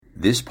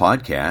This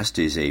podcast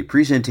is a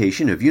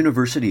presentation of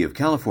University of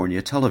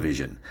California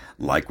Television.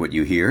 Like what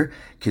you hear?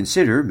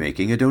 Consider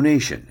making a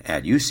donation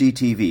at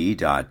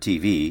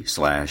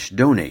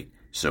uctv.tv/donate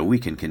so we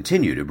can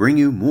continue to bring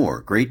you more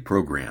great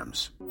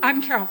programs.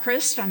 I'm Carol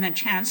Christ. I'm the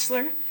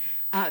Chancellor.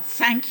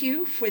 Thank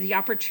you for the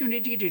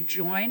opportunity to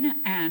join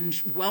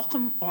and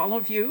welcome all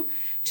of you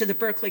to the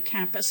Berkeley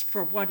campus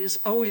for what is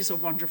always a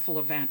wonderful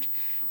event,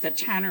 the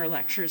Tanner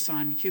Lectures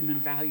on Human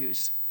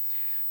Values.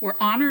 We're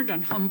honored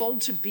and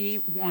humbled to be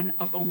one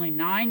of only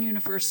 9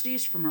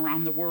 universities from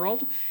around the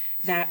world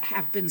that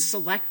have been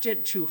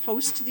selected to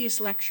host these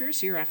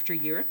lectures year after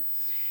year.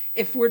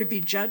 If we're to be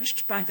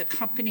judged by the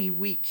company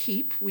we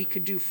keep, we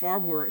could do far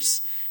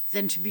worse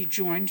than to be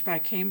joined by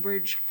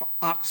Cambridge,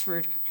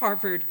 Oxford,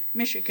 Harvard,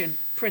 Michigan,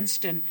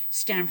 Princeton,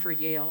 Stanford,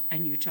 Yale,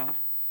 and Utah.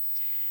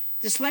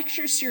 This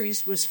lecture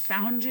series was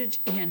founded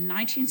in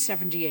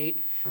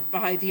 1978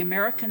 by the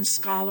American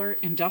scholar,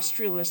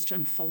 industrialist,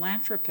 and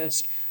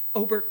philanthropist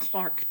Obert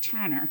Clark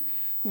Tanner,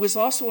 who was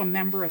also a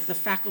member of the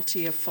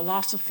Faculty of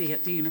Philosophy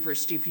at the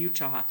University of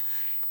Utah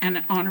and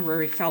an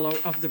honorary fellow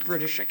of the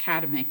British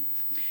Academy.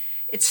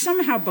 It's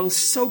somehow both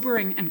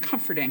sobering and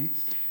comforting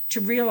to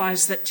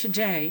realize that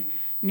today,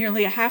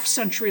 nearly a half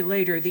century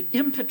later, the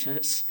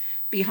impetus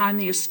behind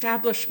the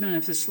establishment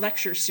of this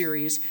lecture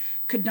series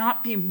could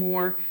not be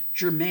more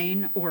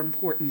germane or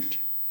important.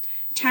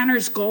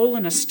 Tanner's goal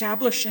in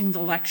establishing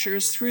the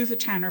lectures through the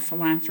Tanner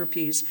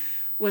Philanthropies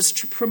was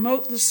to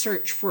promote the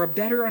search for a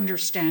better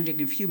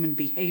understanding of human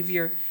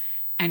behavior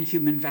and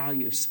human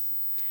values,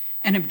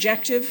 an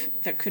objective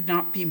that could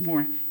not be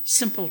more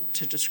simple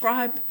to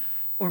describe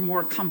or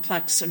more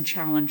complex and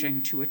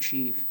challenging to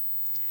achieve.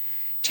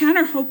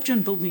 Tanner hoped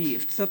and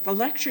believed that the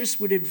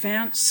lectures would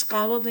advance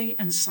scholarly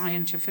and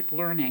scientific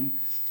learning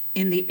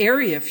in the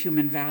area of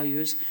human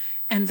values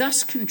and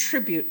thus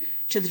contribute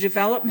to the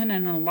development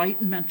and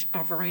enlightenment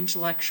of our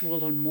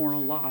intellectual and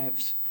moral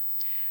lives.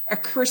 A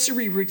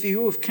cursory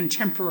review of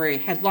contemporary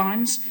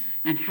headlines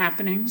and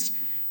happenings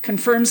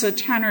confirms that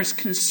Tanner's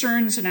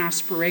concerns and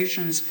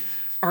aspirations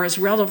are as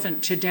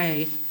relevant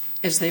today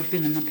as they've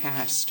been in the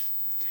past.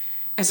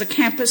 As a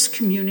campus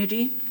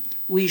community,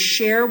 we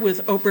share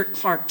with Obert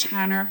Clark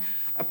Tanner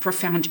a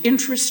profound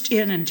interest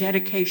in and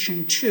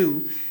dedication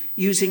to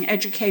using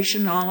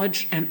education,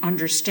 knowledge, and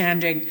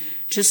understanding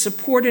to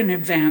support and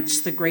advance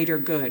the greater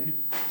good.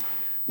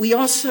 We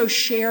also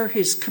share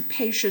his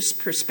capacious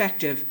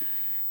perspective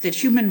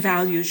that human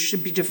values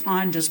should be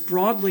defined as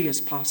broadly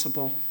as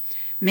possible,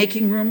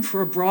 making room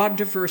for a broad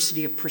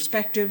diversity of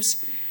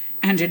perspectives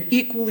and an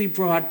equally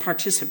broad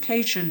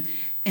participation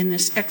in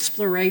this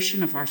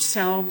exploration of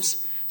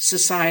ourselves,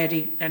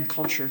 society, and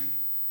culture.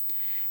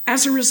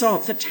 As a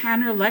result, the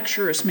Tanner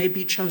lecturers may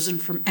be chosen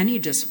from any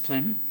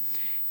discipline,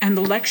 and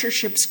the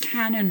lectureships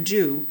can and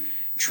do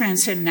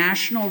transcend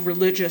national,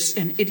 religious,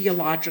 and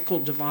ideological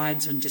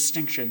divides and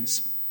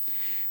distinctions.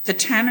 The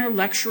Tanner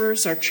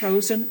lecturers are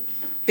chosen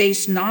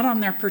based not on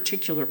their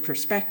particular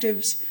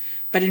perspectives,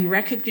 but in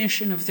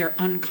recognition of their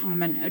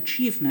uncommon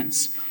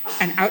achievements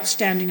and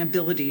outstanding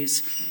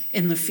abilities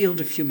in the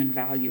field of human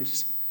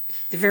values.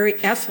 The very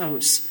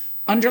ethos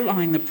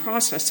underlying the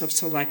process of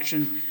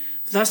selection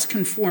thus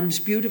conforms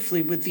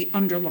beautifully with the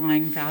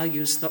underlying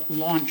values that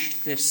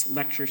launched this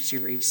lecture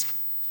series.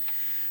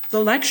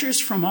 The lectures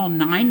from all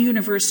 9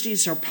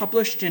 universities are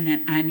published in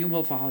an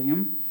annual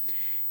volume.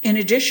 In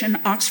addition,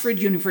 Oxford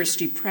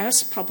University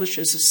Press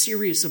publishes a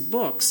series of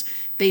books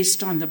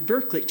based on the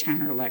Berkeley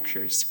Tanner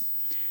Lectures.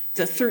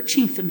 The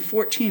 13th and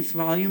 14th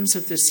volumes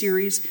of the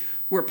series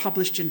were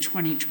published in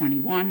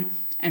 2021,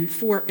 and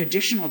 4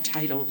 additional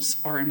titles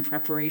are in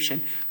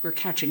preparation. We're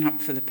catching up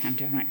for the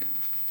pandemic.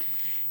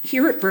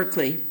 Here at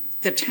Berkeley,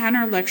 the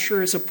Tanner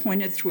Lecturer is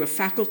appointed through a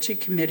faculty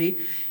committee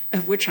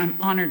of which I'm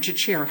honored to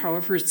chair.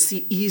 However, it's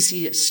the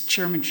easiest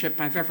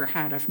chairmanship I've ever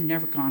had. I've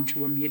never gone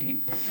to a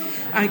meeting.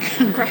 I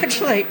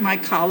congratulate my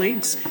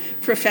colleagues,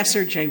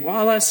 Professor Jay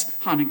Wallace,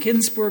 Hannah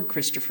Ginsburg,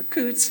 Christopher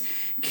Kutz,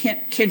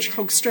 Kinch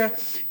Hoekstra,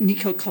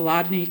 Nico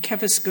Kolodny,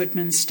 Kevis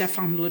Goodman,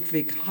 Stefan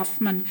Ludwig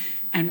Hoffman,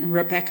 and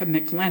Rebecca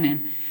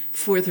McLennan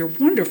for their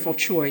wonderful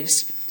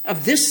choice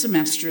of this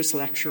semester's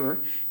lecturer,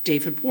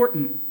 David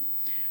Whorton.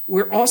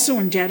 We're also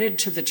indebted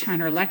to the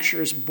Tanner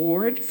Lectures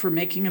Board for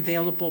making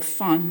available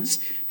funds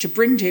to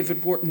bring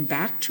David Whorton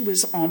back to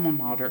his alma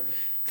mater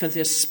for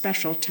this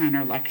special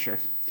Tanner Lecture.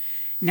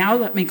 Now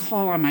let me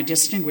call on my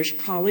distinguished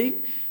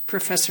colleague,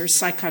 Professor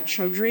Saikat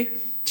Chaudhry,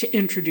 to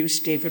introduce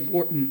David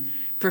Whorton.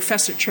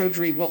 Professor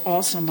Chaudhry will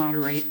also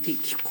moderate the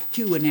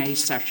Q&A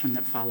session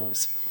that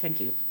follows.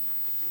 Thank you.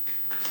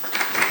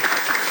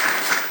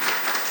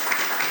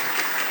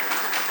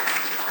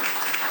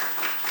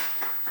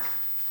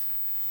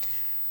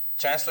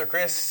 Chancellor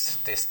Chris,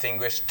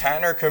 distinguished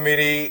Tanner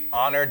Committee,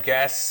 honored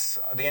guests,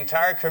 the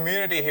entire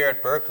community here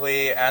at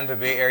Berkeley and the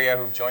Bay Area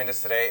who've joined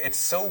us today. It's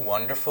so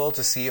wonderful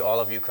to see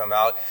all of you come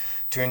out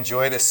to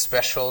enjoy this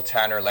special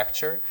Tanner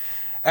lecture.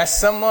 As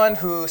someone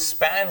who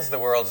spans the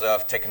worlds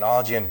of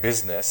technology and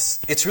business,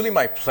 it's really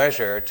my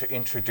pleasure to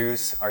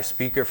introduce our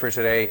speaker for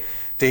today,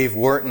 Dave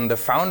Whorton, the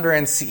founder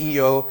and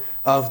CEO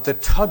of the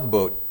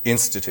Tugboat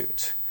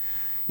Institute.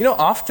 You know,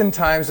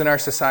 oftentimes in our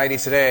society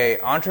today,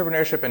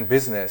 entrepreneurship and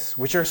business,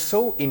 which are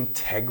so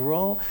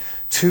integral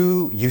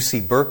to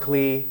UC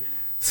Berkeley,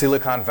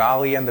 Silicon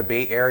Valley and the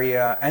Bay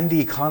Area, and the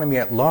economy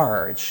at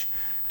large,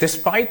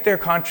 despite their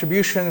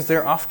contributions,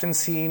 they're often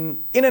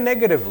seen in a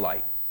negative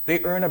light.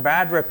 They earn a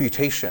bad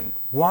reputation.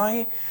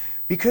 Why?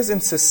 Because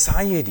in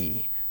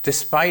society,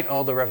 despite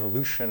all the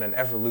revolution and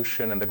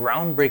evolution and the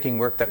groundbreaking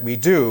work that we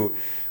do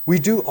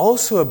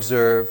also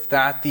observe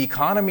that the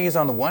economy is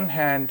on the one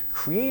hand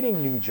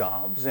creating new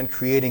jobs and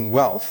creating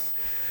wealth,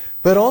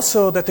 but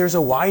also that there's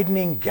a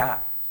widening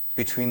gap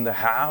between the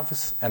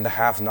haves and the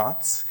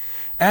have-nots,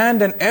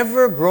 and an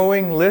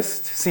ever-growing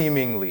list,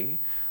 seemingly,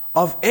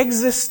 of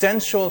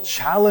existential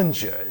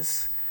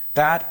challenges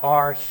that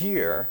are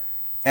here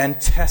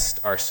and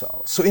test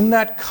ourselves. So in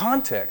that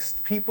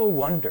context, people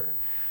wonder,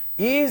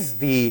 is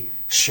the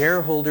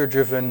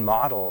shareholder-driven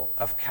model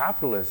of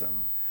capitalism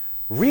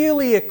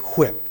really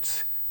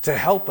equipped to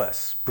help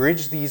us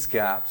bridge these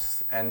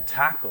gaps and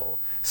tackle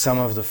some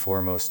of the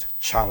foremost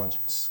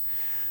challenges?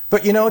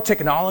 But you know,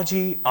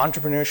 technology,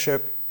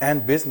 entrepreneurship,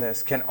 and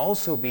business can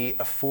also be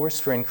a force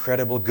for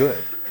incredible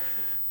good.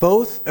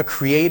 Both a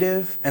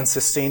creative and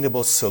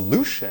sustainable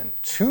solution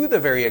to the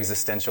very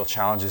existential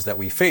challenges that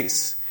we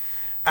face,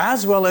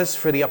 as well as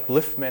for the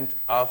upliftment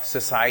of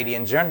society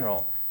in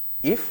general,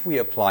 if we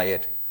apply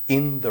it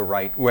in the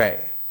right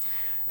way.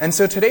 And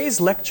so today's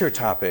lecture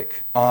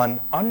topic on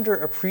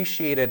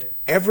underappreciated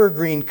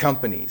evergreen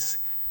companies,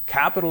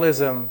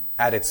 capitalism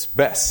at its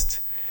best,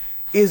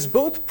 is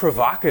both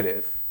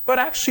provocative, but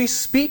actually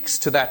speaks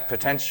to that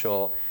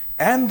potential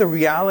and the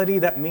reality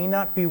that may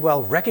not be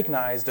well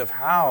recognized of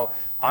how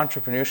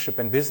entrepreneurship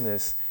and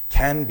business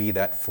can be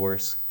that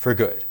force for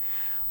good.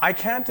 I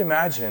can't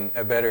imagine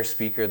a better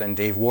speaker than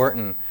Dave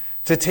Whorton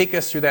to take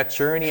us through that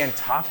journey and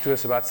talk to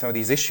us about some of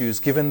these issues,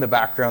 given the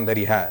background that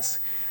he has.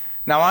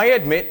 Now, I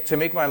admit, to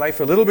make my life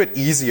a little bit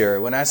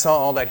easier, when I saw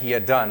all that he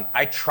had done,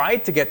 I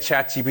tried to get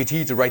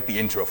ChatGPT to write the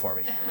intro for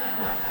me.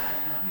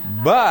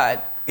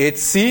 But it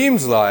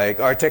seems like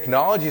our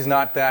technology is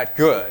not that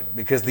good,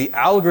 because the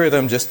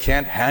algorithm just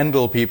can't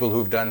handle people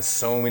who've done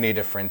so many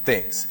different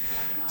things.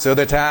 So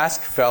the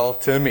task fell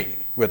to me,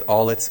 with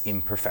all its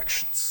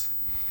imperfections.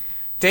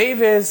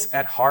 Dave is,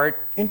 at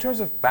heart, in terms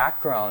of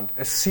background,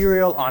 a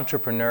serial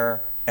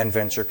entrepreneur and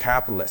venture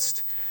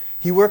capitalist.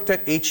 He worked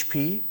at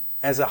HP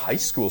as a high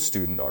school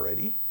student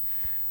already,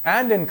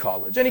 and in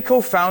college. And he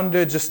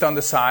co-founded, just on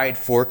the side,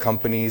 4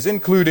 companies,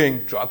 including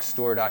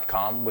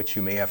drugstore.com, which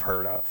you may have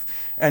heard of,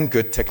 and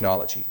Good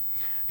Technology.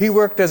 He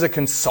worked as a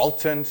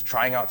consultant,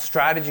 trying out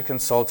strategy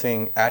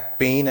consulting at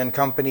Bain &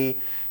 Company.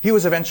 He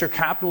was a venture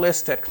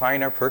capitalist at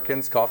Kleiner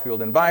Perkins,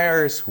 Caulfield &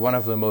 Byers, one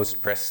of the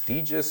most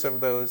prestigious of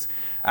those,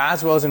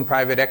 as well as in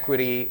private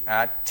equity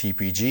at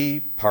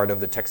TPG, part of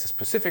the Texas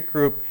Pacific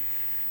Group.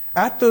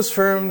 At those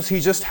firms,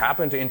 he just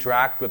happened to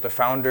interact with the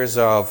founders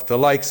of the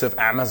likes of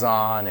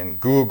Amazon and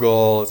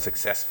Google,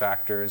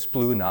 SuccessFactors,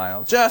 Blue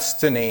Nile, just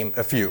to name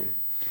a few.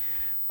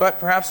 But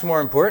perhaps more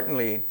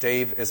importantly,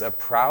 Dave is a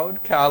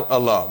proud Cal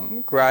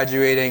alum,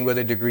 graduating with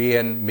a degree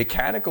in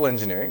mechanical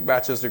engineering,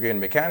 bachelor's degree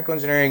in mechanical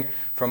engineering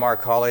from our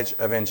College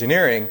of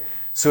Engineering.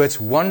 So it's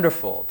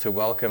wonderful to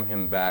welcome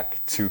him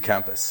back to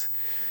campus.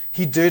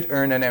 He did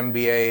earn an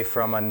MBA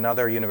from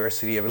another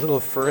university a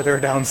little further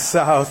down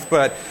south,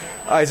 but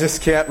I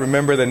just can't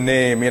remember the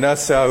name,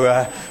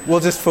 so we'll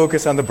just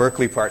focus on the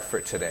Berkeley part for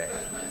today.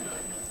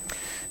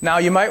 Now,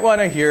 you might want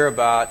to hear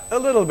about a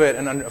little bit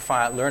and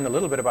learn a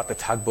little bit about the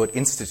Tugboat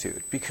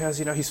Institute, because,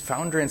 he's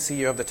founder and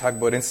CEO of the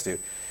Tugboat Institute.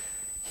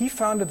 He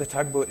founded the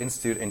Tugboat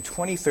Institute in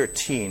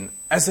 2013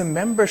 as a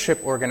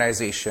membership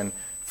organization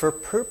for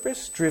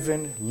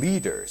purpose-driven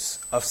leaders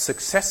of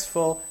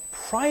successful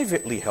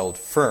privately held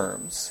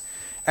firms,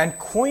 and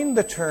coined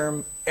the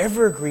term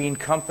evergreen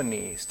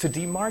companies to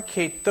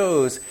demarcate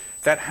those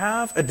that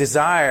have a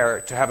desire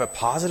to have a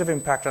positive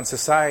impact on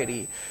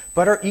society,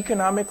 but are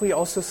economically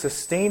also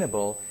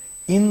sustainable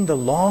in the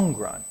long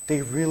run.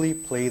 They really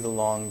play the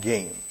long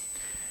game.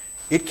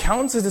 It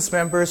counts as its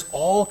members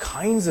all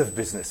kinds of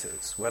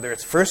businesses, whether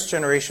it's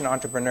first-generation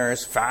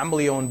entrepreneurs,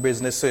 family-owned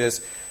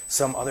businesses,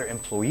 some other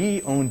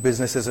employee-owned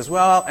businesses as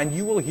well, and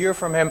you will hear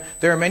from him.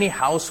 There are many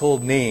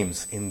household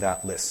names in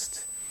that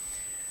list.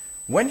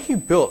 When he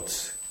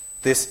built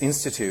this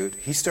institute,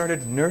 he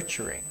started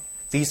nurturing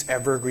these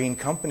evergreen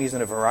companies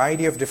in a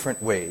variety of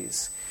different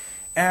ways.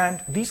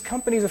 And these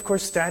companies, of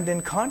course, stand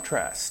in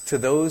contrast to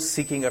those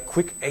seeking a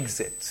quick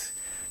exit,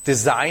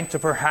 designed to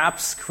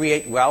perhaps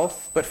create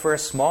wealth, but for a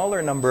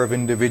smaller number of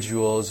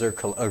individuals or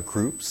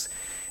groups,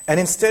 and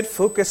instead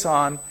focus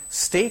on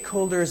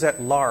stakeholders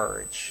at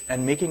large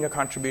and making a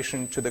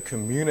contribution to the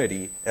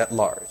community at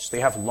large.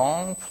 They have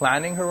long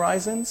planning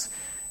horizons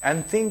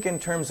and think in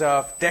terms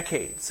of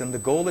decades, and the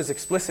goal is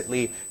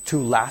explicitly to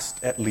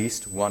last at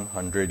least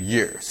 100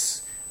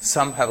 years.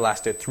 Some have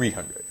lasted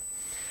 300.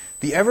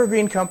 The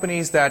evergreen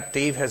companies that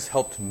Dave has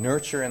helped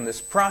nurture in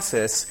this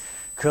process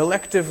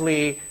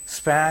collectively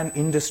span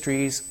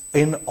industries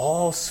in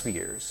all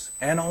spheres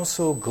and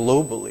also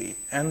globally.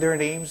 And there are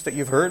names that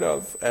you've heard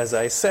of, as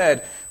I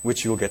said,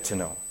 which you'll get to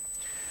know.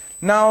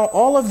 Now,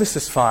 all of this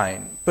is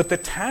fine, but the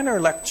Tanner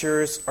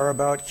lectures are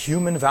about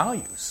human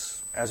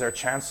values, as our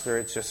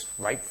chancellor just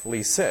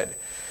rightfully said.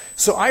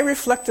 So I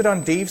reflected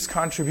on Dave's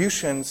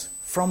contributions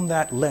from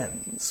that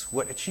lens,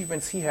 what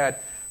achievements he had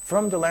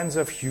from the lens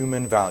of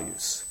human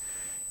values.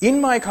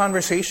 In my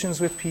conversations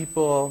with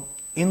people,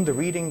 in the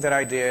reading that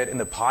I did, in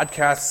the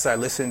podcasts I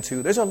listened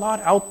to, there's a lot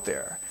out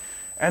there.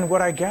 And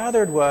what I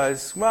gathered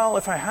was, well,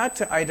 if I had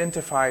to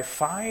identify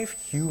 5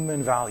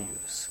 human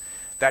values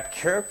that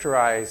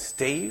characterize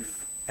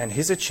Dave and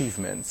his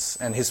achievements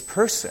and his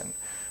person,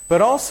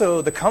 but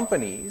also the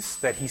companies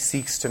that he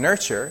seeks to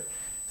nurture,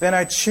 then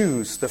I'd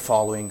choose the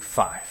following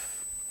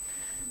 5.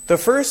 The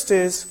first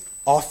is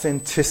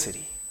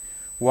authenticity.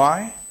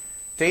 Why?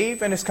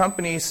 Dave and his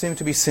companies seem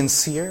to be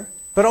sincere,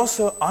 but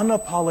also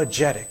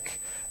unapologetic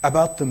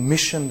about the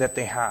mission that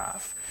they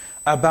have,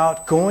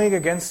 about going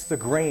against the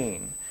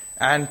grain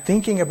and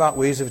thinking about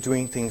ways of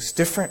doing things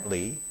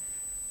differently.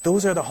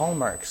 Those are the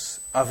hallmarks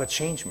of a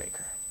change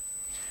maker.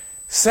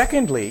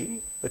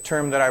 Secondly, the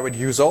term that I would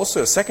use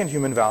also, a second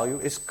human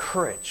value, is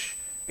courage.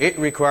 It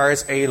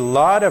requires a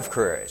lot of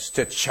courage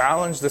to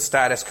challenge the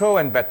status quo,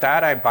 and by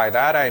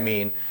that I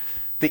mean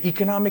the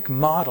economic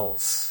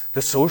models,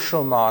 the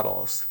social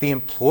models, the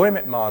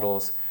employment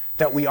models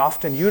that we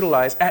often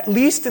utilize, at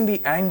least in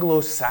the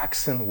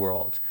Anglo-Saxon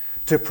world,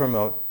 to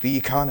promote the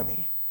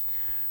economy.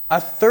 A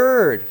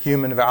third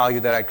human value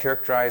that I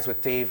characterize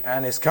with Dave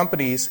and his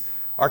companies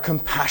are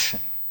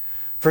compassion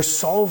for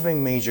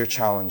solving major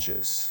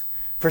challenges,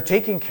 for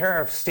taking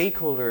care of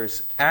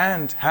stakeholders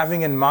and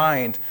having in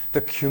mind the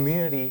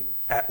community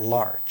at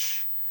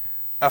large.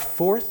 A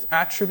fourth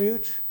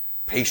attribute,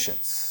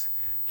 patience.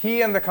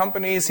 He and the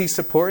companies he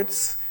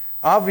supports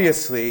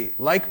obviously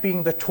like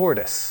being the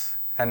tortoise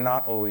and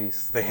not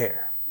always the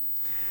hare.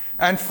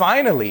 And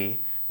finally,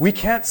 we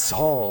can't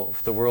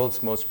solve the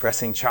world's most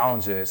pressing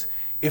challenges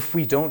if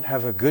we don't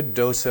have a good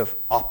dose of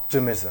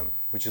optimism,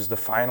 which is the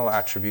final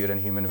attribute and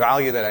human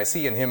value that I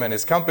see in him and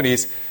his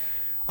companies.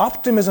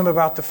 Optimism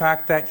about the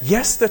fact that,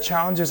 yes, the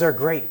challenges are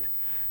great,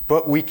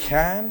 but we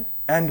can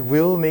and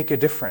will make a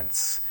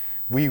difference.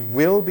 We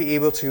will be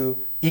able to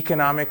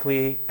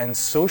economically and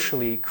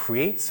socially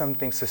create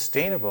something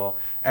sustainable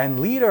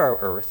and lead our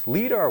Earth,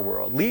 lead our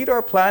world, lead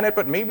our planet,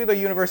 but maybe the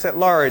universe at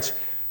large,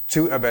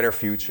 to a better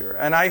future.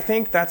 And I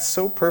think that's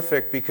so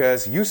perfect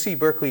because UC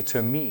Berkeley,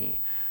 to me,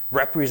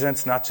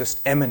 represents not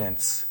just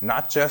eminence,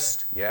 not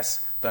just,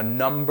 yes, the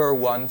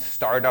 #1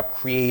 startup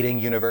creating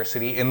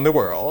university in the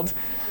world,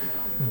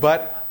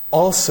 but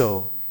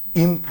also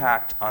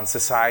impact on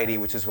society,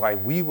 which is why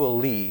we will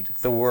lead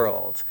the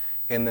world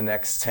in the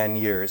next 10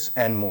 years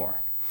and more.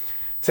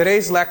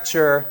 Today's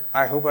lecture,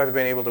 I hope I've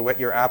been able to whet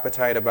your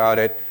appetite about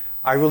it.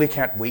 I really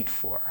can't wait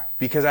for,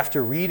 because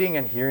after reading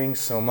and hearing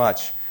so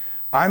much,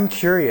 I'm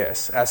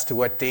curious as to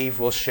what Dave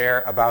will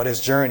share about his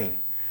journey,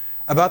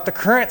 about the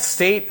current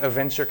state of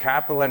venture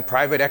capital and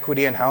private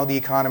equity and how the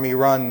economy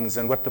runs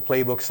and what the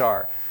playbooks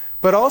are,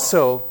 but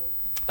also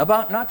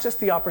about not just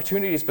the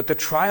opportunities, but the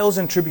trials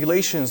and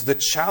tribulations, the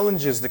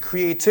challenges, the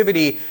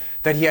creativity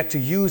that he had to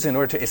use in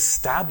order to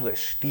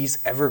establish these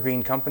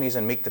evergreen companies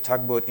and make the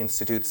Tugboat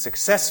Institute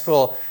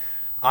successful.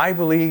 I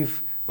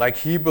believe, like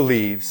he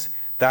believes,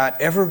 that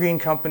evergreen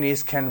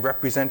companies can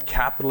represent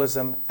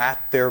capitalism at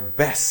their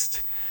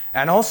best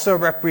and also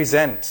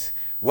represent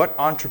what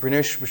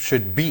entrepreneurship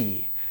should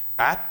be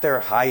at their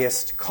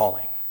highest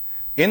calling.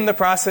 In the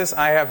process,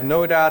 I have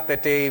no doubt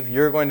that, Dave,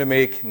 you're going to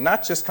make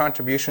not just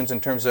contributions in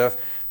terms of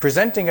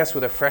presenting us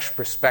with a fresh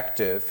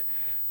perspective,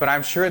 but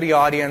I'm sure the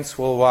audience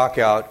will walk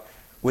out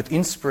with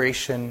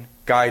inspiration,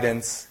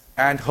 guidance,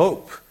 and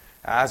hope,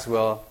 as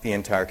will the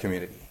entire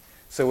community.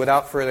 So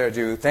without further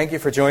ado, thank you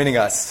for joining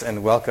us,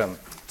 and welcome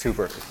to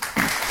Berkeley.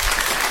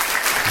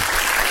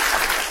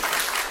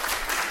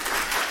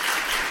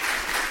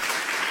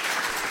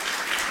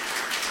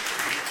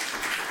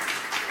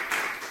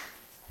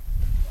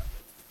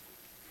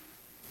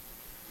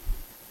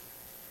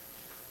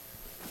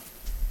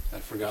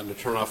 I'd forgotten to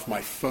turn off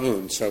my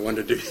phone, so I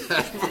wanted to do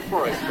that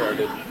before I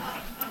started.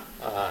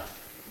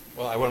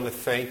 Well, I wanted to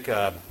thank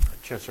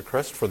Chancellor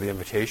Crest for the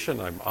invitation.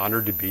 I'm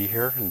honored to be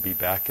here and be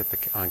back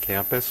on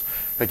campus.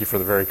 Thank you for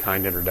the very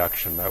kind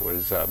introduction. That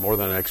was more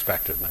than I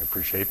expected, and I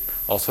appreciate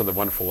also the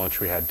wonderful lunch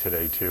we had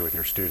today, too, with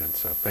your students.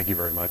 So thank you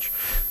very much.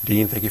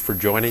 Dean, thank you for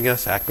joining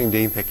us. Acting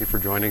Dean, thank you for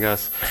joining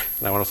us.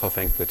 And I want to also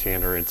thank the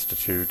Tanner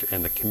Institute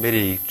and the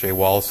committee, Jay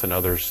Wallace and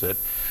others that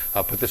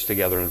put this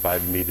together and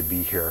invited me to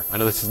be here. I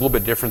know this is a little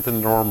bit different than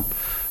the norm,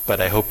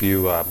 but I hope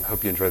you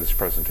enjoy this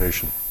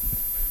presentation.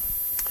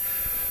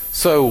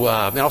 So,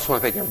 and I also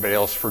want to thank everybody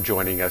else for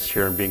joining us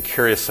here and being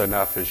curious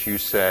enough, as you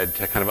said,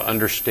 to kind of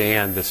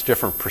understand this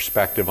different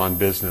perspective on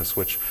business,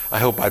 which I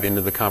hope by the end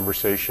of the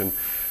conversation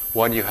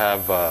One, you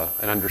have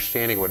an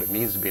understanding of what it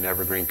means to be an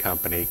evergreen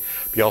company,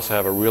 but you also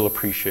have a real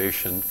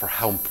appreciation for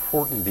how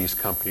important these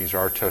companies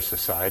are to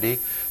society,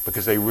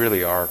 because they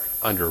really are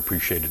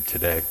underappreciated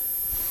today.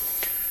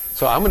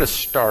 So I'm going to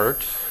start,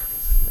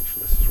 make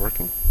sure this is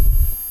working.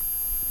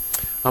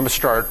 I'm going to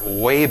start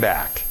way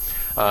back.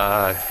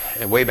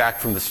 And way back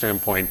from the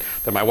standpoint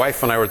that my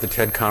wife and I were at the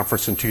TED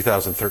conference in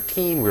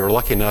 2013. We were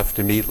lucky enough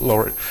to meet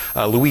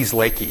Louise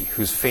Leakey,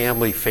 whose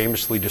family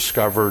famously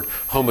discovered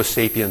Homo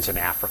sapiens in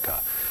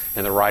Africa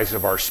and the rise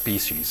of our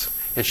species.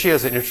 And she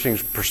has an interesting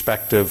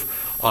perspective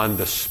on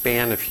the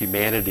span of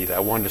humanity that I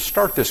wanted to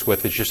start this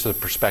with. It's just a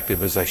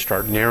perspective as I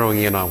start narrowing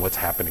in on what's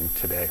happening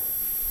today.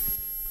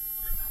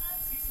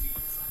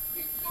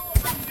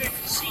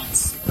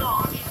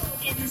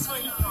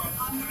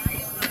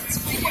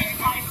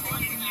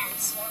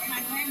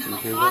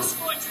 Fast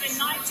forward to the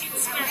 19th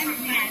century,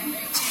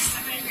 which is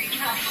the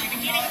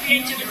beginning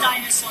age of the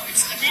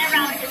dinosaurs. And they're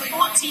around for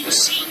 14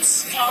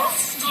 sheets of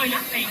toilet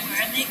paper,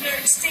 and they go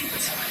extinct.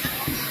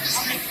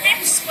 On the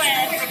fifth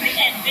square from the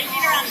end, they've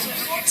been around for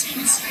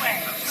 14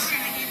 squares.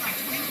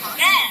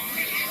 Then,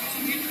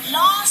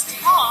 last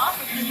half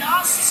of the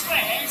last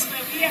square is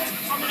where we have a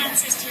common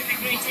ancestor of the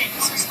great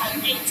apes, which is about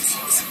 8 to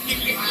 6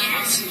 million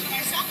years.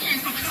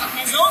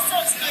 There's all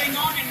sorts going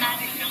on in that.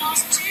 The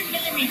last 2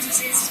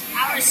 millimeters is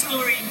our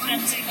story in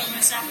terms of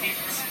Homo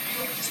sapiens.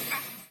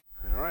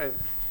 All right.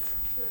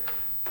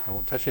 I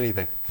won't touch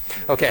anything.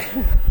 Okay.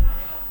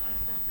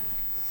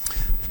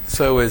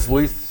 So as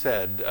Louise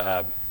said,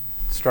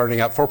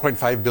 starting out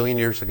 4.5 billion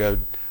years ago,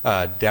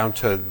 down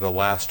to the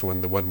last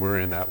one, the one we're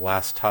in, that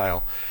last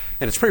tile.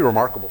 And it's pretty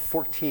remarkable.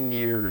 14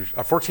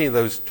 of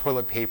those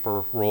toilet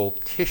paper roll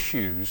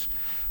tissues,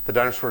 the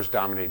dinosaurs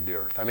dominated the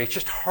Earth. I mean, it's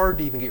just hard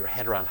to even get your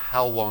head around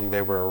how long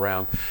they were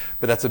around,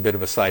 but that's a bit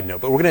of a side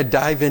note. But we're going to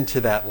dive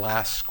into that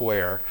last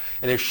square.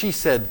 And as she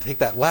said, take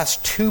that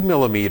last 2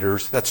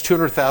 millimeters, that's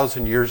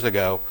 200,000 years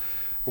ago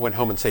when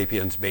Homo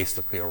sapiens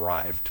basically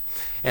arrived.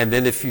 And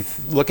then if you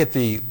look at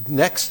the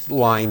next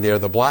line there,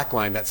 the black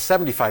line, that's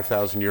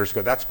 75,000 years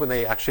ago. That's when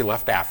they actually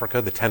left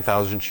Africa, the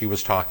 10,000 she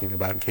was talking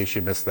about, in case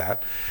you missed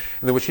that.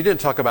 And then what she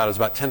didn't talk about is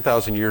about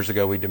 10,000 years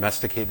ago, we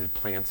domesticated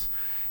plants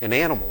and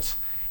animals.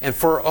 And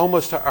for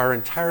almost our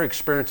entire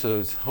experience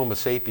as Homo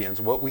sapiens,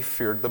 what we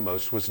feared the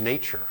most was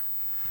nature.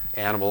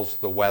 Animals,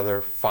 the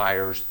weather,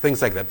 fires,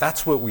 things like that.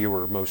 That's what we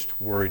were most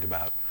worried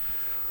about.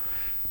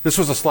 This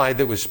was a slide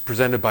that was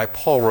presented by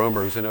Paul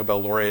Romer, who's a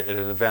Nobel laureate, at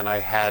an event I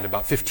had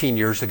about 15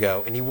 years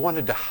ago, and he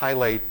wanted to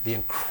highlight the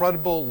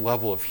incredible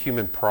level of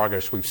human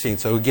progress we've seen.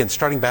 So again,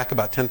 starting back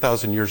about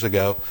 10,000 years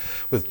ago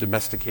with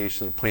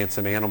domestication of plants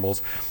and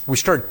animals, we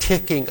started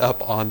ticking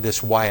up on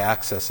this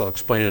y-axis. I'll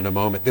explain in a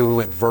moment. Then we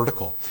went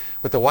vertical.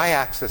 But the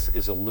y-axis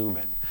is a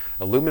lumen.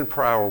 A lumen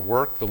per hour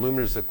work, the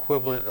lumen is the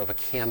equivalent of a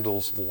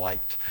candle's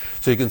light.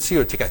 So you can see it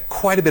would take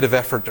quite a bit of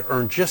effort to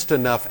earn just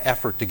enough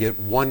effort to get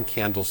one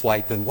candle's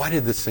light. Then why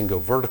did this thing go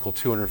vertical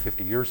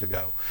 250 years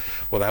ago?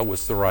 Well, that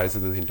was the rise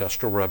of the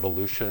Industrial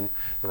Revolution,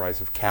 the rise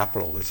of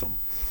capitalism.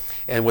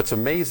 And what's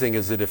amazing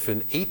is that if in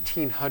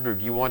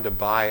 1800 you wanted to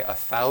buy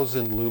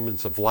 1,000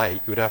 lumens of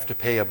light, you would have to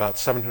pay about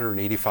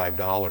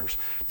 $785.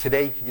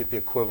 Today, you can get the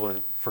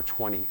equivalent for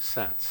 20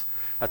 cents.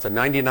 That's a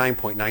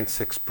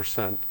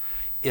 99.96%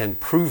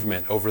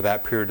 improvement over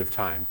that period of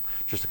time,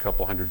 just a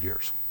couple hundred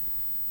years.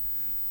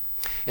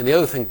 And the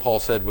other thing Paul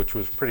said, which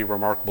was pretty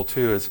remarkable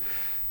too, is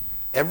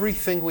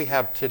everything we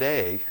have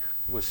today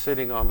was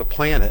sitting on the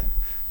planet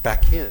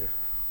back here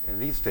in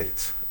these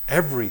dates.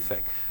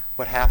 Everything.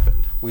 What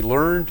happened? We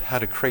learned how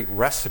to create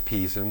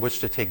recipes in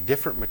which to take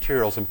different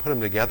materials and put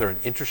them together in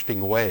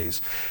interesting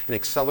ways, and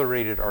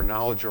accelerated our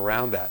knowledge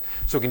around that.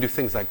 So we can do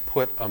things like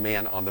put a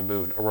man on the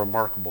moon, a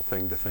remarkable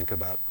thing to think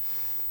about.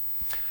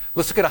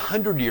 Let's look at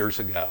 100 years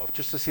ago,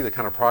 just to see the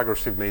kind of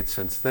progress we've made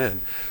since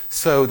then.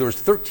 So there was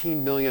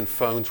 13 million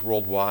phones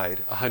worldwide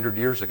 100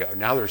 years ago.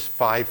 Now there's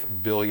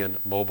 5 billion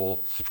mobile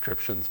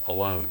subscriptions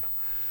alone.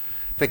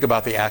 Think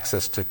about the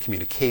access to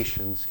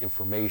communications,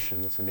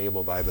 information that's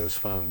enabled by those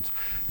phones.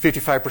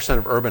 55%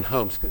 of urban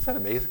homes, isn't that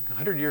amazing?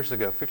 100 years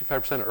ago,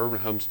 55% of urban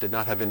homes did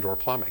not have indoor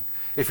plumbing.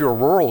 If you're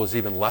rural, it was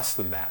even less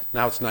than that.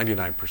 Now it's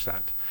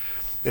 99%.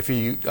 If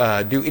you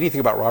do anything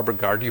about Robert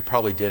Gardner, you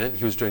probably didn't.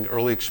 He was doing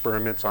early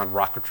experiments on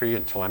rocketry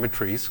and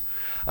telemetries.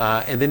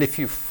 And then if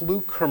you flew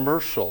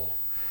commercial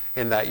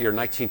in that year,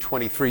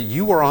 1923,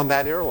 you were on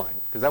that airline,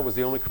 because that was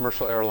the only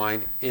commercial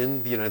airline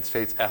in the United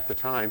States at the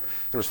time.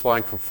 It was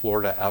flying from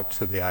Florida out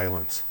to the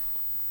islands.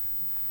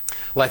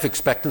 Life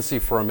expectancy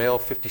for a male,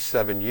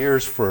 57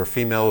 years. For a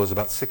female, it was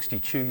about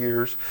 62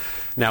 years.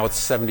 Now it's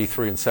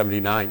 73 and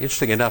 79.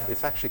 Interesting enough,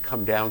 it's actually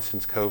come down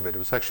since COVID. It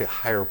was actually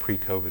higher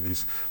pre-COVID,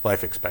 these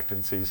life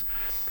expectancies.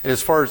 And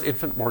as far as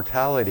infant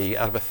mortality,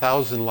 out of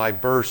 1,000 live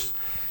births,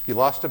 you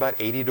lost about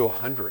 80 to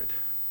 100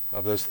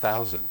 of those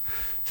 1,000.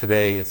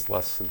 Today, it's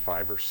less than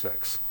 5 or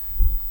 6.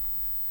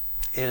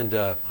 And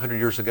 100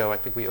 years ago, I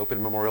think we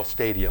opened Memorial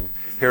Stadium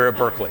here at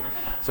Berkeley.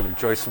 So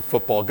enjoy some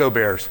football. Go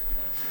Bears.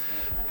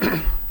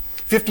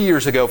 50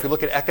 years ago, if we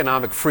look at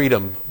economic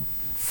freedom,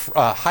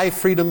 High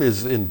freedom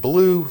is in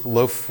blue,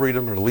 low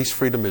freedom or least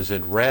freedom is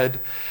in red.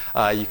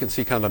 You can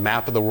see kind of the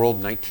map of the world,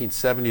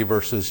 1970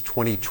 versus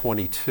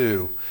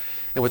 2022.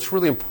 And what's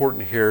really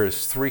important here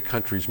is three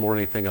countries more than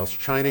anything else,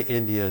 China,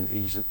 India,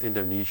 and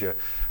Indonesia.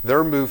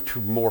 Their move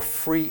to more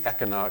free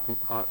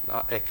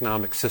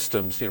economic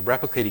systems,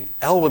 replicating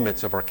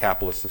elements of our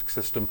capitalistic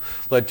system,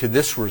 led to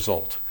this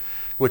result,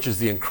 which is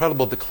the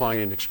incredible decline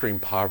in extreme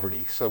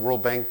poverty. So the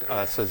World Bank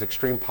says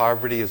extreme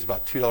poverty is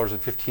about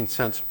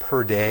 $2.15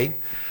 per day.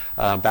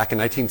 Back in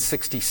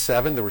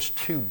 1967, there was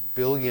 2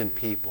 billion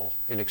people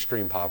in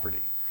extreme poverty.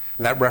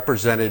 And that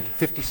represented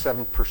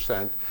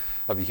 57%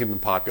 of the human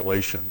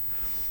population.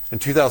 In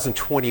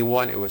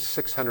 2021, it was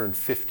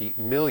 650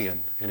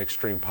 million in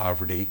extreme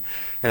poverty,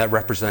 and that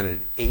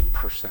represented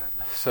 8%.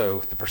 So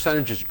the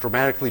percentages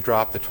dramatically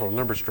dropped, the total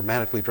numbers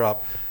dramatically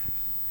dropped.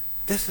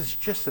 This is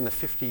just in a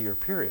 50-year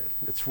period.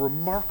 It's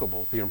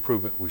remarkable, the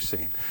improvement we've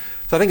seen.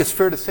 So I think it's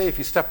fair to say, if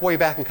you step way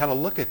back and kind of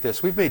look at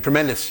this, we've made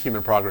tremendous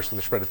human progress in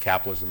the spread of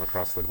capitalism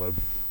across the globe.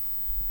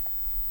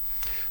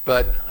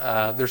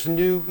 But there's a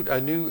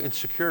new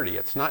insecurity.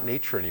 It's not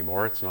nature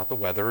anymore. It's not the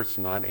weather. It's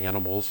not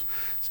animals.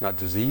 It's not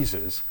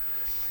diseases.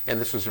 And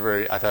this was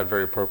I thought, a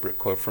very appropriate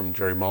quote from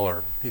Jerry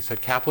Muller. He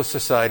said, capitalist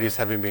societies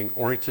having been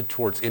oriented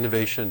towards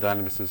innovation and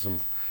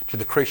dynamism, to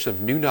the creation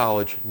of new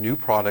knowledge, new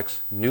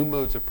products, new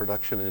modes of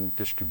production and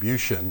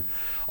distribution,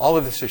 all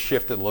of this has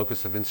shifted the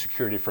locus of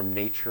insecurity from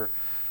nature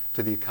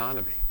to the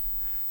economy.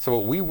 So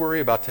what we worry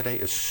about today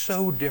is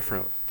so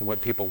different than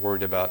what people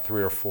worried about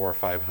 300 or 400 or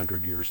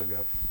 500 years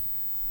ago.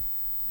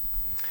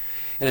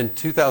 And in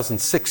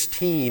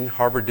 2016,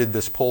 Harvard did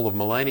this poll of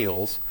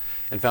millennials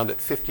and found that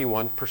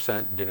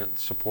 51% didn't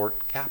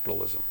support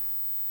capitalism.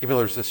 Even though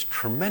there's this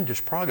tremendous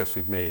progress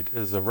we've made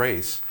as a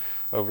race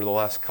over the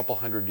last couple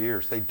hundred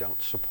years, they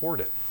don't support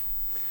it.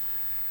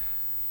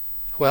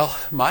 Well,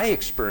 my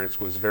experience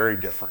was very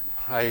different.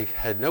 I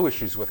had no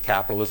issues with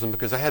capitalism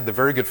because I had the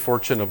very good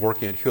fortune of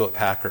working at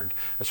Hewlett-Packard.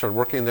 I started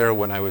working there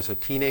when I was a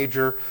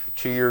teenager,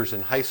 2 years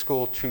in high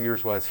school, 2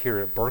 years while I was here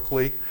at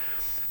Berkeley.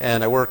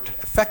 And I worked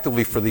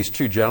effectively for these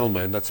two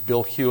gentlemen. That's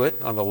Bill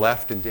Hewitt on the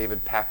left and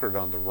David Packard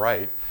on the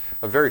right.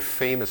 A very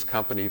famous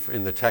company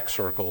in the tech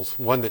circles,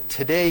 one that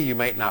today you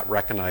might not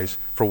recognize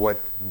for what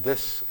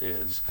this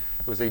is.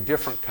 It was a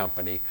different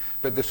company,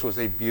 but this was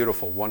a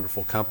beautiful,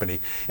 wonderful company.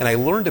 And I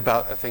learned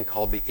about a thing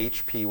called the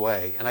HP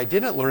way. And I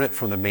didn't learn it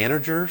from the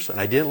managers, and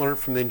I didn't learn it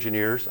from the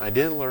engineers, and I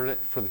didn't learn it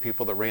from the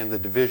people that ran the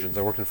divisions.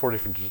 I worked in 4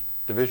 different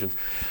divisions.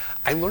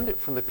 I learned it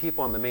from the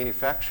people on the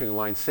manufacturing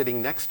line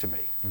sitting next to me.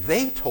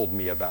 They told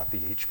me about the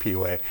HP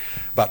way,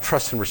 about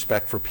trust and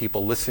respect for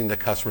people, listening to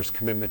customers,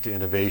 commitment to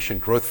innovation,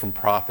 growth from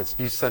profits,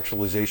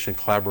 decentralization,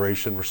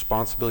 collaboration,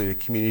 responsibility to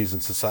communities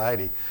and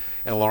society,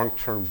 and a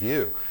long-term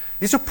view.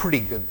 These are pretty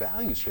good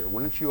values here.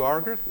 Wouldn't you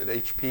argue that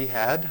HP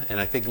had, and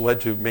I think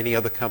led to many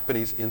other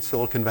companies in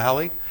Silicon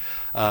Valley?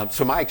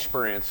 So my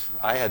experience,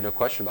 I had no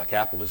question about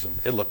capitalism.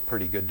 It looked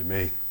pretty good to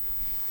me.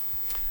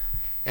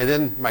 And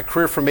then my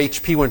career from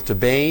HP went to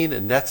Bain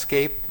and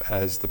Netscape.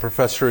 As the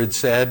professor had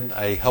said,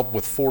 I helped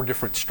with 4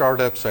 different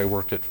startups. I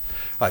worked at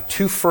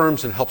 2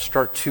 firms and helped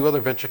start 2 other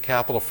venture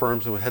capital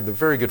firms, and had the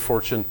very good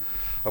fortune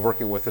of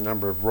working with a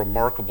number of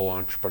remarkable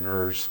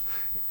entrepreneurs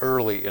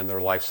early in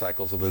their life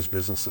cycles of those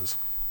businesses.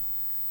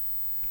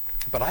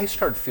 But I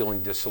started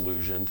feeling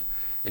disillusioned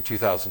in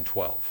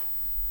 2012.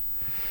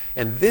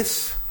 And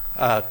this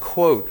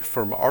quote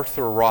from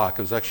Arthur Rock,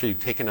 it was actually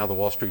taken out of the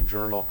Wall Street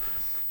Journal,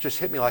 just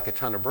hit me like a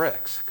ton of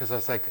bricks. Because I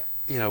was like,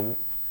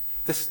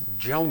 this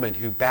gentleman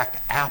who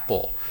backed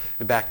Apple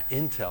and backed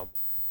Intel,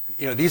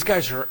 these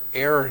guys are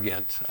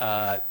arrogant.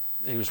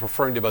 He was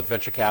referring to both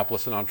venture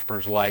capitalists and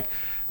entrepreneurs alike.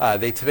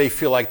 They today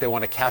feel like they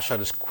want to cash out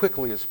as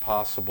quickly as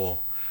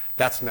possible.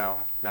 That's now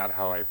not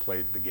how I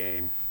played the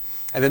game.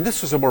 And then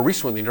this was a more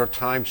recent one, the New York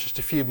Times, just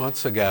a few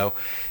months ago,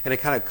 and it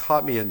kind of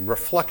caught me in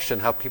reflection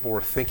how people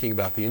were thinking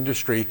about the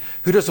industry.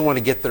 Who doesn't want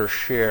to get their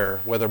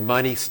share, whether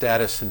money,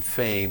 status, and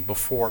fame,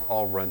 before it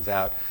all runs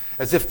out?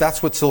 As if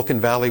that's what Silicon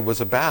Valley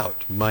was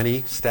about,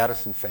 money,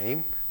 status, and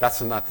fame.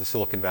 That's not the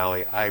Silicon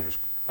Valley I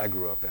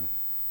grew up in.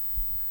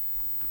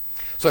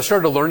 So I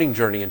started a learning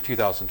journey in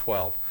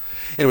 2012.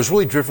 And it was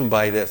really driven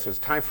by this. It was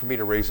time for me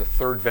to raise a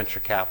 3rd venture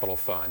capital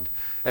fund.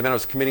 And then I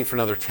was committing for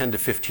another 10 to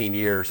 15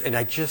 years, and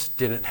I just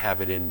didn't have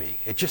it in me.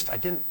 I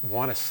didn't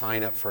want to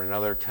sign up for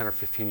another 10 or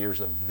 15 years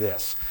of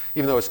this,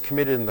 even though I was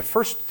committed in the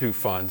first 2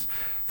 funds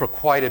for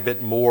quite a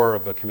bit more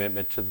of a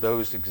commitment to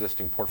those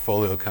existing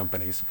portfolio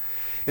companies.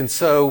 And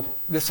so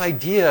this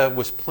idea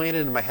was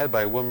planted in my head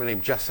by a woman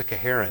named Jessica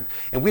Heron.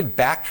 And we'd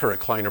backed her at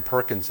Kleiner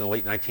Perkins in the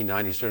late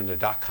 1990s during the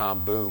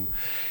dot-com boom.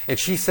 And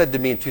she said to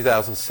me in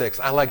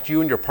 2006, I liked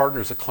you and your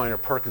partners at Kleiner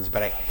Perkins,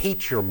 but I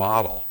hate your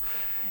model.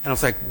 And I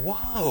was like,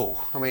 whoa.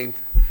 I mean,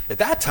 at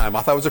that time,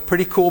 I thought it was a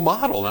pretty cool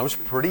model, and I was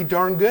pretty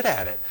darn good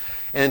at it.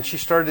 And she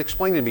started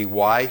explaining to me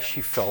why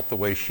she felt the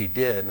way she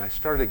did. And I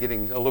started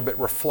getting a little bit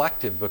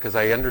reflective because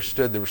I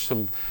understood there was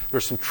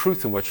some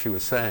truth in what she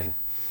was saying.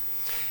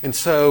 And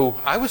so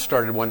I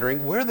started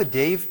wondering, where are the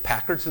Dave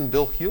Packards and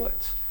Bill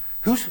Hewitts?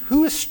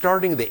 Who is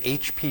starting the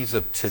HPs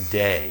of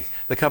today,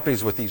 the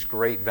companies with these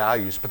great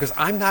values? Because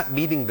I'm not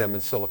meeting them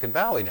in Silicon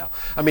Valley now.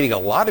 I'm meeting a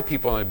lot of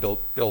people who want to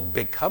build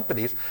big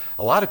companies,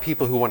 a lot of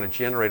people who want to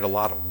generate a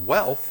lot of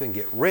wealth and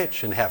get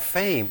rich and have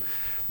fame,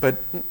 but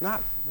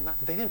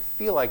they didn't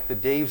feel like the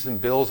Daves and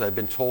Bills I'd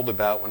been told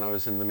about when I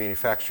was in the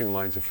manufacturing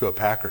lines of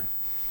Hewlett-Packard.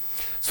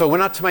 So I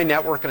went out to my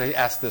network and I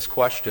asked this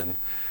question: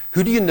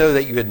 who do you know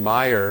that you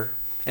admire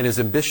and is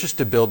ambitious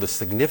to build a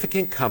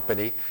significant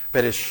company,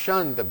 but has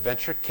shunned the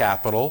venture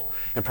capital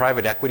and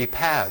private equity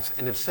paths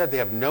and have said they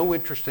have no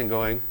interest in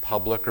going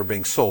public or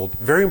being sold?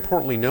 Very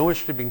importantly, no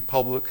interest in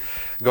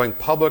going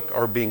public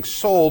or being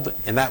sold,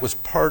 and that was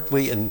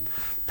partly and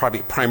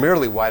probably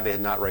primarily why they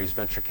had not raised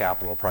venture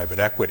capital or private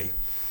equity.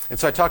 And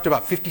so I talked to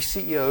about 50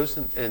 CEOs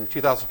in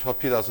 2012,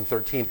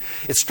 2013.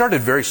 It started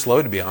very slow,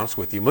 to be honest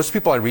with you. Most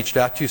people I reached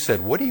out to said,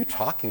 "What are you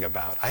talking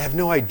about? I have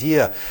no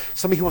idea."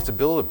 Somebody who wants to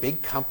build a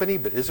big company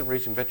but isn't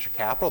raising venture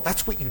capital,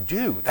 that's what you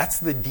do. That's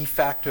the de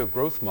facto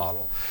growth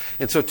model.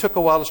 And so it took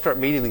a while to start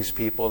meeting these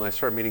people, and I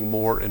started meeting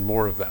more and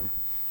more of them.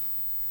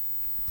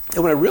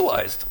 And when I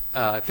realized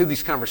through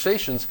these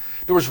conversations,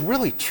 there was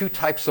really two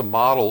types of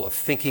model of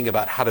thinking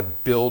about how to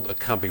build a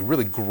company,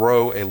 really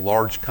grow a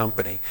large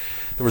company.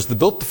 There was the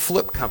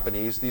built-to-flip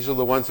companies. These are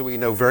the ones that we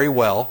know very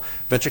well,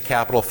 venture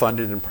capital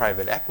funded and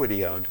private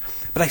equity owned.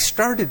 But I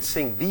started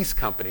seeing these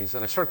companies,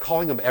 and I started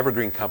calling them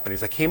evergreen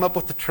companies. I came up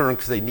with the term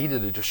because they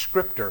needed a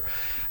descriptor.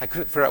 I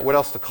couldn't figure out what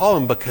else to call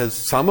them because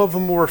some of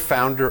them were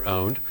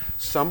founder-owned,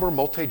 some were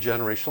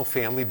multi-generational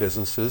family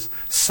businesses,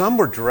 some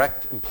were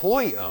direct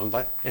employee-owned,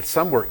 and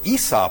some were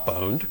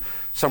ESOP-owned,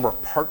 some were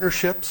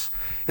partnerships,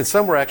 and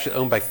some were actually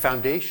owned by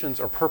foundations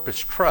or purpose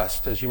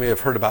trust, as you may have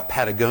heard about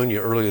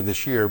Patagonia earlier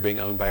this year being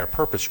owned by a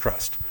purpose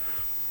trust.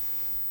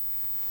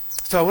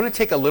 So I want to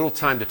take a little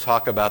time to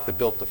talk about the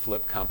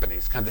built-to-flip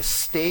companies, kind of the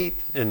state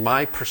and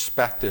my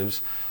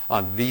perspectives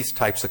on these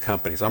types of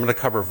companies. I'm going to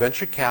cover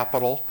venture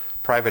capital,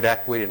 private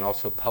equity, and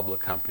also public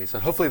companies.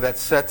 And hopefully that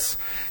sets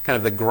kind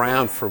of the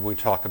ground for when we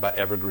talk about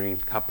evergreen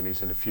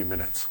companies in a few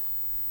minutes.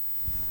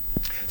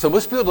 So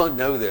most people don't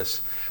know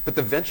this, but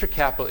the venture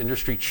capital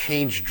industry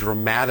changed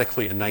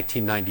dramatically in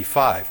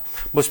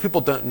 1995. Most people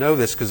don't know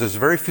this because there's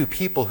very few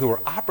people who were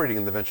operating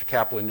in the venture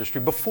capital industry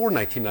before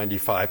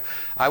 1995.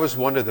 I was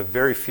one of the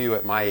very few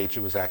at my age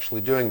who was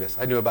actually doing this.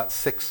 I knew about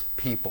 6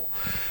 people.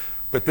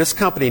 But this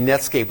company,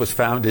 Netscape, was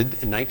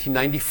founded in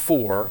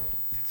 1994.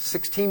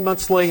 16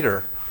 months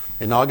later,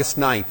 on August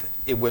 9th,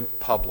 it went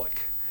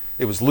public.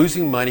 It was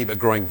losing money but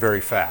growing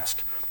very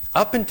fast.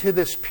 Up until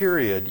this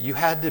period, you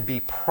had to be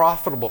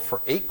profitable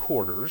for 8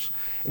 quarters,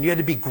 and you had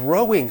to be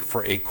growing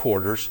for 8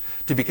 quarters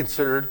to be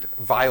considered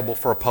viable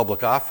for a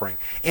public offering.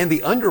 And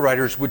the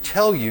underwriters would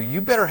tell you,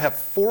 you better have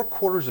 4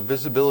 quarters of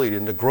visibility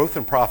into growth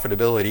and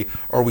profitability,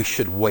 or we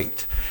should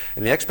wait.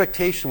 And the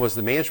expectation was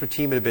the management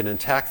team had been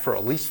intact for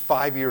at least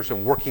 5 years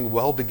and working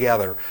well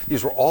together.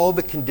 These were all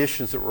the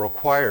conditions that were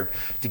required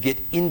to get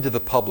into the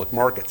public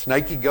markets. Now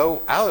you could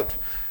go out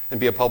and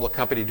be a public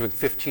company doing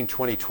 15,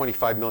 20,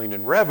 25 million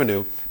in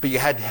revenue, but you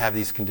had to have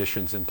these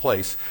conditions in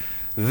place.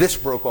 This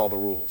broke all the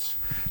rules.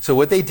 So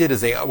what they did is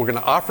they were going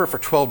to offer it for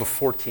 12 to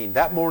 14.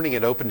 That morning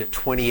it opened at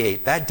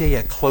 28. That day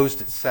it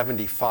closed at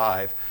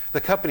 75. The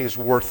company is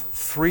worth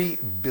 $3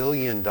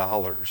 billion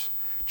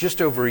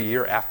just over a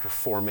year after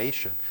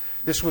formation.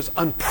 This was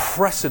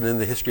unprecedented in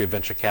the history of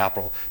venture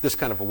capital, this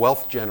kind of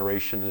wealth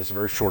generation in this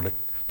very short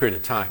period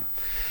of time.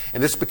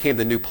 And this became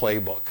the new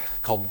playbook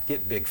called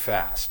Get Big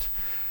Fast.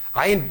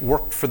 I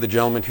worked for the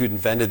gentleman who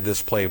invented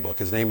this playbook.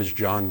 His name is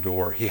John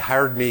Doerr. He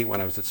hired me when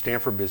I was at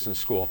Stanford Business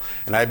School,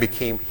 and I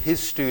became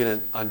his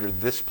student under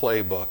this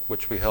playbook,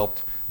 which we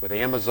helped with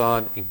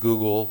Amazon and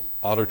Google,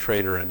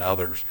 AutoTrader, and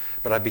others.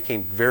 But I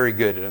became very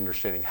good at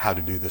understanding how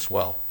to do this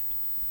well.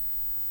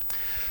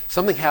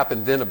 Something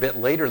happened then a bit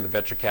later in the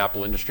venture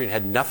capital industry and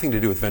had nothing to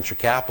do with venture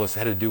capitalists. It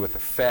had to do with the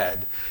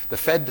Fed. The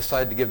Fed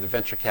decided to give the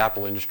venture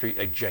capital industry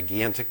a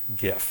gigantic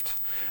gift.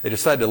 They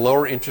decided to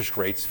lower interest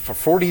rates. For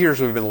 40 years,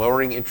 we've been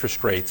lowering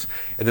interest rates,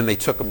 and then they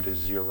took them to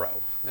 0.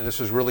 And this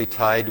was really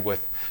tied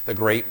with the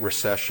Great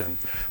Recession.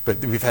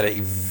 But we've had a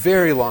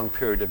very long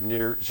period of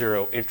near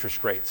 0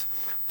 interest rates.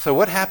 So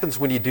what happens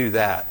when you do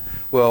that?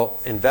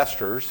 Well,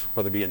 investors,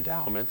 whether it be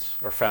endowments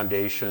or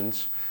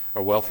foundations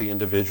or wealthy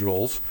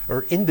individuals,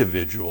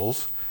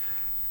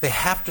 they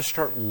have to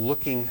start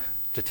looking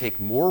to take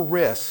more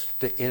risks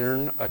to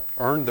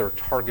earn their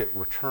target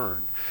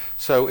return.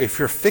 So if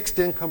your fixed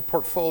income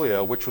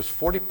portfolio, which was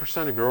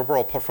 40% of your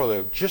overall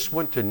portfolio, just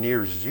went to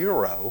near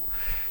 0,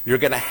 you're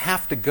going to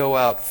have to go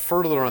out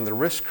further on the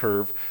risk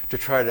curve to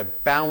try to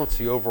balance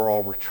the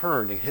overall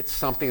return and hit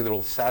something that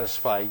will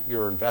satisfy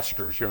your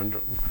investors,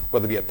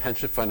 whether it be a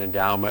pension fund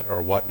endowment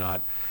or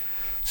whatnot.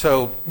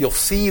 So you'll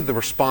see the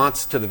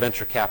response to the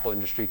venture capital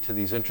industry to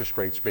these interest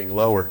rates being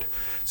lowered.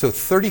 So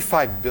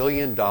 $35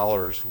 billion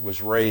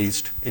was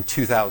raised in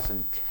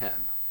 2010.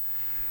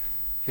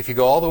 If you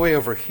go all the way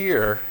over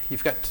here,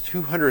 you've got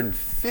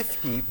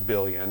 $250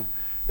 billion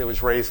that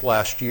was raised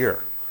last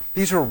year.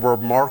 These are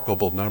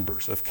remarkable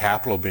numbers of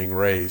capital being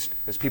raised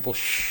as people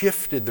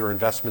shifted their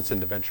investments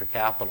into venture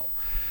capital.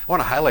 I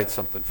want to highlight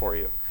something for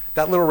you.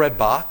 That little red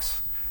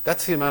box,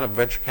 that's the amount of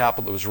venture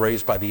capital that was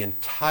raised by the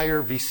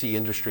entire VC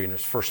industry in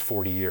its first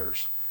 40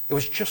 years. It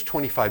was just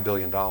 $25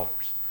 billion. That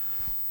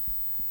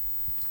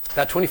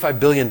 $25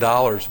 billion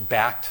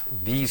backed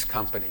these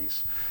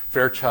companies: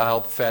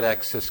 Fairchild,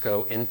 FedEx,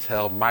 Cisco,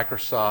 Intel,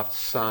 Microsoft,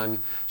 Sun,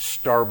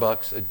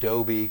 Starbucks,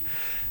 Adobe.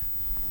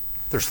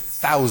 There's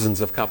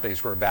thousands of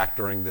companies were backed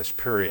during this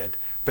period.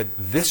 But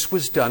this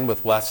was done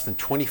with less than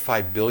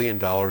 $25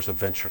 billion of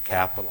venture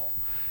capital.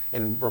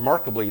 And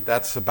remarkably,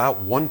 that's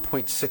about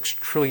 $1.6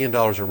 trillion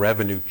of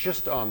revenue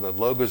just on the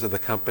logos of the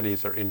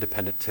companies that are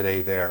independent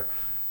today there.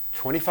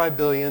 25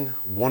 billion,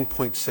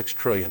 1.6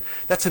 trillion.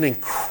 That's an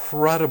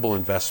incredible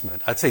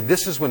investment. I'd say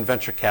this is when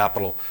venture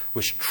capital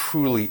was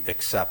truly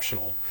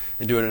exceptional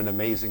and doing an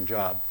amazing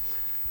job.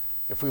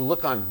 If we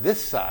look on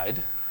this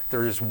side,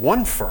 there is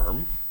one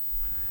firm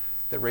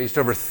that raised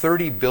over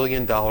 $30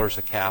 billion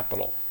of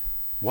capital.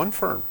 One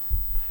firm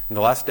in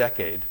the last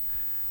decade.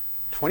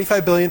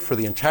 $25 billion for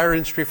the entire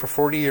industry for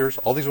 40 years,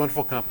 all these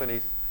wonderful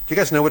companies. Do you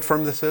guys know what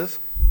firm this is?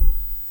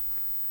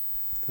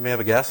 You may have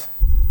a guess.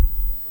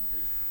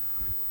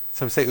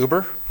 Some say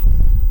Uber?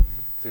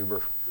 It's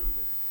Uber.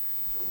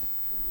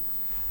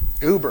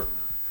 Uber.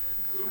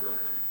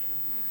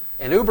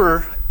 And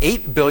Uber,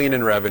 $8 billion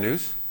in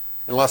revenues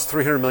and lost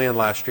 $300 million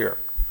last year.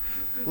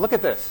 Look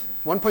at this.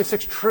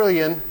 1.6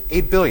 trillion,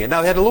 8 billion.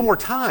 Now, they had a little more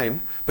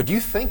time, but do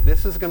you think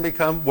this is going to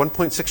become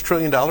 $1.6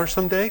 trillion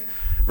someday?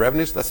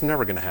 Revenues? That's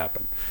never going to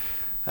happen.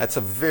 That's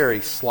a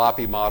very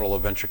sloppy model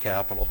of venture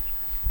capital.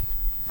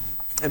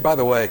 And by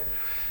the way,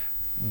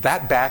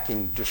 that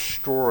backing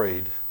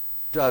destroyed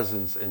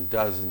dozens and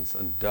dozens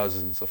and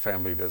dozens of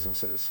family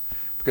businesses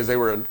because they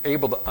were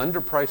able to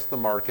underprice the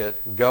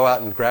market, go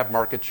out and grab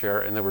market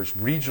share, and there was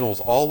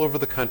regionals all over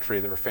the country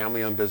that were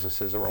family-owned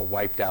businesses that were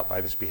wiped out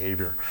by this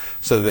behavior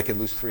so that they could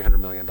lose $300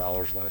 million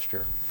last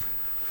year.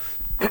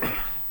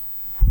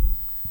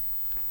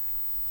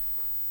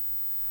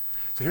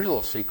 So here's a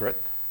little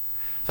secret.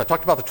 So I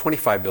talked about the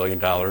 $25 billion.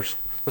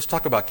 Let's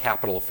talk about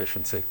capital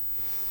efficiency.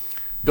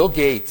 Bill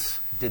Gates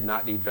did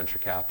not need venture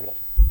capital.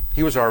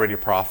 He was already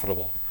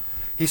profitable.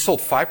 He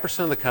sold 5%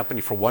 of the company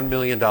for $1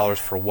 million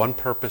for one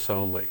purpose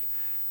only.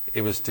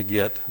 It was to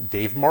get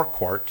Dave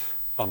Marquardt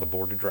on the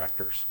board of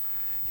directors.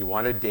 He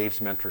wanted Dave's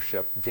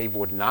mentorship. Dave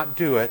would not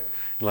do it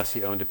unless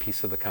he owned a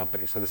piece of the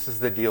company. So this is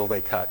the deal they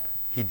cut.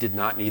 He did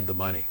not need the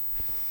money.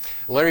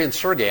 Larry and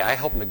Sergey, I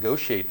helped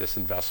negotiate this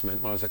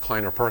investment when I was at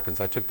Kleiner Perkins.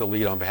 I took the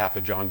lead on behalf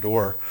of John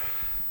Doerr.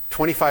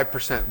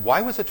 25%.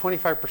 Why was it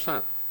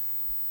 25%?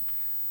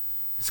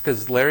 It's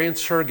because Larry and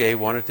Sergey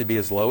wanted it to be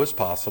as low as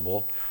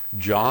possible.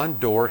 John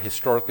Doerr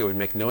historically would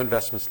make no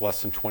investments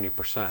less than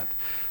 20%.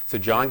 So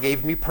John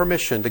gave me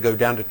permission to go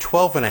down to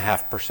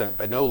 12.5%,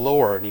 but no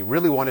lower, and he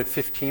really wanted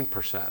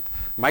 15%.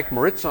 Mike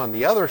Moritz on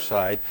the other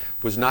side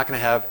was not going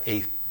to have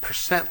a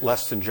percent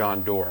less than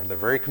John Doerr. They're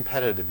very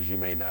competitive, as you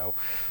may know.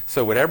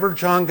 So whatever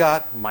John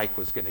got, Mike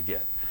was going to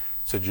get.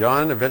 So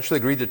John eventually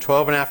agreed to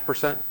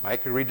 12.5%.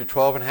 Mike agreed to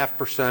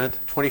 12.5%,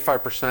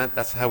 25%.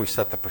 That's how we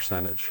set the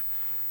percentage.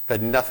 It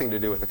had nothing to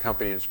do with the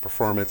company and its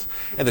performance.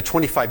 And the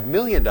 $25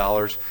 million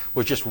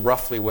was just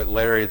roughly what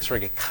Larry and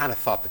Sergey kind of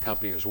thought the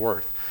company was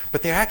worth.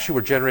 But they actually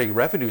were generating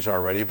revenues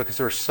already because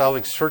they were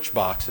selling search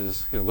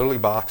boxes, literally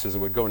boxes that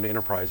would go into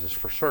enterprises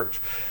for search.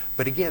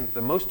 But again,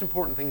 the most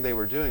important thing they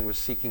were doing was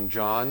seeking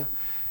John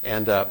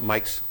and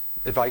Mike's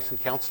advice and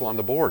counsel on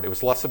the board. It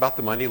was less about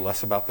the money,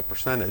 less about the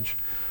percentage.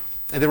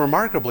 And then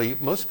remarkably,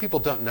 most people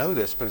don't know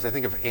this because they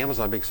think of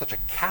Amazon being such a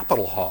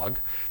capital hog,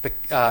 but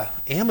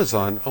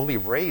Amazon only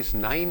raised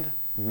 $9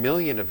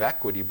 million of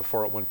equity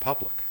before it went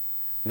public.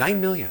 $9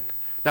 million.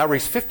 Now it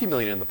raised $50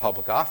 million in the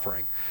public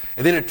offering.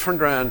 And then it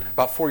turned around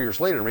about 4 years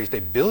later and raised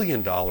 $1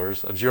 billion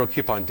of zero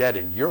coupon debt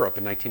in Europe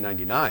in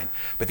 1999.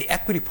 But the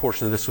equity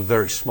portion of this was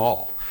very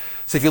small.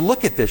 So if you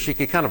look at this, you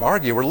can kind of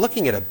argue we're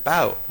looking at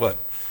about,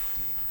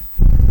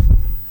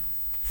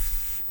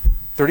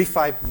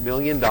 $35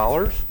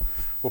 million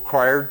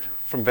required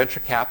from venture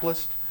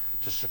capitalists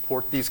to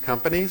support these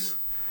companies.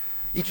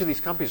 Each of these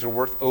companies are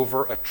worth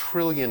over $1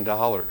 trillion,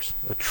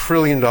 $1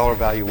 trillion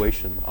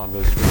valuation on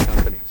those three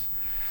companies.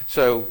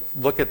 So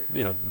look at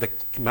the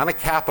amount of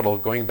capital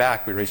going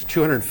back. We raised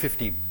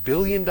 $250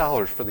 billion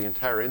for the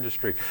entire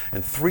industry,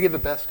 and three of the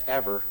best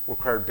ever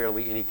required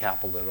barely any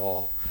capital at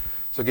all.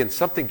 So again,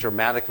 something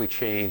dramatically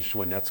changed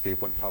when Netscape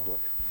went public.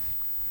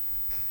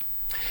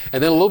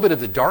 And then a little bit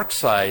of the dark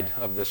side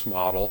of this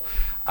model.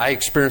 I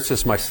experienced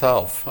this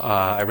myself.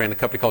 I ran a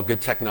company called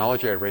Good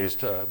Technology. I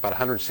raised about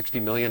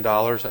 $160 million.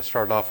 I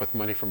started off with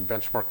money from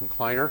Benchmark and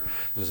Kleiner.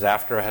 This was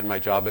after I had my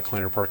job at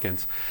Kleiner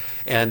Perkins.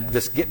 And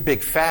this get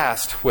big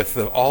fast with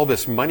all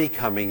this money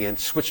coming in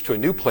switched to a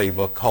new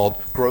playbook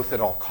called growth at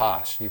all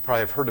costs. You probably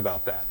have heard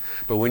about that.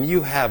 But when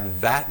you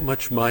have that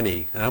much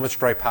money and how much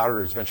dry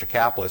powder as venture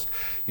capitalist,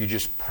 you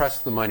just press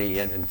the money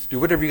in and do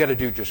whatever you got to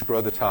do, just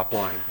grow the top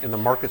line. And the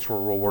markets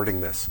were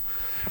rewarding this.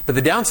 But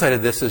the downside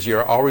of this is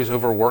you're always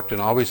overworked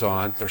and always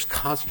on. There's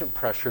constant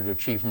pressure to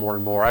achieve more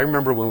and more. I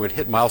remember when we'd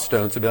hit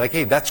milestones, it'd be like,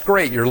 hey, that's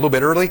great. You're a little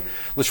bit early.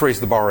 Let's raise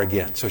the bar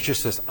again. So it's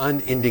just this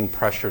unending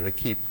pressure to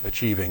keep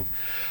achieving.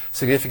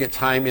 Significant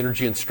time,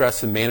 energy, and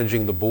stress in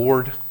managing the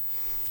board.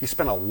 You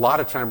spend a lot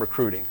of time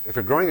recruiting. If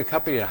you're growing a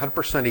company at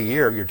 100% a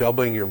year, you're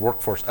doubling your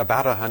workforce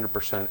about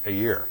 100% a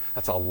year.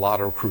 That's a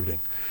lot of recruiting.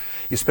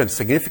 You spend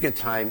significant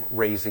time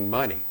raising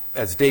money.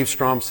 As Dave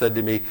Strom said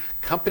to me,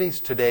 companies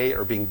today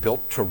are being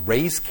built to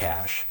raise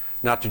cash,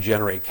 not to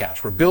generate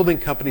cash. We're building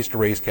companies to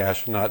raise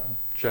cash, not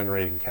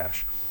generating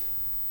cash.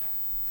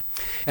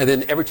 And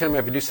then every time you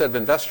have a new set of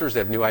investors, they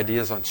have new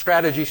ideas on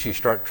strategies. So you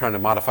start trying to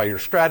modify your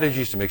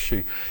strategies to make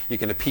sure you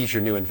can appease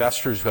your new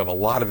investors who have a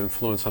lot of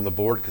influence on the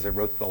board because they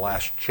wrote the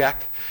last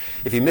check.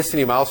 If you miss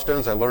any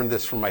milestones, I learned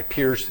this from my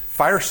peers,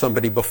 fire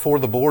somebody before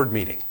the board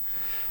meeting.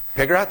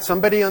 Figure out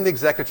somebody on the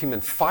executive team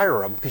and fire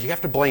them because you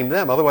have to blame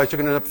them. Otherwise,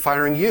 you're going to end up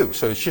firing you.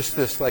 So it's just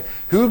this like,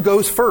 who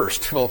goes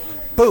first? Well,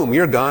 boom,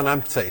 you're gone.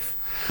 I'm safe.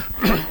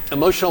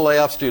 Emotional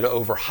layoffs due to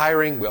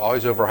overhiring. We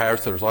always overhire,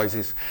 so there's always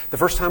these. The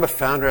first time a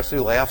founder has to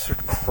do layoffs, they're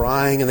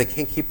crying and they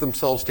can't keep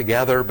themselves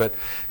together, but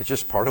it's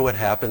just part of what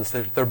happens.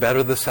 They're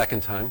better the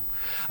second time.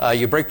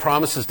 You break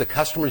promises to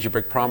customers, you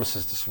break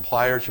promises to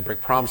suppliers, you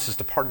break promises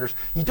to partners.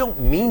 You don't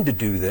mean to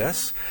do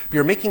this, but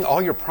you're making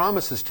all your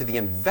promises to the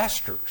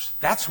investors.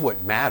 That's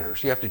what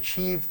matters. You have to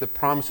achieve the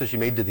promises you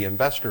made to the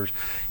investors,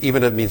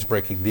 even if it means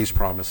breaking these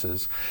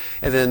promises.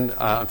 And then,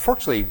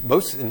 unfortunately,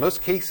 in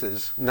most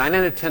cases, 9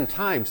 out of 10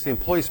 times, the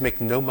employees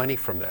make no money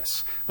from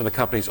this when the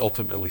company's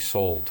ultimately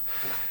sold.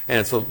 And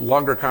it's a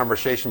longer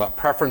conversation about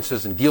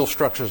preferences and deal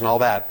structures and all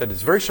that. But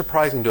it's very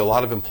surprising to a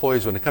lot of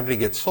employees when a company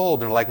gets sold.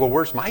 And they're like, well,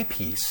 where's my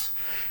piece?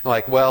 And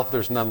like, well,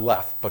 there's none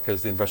left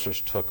because the investors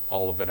took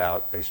all of it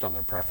out based on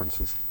their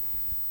preferences.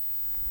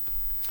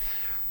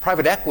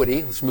 Private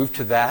equity, let's move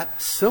to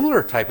that.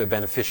 Similar type of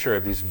beneficiary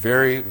of these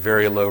very,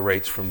 very low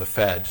rates from the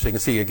Fed. So you can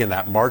see, again,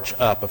 that march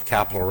up of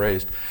capital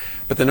raised.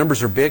 But the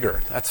numbers are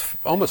bigger. That's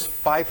almost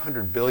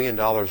 $500 billion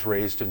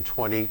raised in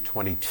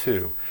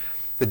 2022.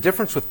 The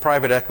difference with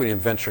private equity and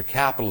venture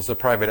capital is the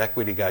private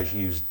equity guys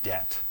use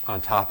debt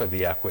on top of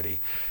the equity,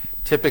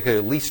 typically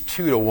at least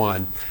 2 to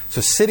 1.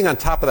 So sitting on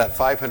top of that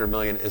 $500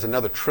 million is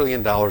another $1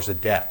 trillion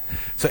of debt.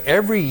 So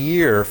every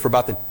year for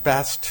about the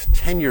past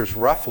 10 years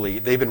roughly,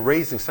 they've been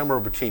raising somewhere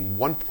between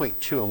 $1.2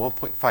 and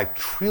 $1.5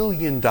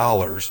 trillion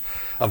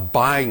of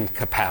buying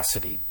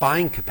capacity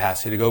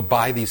to go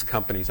buy these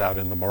companies out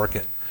in the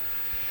market.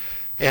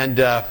 And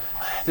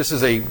this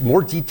is a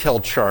more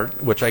detailed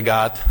chart, which I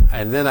got,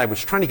 and then I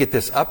was trying to get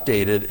this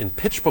updated, and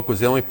PitchBook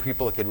was the only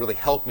people that could really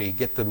help me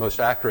get the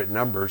most accurate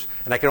numbers,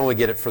 and I could only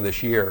get it for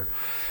this year.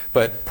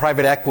 But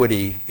private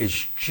equity is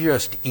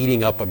just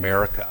eating up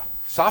America.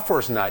 Software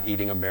is not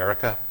eating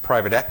America.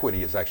 Private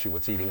equity is actually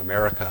what's eating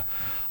America.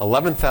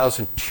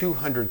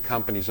 11,200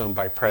 companies owned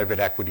by private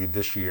equity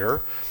this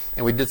year.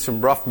 And we did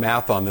some rough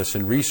math on this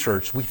in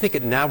research. We think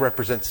it now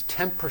represents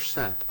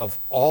 10% of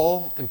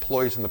all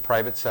employees in the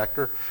private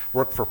sector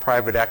work for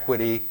private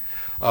equity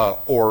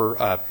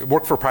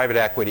work for private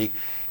equity,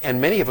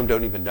 and many of them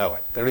don't even know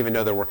it. They don't even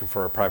know they're working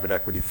for a private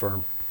equity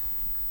firm.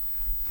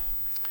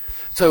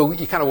 So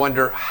you kind of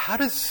wonder, how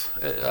does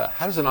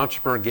an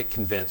entrepreneur get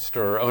convinced,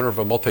 or owner of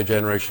a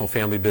multi-generational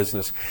family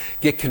business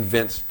get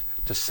convinced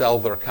to sell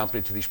their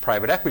company to these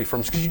private equity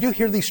firms? Because you do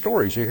hear these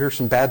stories. You hear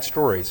some bad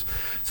stories.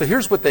 So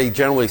here's what they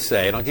generally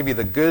say, and I'll give you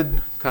the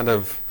good kind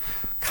of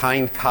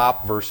kind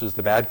cop versus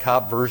the bad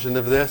cop version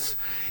of this.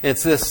 And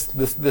it's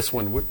this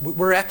one.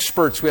 We're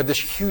experts. We have this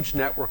huge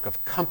network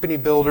of company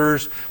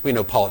builders. We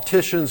know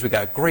politicians. We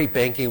got great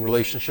banking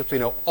relationships. We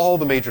know all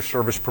the major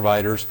service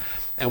providers.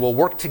 And we'll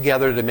work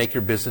together to make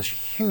your business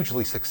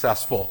hugely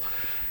successful.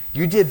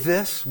 You did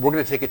this, we're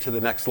going to take it to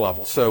the next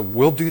level. So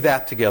we'll do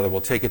that together.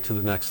 We'll take it to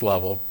the next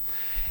level.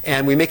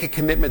 And we make a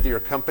commitment to your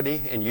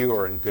company, and you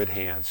are in good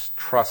hands.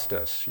 Trust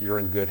us. You're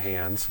in good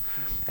hands.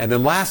 And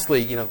then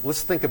lastly,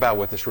 let's think about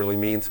what this really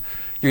means.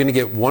 You're going to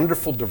get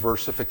wonderful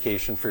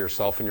diversification for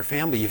yourself and your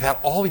family. You've had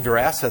all of your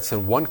assets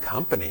in one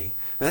company.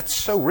 And that's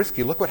so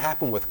risky. Look what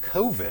happened with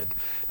COVID.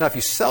 Now, if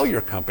you sell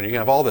your company, you're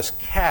going to have all this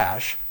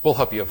cash. We'll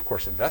help you, of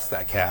course, invest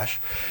that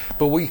cash.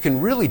 But what you can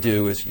really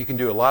do is you can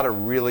do a lot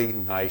of really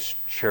nice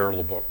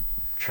charitable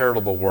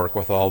work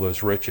with all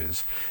those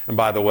riches. And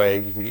by the way,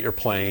 you can get your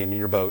plane and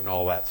your boat and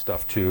all that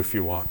stuff too if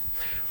you want.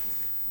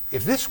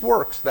 If this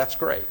works, that's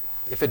great.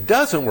 If it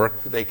doesn't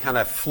work, they kind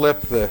of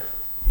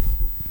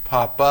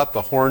pop up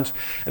the horns,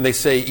 and they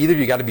say either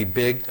you got to be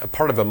big, a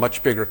part of a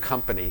much bigger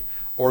company,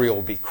 or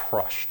you'll be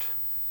crushed.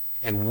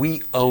 And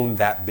we own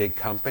that big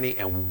company,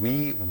 and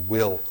we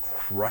will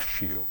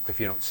crush you if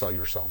you don't sell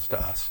yourselves to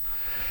us.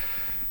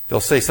 They'll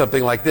say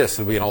something like this.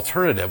 There'll be an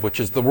alternative, which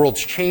is the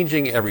world's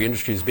changing. Every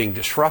industry is being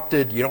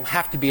disrupted. You don't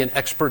have to be an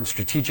expert in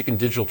strategic and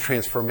digital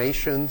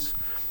transformations.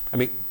 I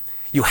mean,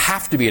 you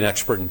have to be an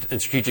expert in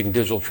strategic and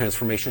digital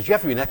transformations. You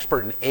have to be an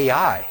expert in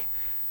AI. Are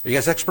you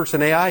guys experts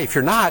in AI? If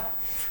you're not,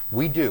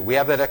 we do. We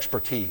have that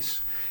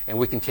expertise, and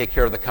we can take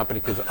care of the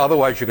company because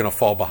otherwise you're going to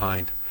fall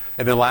behind.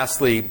 And then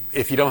lastly,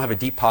 if you don't have a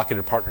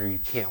deep-pocketed partner, you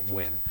can't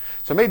win.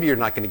 So maybe you're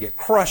not going to get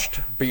crushed,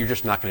 but you're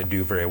just not going to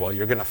do very well.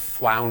 You're going to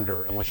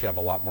flounder unless you have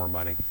a lot more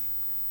money.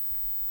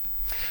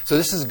 So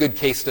this is a good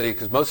case study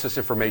because most of this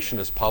information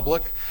is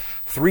public.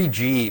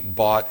 3G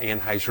bought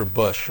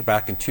Anheuser-Busch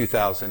back in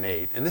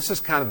 2008. And this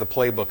is kind of the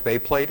playbook they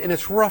played, and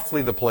it's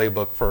roughly the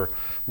playbook for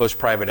most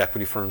private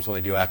equity firms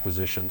when they do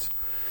acquisitions.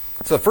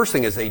 So the first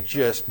thing is they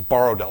just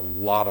borrowed a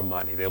lot of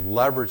money. They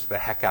leveraged the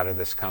heck out of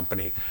this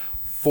company.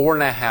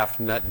 4.5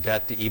 net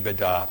debt to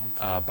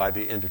EBITDA by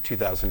the end of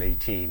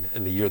 2018,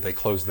 in the year they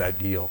closed that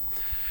deal.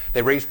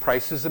 They raised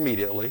prices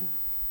immediately,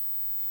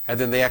 and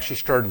then they actually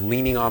started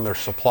leaning on their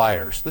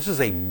suppliers. This is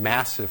a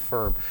massive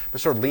firm. They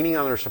started leaning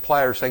on their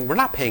suppliers, saying, we're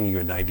not paying you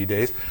in 90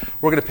 days.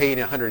 We're going to pay you in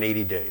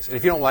 180 days. And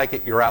if you don't like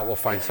it, you're out. We'll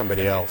find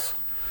somebody else.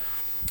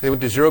 They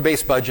went to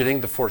zero-based budgeting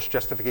to force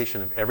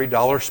justification of every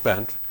dollar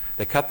spent.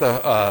 They cut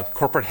the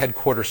corporate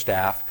headquarters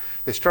staff.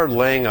 They started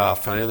laying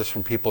off, I know this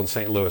from people in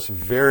St. Louis,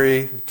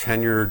 very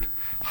tenured,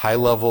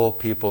 high-level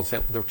people.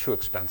 They're too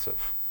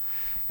expensive.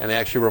 And they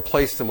actually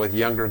replaced them with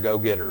younger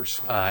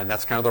go-getters. And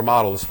that's kind of their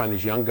model, is find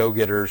these young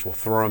go-getters, we'll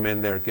throw them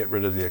in there, get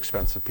rid of the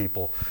expensive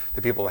people,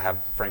 the people that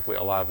have, frankly,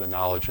 a lot of the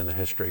knowledge and the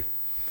history.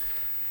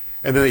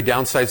 And then they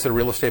downsized their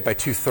real estate by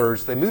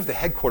 2/3. They moved the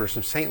headquarters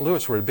from St.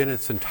 Louis, where it had been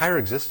its entire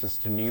existence,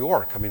 to New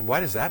York. I mean, why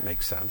does that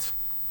make sense?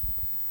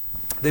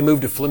 They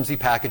moved to flimsy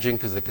packaging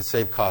because they could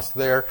save costs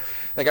there.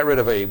 They got rid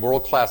of a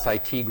world-class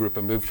IT group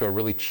and moved to a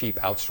really cheap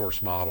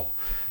outsource model.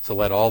 So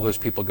let all those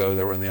people go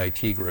that were in the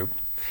IT group.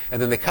 And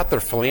then they cut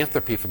their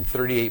philanthropy from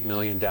 $38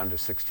 million down to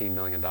 $16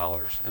 million.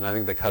 And I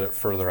think they cut it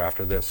further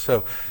after this.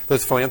 So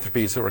those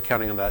philanthropies that were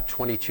counting on that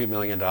 $22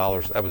 million,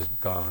 that was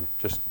gone.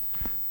 Just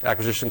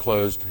acquisition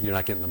closed. You're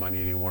not getting the money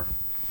anymore.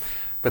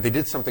 But they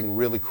did something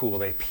really cool.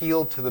 They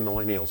appealed to the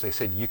millennials. They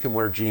said, you can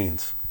wear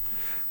jeans.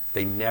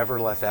 They never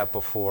let that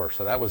before.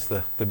 So that was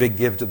the big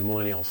give to the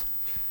millennials.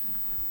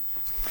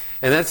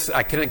 And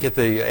I couldn't get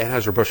the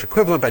Anheuser-Busch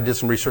equivalent, but I did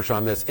some research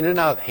on this.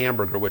 In-N-Out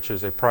Hamburger, which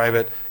is a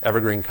private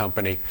Evergreen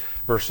company,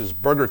 versus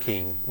Burger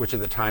King, which at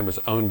the time was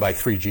owned by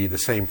 3G, the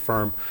same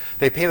firm.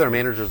 They pay their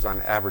managers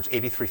on average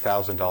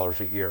 $83,000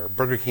 a year.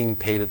 Burger King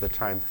paid at the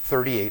time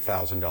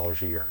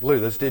 $38,000 a year. Lou,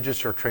 those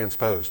digits are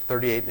transposed,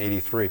 38 and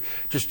 83,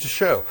 just to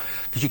show.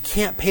 Because you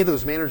can't pay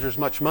those managers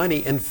much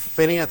money and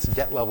finance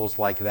debt levels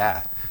like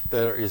that.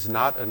 There is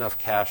not enough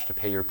cash to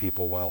pay your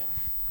people well.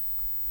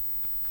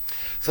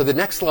 So the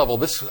next level,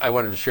 this I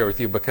wanted to share with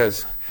you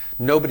because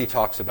nobody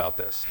talks about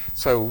this.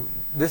 So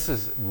this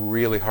is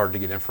really hard to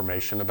get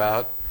information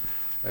about.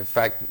 In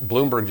fact,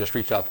 Bloomberg just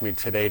reached out to me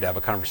today to have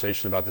a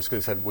conversation about this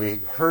because they said, we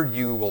heard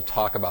you will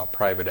talk about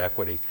private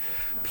equity.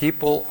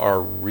 People are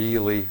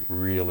really,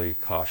 really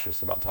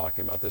cautious about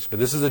talking about this. But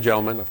this is a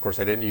gentleman, of course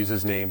I didn't use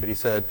his name, but he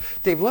said,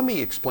 Dave, let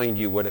me explain to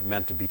you what it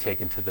meant to be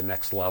taken to the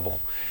next level.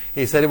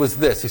 He said it was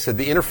this. He said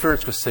the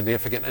interference was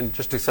significant, and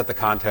just to set the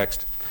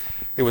context,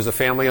 it was a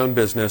family-owned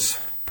business.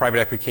 Private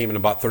equity came in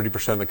and bought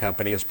 30% of the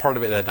company. As part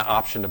of it, they had an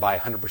option to buy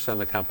 100% of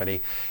the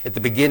company. At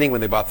the beginning,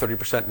 when they bought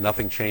 30%,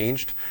 nothing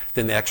changed.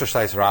 Then they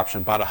exercised their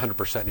option, bought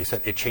 100%, and he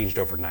said it changed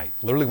overnight.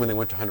 Literally, when they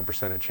went to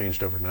 100%, it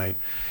changed overnight.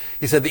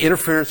 He said the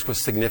interference was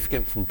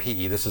significant from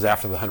PE. This is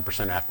after the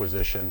 100%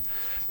 acquisition.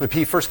 When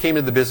PE first came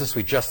into the business,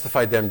 we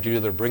justified them due to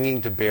their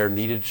bringing to bear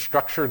needed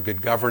structure,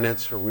 good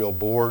governance, a real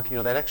board,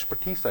 that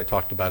expertise I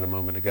talked about a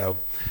moment ago.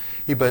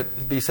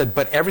 He said,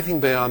 but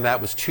everything beyond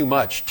that was too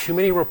much. Too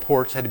many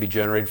reports had to be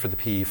generated for the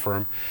PE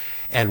firm,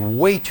 and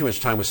way too much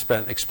time was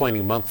spent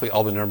explaining monthly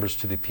all the numbers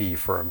to the PE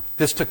firm.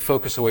 This took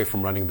focus away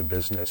from running the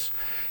business.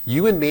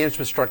 You and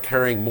management start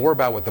caring more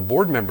about what the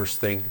board members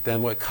think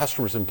than what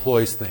customers and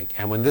employees think.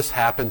 And when this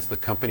happens, the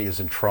company is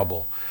in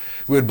trouble.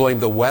 We would blame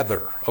the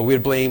weather, or we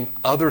would blame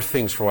other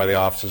things for why the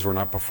offices were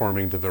not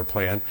performing to their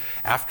plan.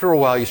 After a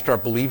while, you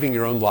start believing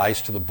your own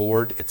lies to the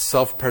board. It's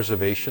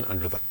self-preservation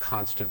under the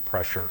constant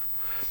pressure.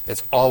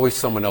 It's always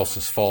someone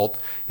else's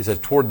fault. He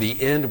said, toward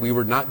the end, we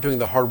were not doing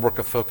the hard work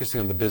of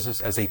focusing on the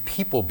business as a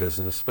people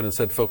business, but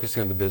instead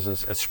focusing on the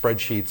business as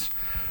spreadsheets,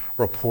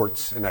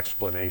 reports, and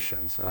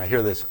explanations. And I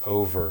hear this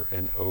over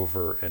and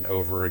over and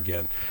over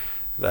again.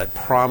 That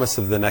promise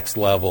of the next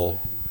level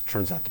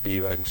turns out to be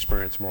an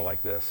experience more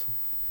like this.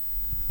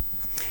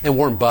 And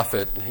Warren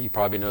Buffett, you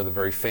probably know, the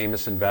very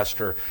famous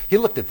investor, he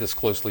looked at this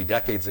closely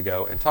decades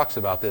ago and talks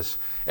about this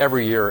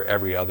every year,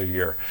 every other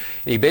year.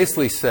 And he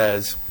basically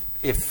says,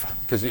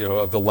 because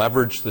of the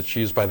leverage that's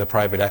used by the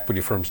private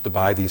equity firms to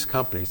buy these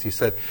companies, he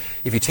said,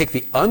 if you take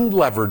the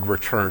unlevered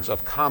returns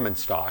of common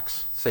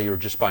stocks, say you're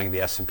just buying the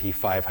S&P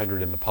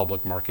 500 in the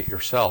public market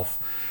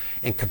yourself,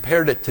 and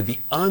compared it to the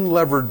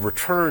unlevered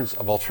returns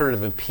of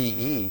alternative and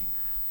PE,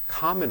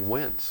 common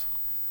wins.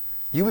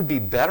 You would be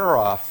better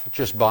off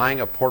just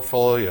buying a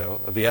portfolio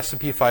of the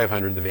S&P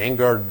 500, the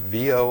Vanguard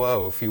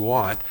VOO if you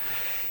want,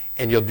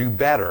 and you'll do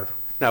better.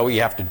 Now, what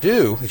you have to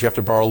do is you have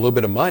to borrow a little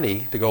bit of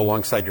money to go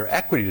alongside your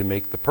equity to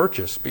make the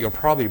purchase, but you'll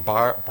probably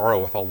borrow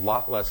with a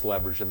lot less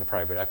leverage than the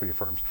private equity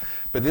firms.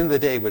 But at the end of the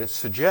day, what it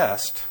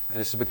suggests, and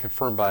this has been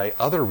confirmed by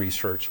other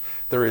research,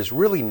 there is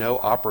really no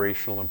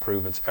operational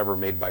improvements ever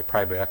made by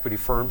private equity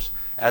firms.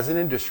 As an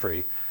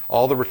industry,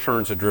 all the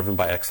returns are driven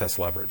by excess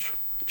leverage,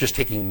 just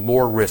taking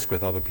more risk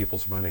with other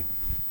people's money.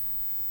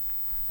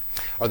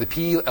 Are the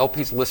PE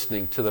LPs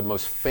listening to the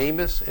most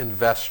famous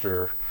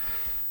investor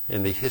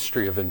in the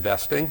history of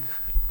investing?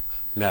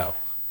 No.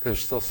 They're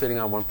still sitting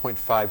on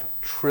 $1.5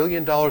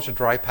 trillion of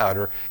dry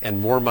powder,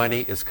 and more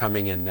money is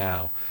coming in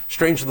now.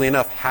 Strangely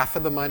enough, half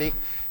of the money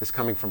is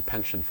coming from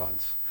pension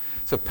funds.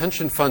 So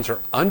pension funds are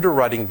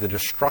underwriting the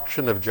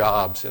destruction of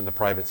jobs in the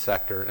private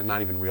sector and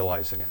not even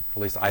realizing it. At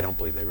least I don't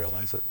believe they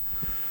realize it.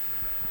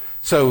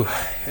 So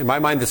in my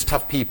mind, this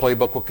tough PE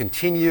playbook will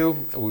continue.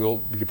 We will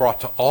be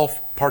brought to all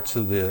parts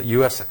of the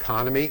U.S.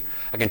 economy.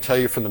 I can tell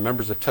you from the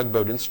members of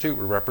Tugboat Institute,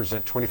 we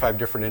represent 25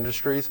 different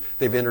industries.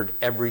 They've entered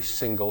every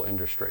single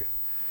industry.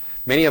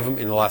 Many of them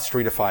in the last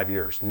 3 to 5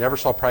 years. Never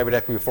saw private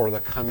equity before. They're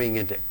coming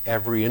into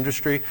every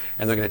industry,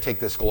 and they're going to take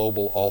this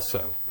global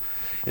also.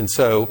 And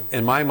so,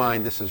 in my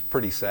mind, this is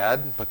pretty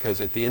sad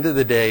because at the end of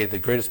the day, the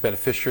greatest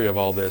beneficiary of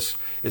all this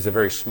is a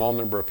very small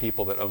number of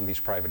people that own these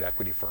private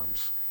equity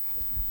firms.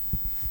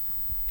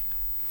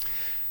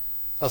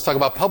 Let's talk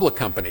about public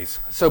companies.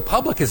 So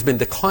public has been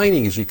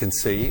declining, as you can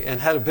see, and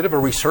had a bit of a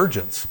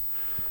resurgence.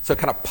 So it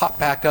kind of popped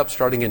back up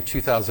starting in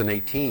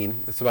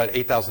 2018. It's about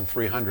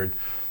 8,300.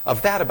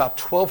 Of that, about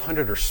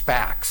 1,200 are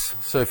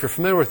SPACs. So if you're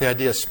familiar with the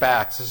idea of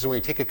SPACs, this is when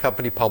you take a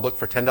company public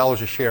for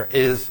 $10 a share. It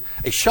is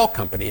a shell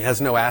company. It has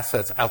no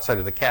assets outside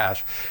of the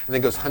cash, and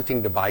then goes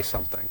hunting to buy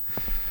something.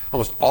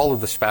 Almost all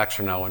of the SPACs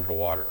are now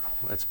underwater.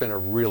 It's been a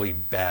really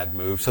bad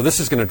move. So this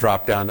is going to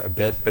drop down a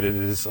bit, but it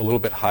is a little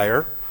bit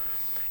higher.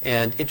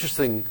 And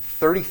interesting,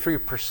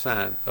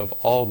 33% of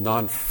all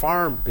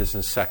non-farm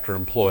business sector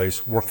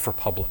employees work for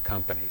public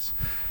companies.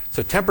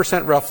 So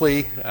 10%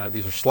 roughly,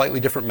 these are slightly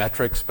different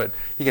metrics, but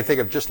you can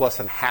think of just less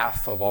than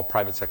half of all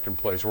private sector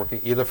employees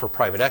working either for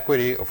private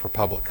equity or for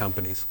public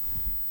companies.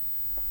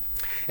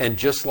 And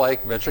just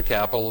like venture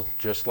capital,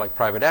 just like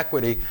private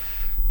equity,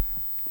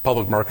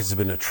 public markets have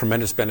been a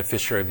tremendous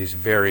beneficiary of these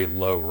very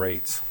low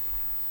rates.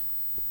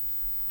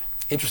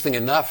 Interesting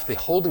enough, the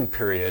holding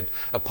period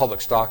of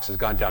public stocks has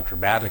gone down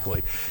dramatically.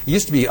 It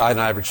used to be on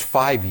average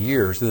 5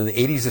 years, and in the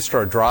 80s it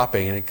started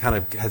dropping, and it kind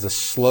of has a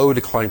slow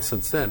decline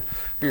since then.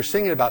 But you're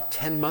seeing it about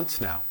 10 months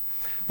now,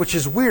 which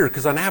is weird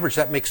because on average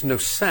that makes no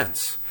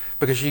sense.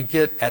 Because you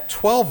get, at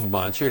 12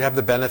 months, you'd have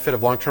the benefit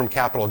of long-term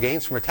capital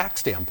gains from a tax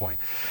standpoint.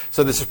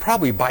 So this is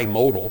probably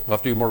bimodal. We'll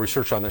have to do more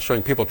research on this,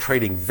 showing people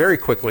trading very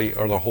quickly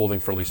or they're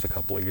holding for at least a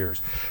couple of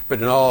years.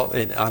 But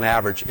on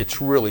average, it's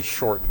really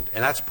shortened.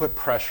 And that's put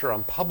pressure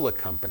on public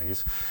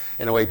companies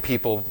in a way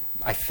people,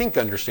 I think,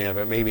 understand,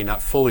 but maybe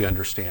not fully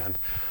understand.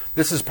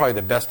 This is probably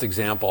the best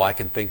example I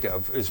can think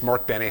of is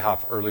Mark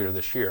Benioff earlier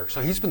this year. So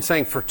he's been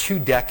saying for 2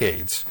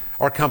 decades,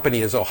 our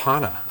company is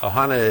Ohana.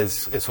 Ohana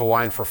is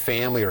Hawaiian for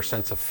family or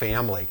sense of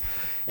family.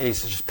 And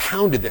he's just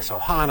pounded this,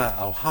 Ohana,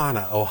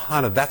 Ohana,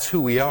 Ohana, that's who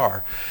we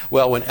are.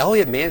 Well, when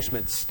Elliott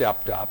Management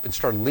stepped up and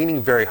started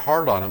leaning very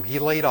hard on him, he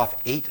laid off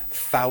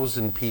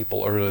 8,000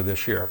 people earlier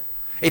this year.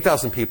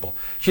 8,000 people.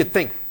 You'd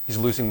think, he's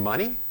losing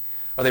money?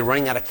 Are they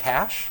running out of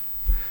cash?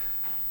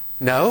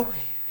 No.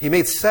 He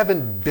made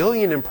 $7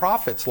 billion in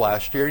profits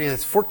last year, and he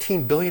has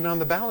 $14 billion on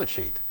the balance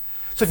sheet.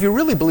 So if you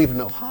really believe in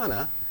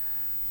Ohana,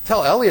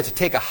 tell Elliott to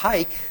take a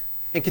hike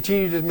and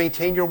continue to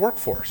maintain your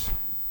workforce.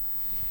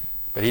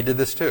 But he did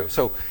this too.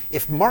 So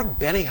if Mark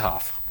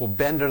Benioff will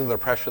bend under the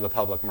pressure of the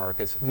public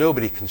markets,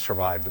 nobody can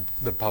survive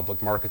the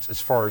public markets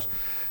as far as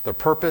their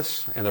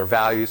purpose and their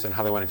values and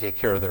how they want to take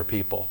care of their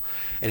people.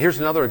 And here's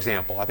another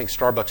example. I think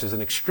Starbucks is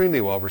an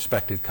extremely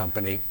well-respected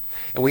company.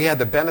 And we had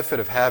the benefit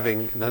of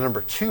having the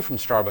number 2 from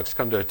Starbucks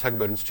come to a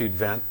Tugboat Institute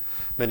event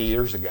many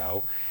years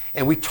ago.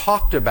 And we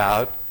talked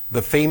about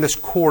the famous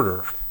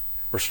quarter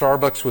where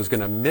Starbucks was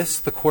going to miss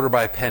the quarter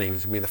by a penny. It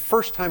was going to be the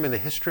first time in the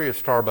history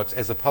of Starbucks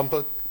as a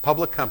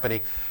public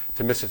company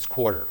to miss its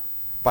quarter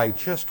by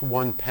just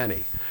 1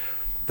 penny.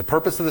 The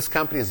purpose of this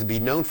company is to be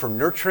known for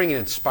nurturing and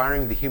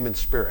inspiring the human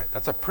spirit.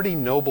 That's a pretty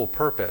noble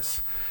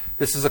purpose.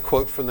 This is a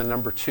quote from the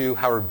number 2,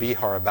 Howard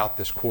Behar, about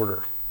this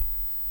quarter.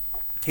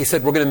 He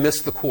said, we're going to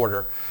miss the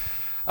quarter.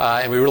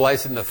 And we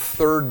realized in the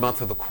 3rd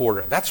month of the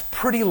quarter. That's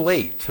pretty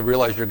late to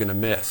realize you're going to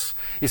miss.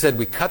 He said,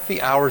 we cut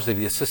the hours of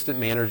the assistant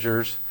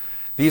managers.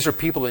 These are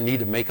people that need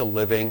to make a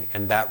living,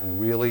 and that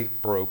really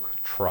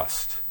broke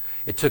trust.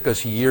 It took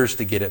us years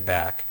to get it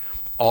back,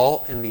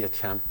 all in the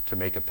attempt to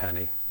make a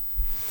penny.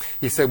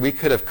 He said we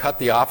could have cut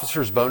the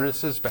officers'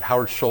 bonuses, but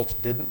Howard Schultz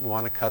didn't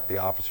want to cut the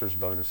officers'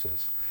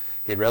 bonuses.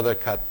 He'd rather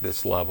cut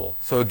this level.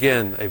 So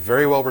again, a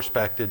very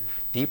well-respected,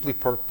 deeply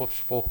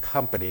purposeful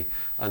company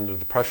under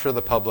the pressure of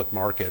the public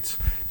markets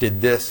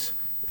did this,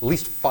 at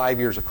least 5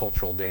 years of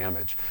cultural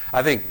damage.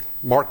 I think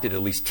Mark did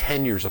at least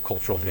 10 years of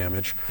cultural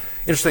damage.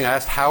 Interesting, I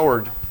asked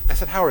Howard,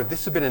 Howard,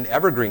 this has been an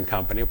Evergreen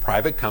company, a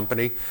private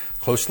company,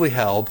 closely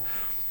held.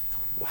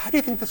 how do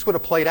you think this would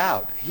have played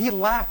out? He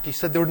laughed. He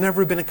said there would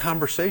never have been a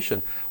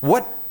conversation.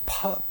 What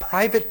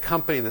private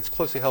company that's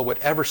closely held would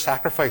ever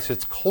sacrifice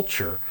its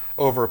culture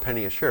over a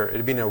penny a share? It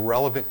would be an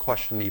irrelevant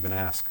question to even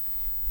ask.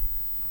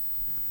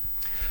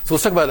 So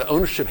let's talk about the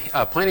ownership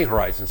planning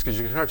horizons, because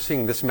you can start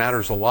seeing this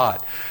matters a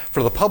lot.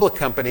 For the public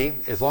company,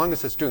 as long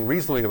as it's doing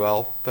reasonably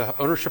well, the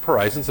ownership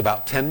horizon is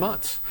about 10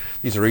 months.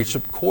 These are each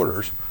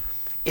quarters.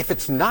 If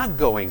it's not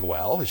going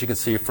well, as you can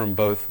see from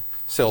both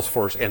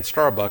Salesforce and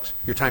Starbucks,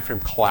 your time frame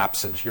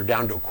collapses. You're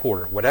down to a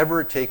quarter.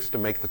 Whatever it takes to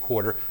make the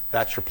quarter,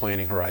 that's your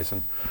planning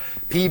horizon.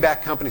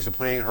 PE-backed companies, the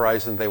planning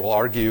horizon, they will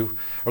argue,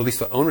 or at least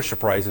the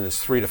ownership horizon is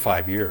 3 to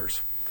 5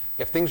 years.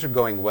 If things are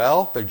going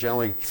well, they're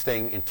generally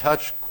staying in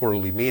touch,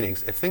 quarterly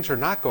meetings. If things are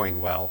not going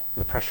well,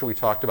 the pressure we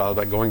talked about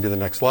going to the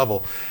next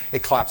level,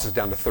 it collapses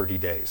down to 30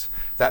 days.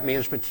 That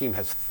management team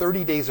has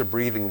 30 days of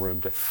breathing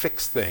room to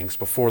fix things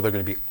before they're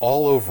going to be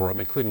all over them,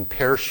 including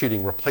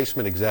parachuting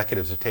replacement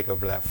executives to take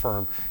over that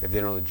firm if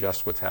they don't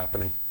adjust what's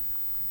happening.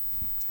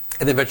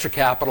 And then venture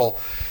capital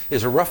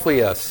is roughly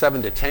a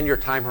 7 to 10 year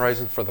time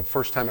horizon for the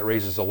first time it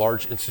raises a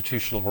large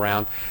institutional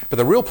round. But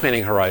the real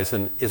planning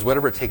horizon is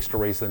whatever it takes to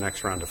raise the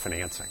next round of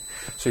financing.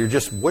 So you're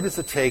just, what does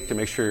it take to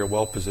make sure you're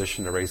well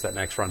positioned to raise that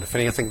next round of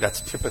financing?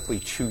 That's typically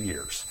 2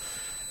 years.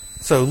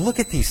 So look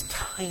at these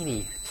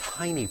tiny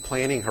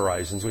planning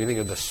horizons. When you think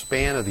of the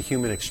span of the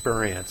human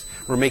experience,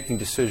 we're making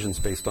decisions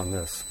based on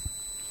this.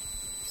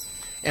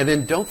 And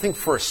then don't think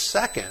for a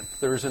second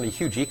there isn't a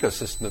huge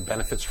ecosystem that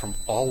benefits from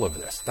all of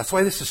this. That's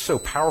why this is so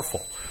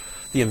powerful.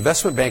 The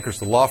investment bankers,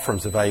 the law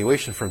firms, the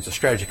valuation firms, the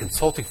strategy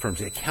consulting firms,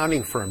 the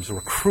accounting firms, the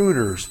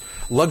recruiters,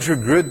 luxury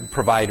good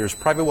providers,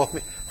 private wealth,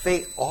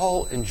 they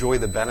all enjoy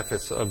the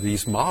benefits of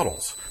these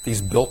models,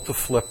 these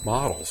built-to-flip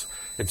models.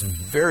 It's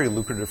very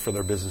lucrative for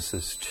their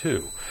businesses,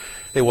 too.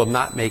 They will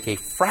not make a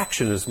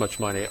fraction as much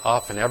money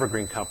off an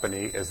evergreen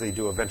company as they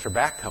do a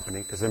venture-backed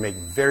company because they make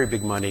very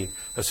big money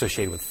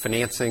associated with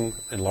financing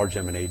and large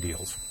M&A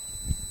deals.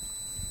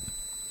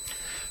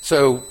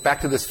 So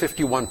back to this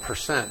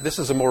 51%. This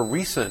is a more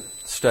recent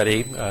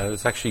study.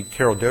 It's actually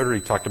Carol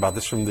Doherty talked about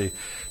this from the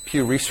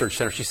Pew Research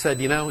Center. She said,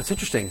 it's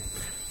interesting.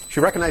 She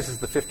recognizes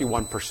the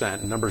 51%,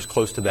 and numbers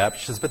close to that.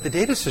 She says, but the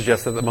data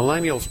suggests that the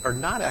millennials are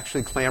not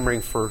actually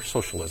clamoring for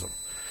socialism.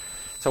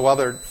 So while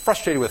they're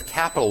frustrated with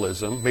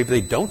capitalism, maybe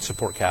they don't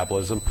support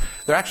capitalism,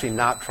 they're actually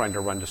not trying to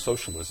run to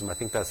socialism. I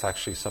think that's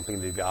actually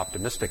something to be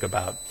optimistic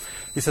about.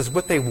 He says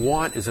what they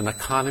want is an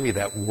economy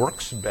that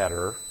works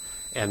better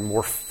and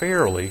more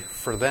fairly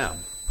for them.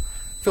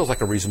 Feels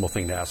like a reasonable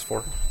thing to ask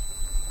for.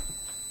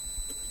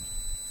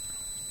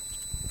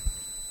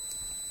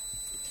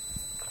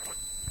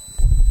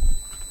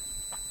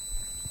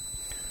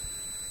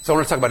 So I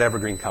want to talk about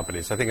evergreen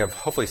companies. I think I've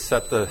hopefully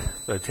set the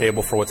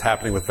table for what's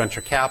happening with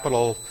venture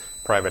capital,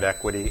 private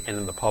equity, and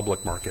in the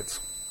public markets.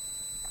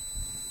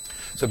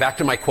 So back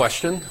to my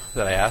question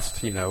that I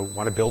asked,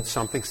 want to build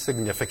something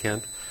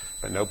significant,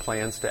 but no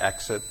plans to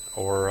exit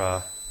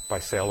or by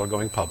sale or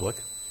going public.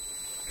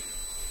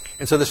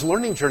 And so this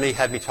learning journey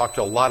had me talk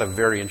to a lot of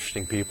very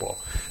interesting people.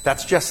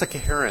 That's Jessica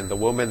Heron, the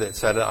woman that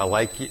said, I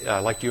like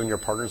you and your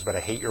partners, but I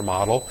hate your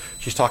model.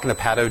 She's talking to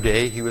Pat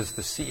O'Day. He was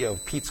the CEO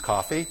of Peet's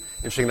Coffee.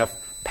 Interesting enough,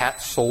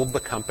 Pat sold the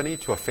company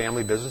to a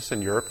family business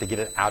in Europe to get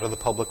it out of the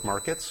public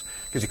markets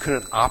because he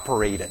couldn't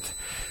operate it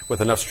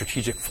with enough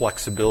strategic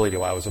flexibility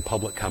while it was a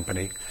public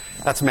company.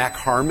 That's Mac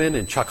Harmon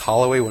and Chuck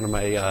Holloway, one of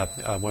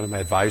my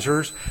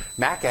advisors.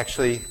 Mac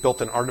actually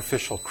built an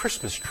artificial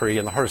Christmas tree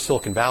in the heart of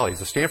Silicon Valley.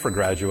 He's a Stanford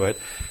graduate.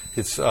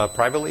 It's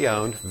privately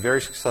owned,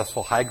 very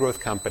successful, high-growth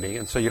company.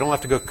 And so you don't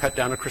have to go cut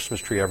down a Christmas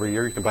tree every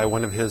year. You can buy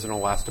one of his and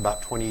it'll last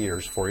about 20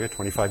 years for you,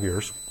 25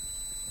 years.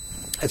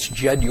 That's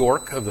Jed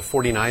York of the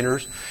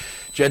 49ers.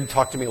 Jed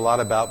talked to me a lot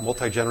about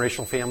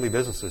multi-generational family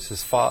businesses.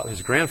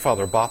 His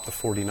grandfather bought the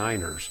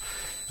 49ers.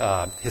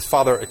 His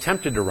father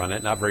attempted to run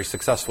it, not very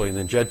successfully, and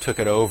then Jed took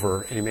it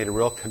over, and he made a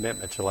real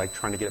commitment to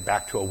trying to get it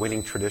back to a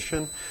winning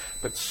tradition.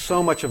 But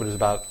so much of it is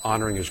about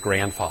honoring his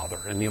grandfather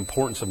and the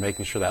importance of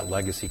making sure that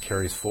legacy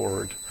carries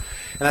forward.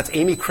 And that's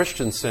Amy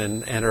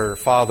Christensen and her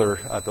father,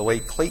 the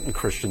late Clayton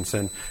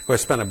Christensen, who I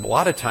spent a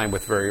lot of time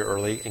with very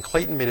early. And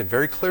Clayton made it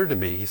very clear to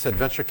me. He said,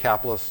 venture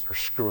capitalists are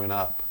screwing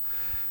up.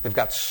 They've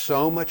got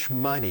so much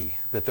money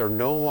that they're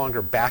no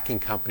longer backing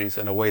companies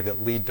in a way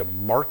that lead to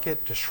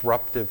market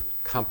disruptive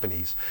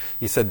companies.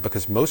 He said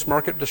because most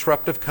market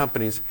disruptive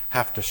companies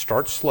have to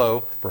start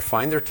slow,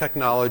 refine their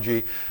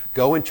technology,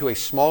 go into a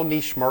small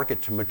niche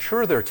market to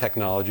mature their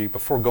technology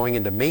before going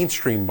into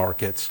mainstream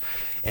markets.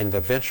 And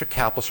the venture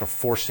capitalists are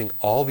forcing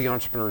all the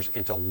entrepreneurs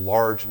into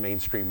large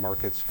mainstream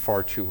markets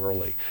far too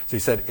early. So he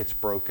said it's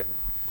broken.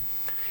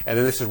 And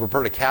then this is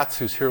Roberta Katz,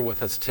 who's here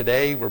with us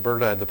today.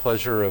 Roberta had the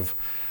pleasure of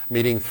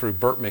meeting through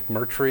Burt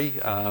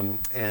McMurtry.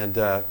 And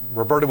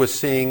Roberta was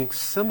seeing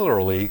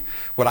similarly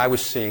what I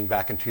was seeing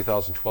back in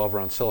 2012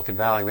 around Silicon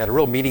Valley. We had a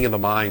real meeting of the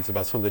minds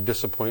about some of the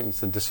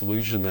disappointments and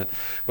disillusionment,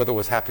 whether it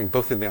was happening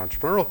both in the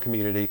entrepreneurial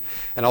community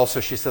and also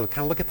she said,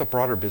 kind of look at the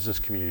broader business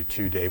community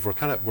too, Dave.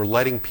 We're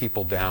letting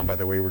people down by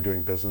the way we're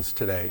doing business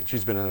today.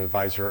 She's been an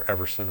advisor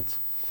ever since.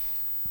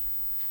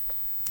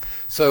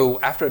 So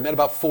after I met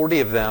about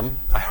 40 of them,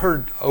 I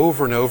heard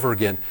over and over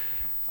again,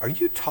 are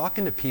you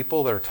talking to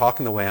people that are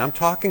talking the way I'm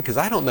talking? Because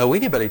I don't know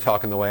anybody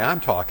talking the way I'm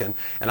talking,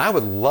 and I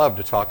would love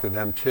to talk to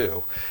them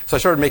too. So I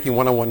started making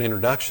one-on-one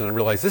introduction and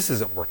realized this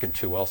isn't working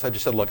too well. So I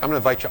just said, look, I'm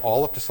going to invite you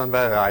all up to Sun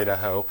Valley,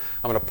 Idaho.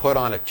 I'm going to put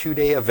on a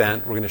 2-day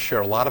event. We're going to share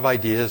a lot of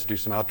ideas, do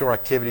some outdoor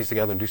activities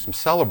together, and do some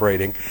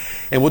celebrating,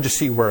 and we'll just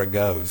see where it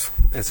goes.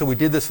 And so we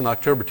did this in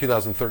October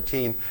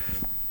 2013.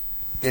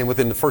 And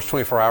within the first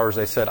 24 hours,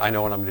 I said, I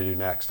know what I'm going to do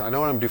next. I know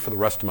what I'm going to do for the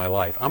rest of my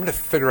life. I'm going to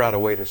figure out a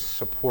way to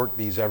support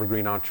these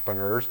evergreen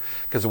entrepreneurs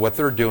because what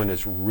they're doing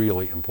is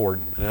really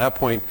important. And at that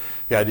point,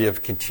 the idea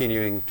of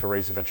continuing to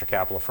raise a venture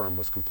capital firm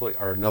was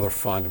or another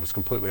fund was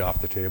completely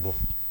off the table.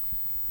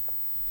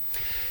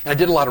 And I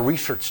did a lot of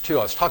research, too.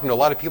 I was talking to a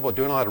lot of people,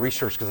 doing a lot of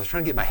research because I was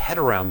trying to get my head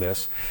around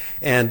this.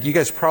 And you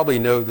guys probably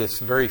know this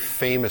very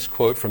famous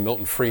quote from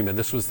Milton Friedman.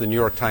 This was the New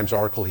York Times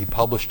article he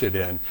published it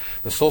in.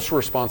 The social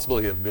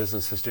responsibility of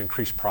business is to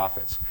increase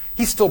profits.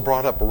 He's still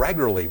brought up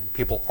regularly,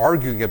 people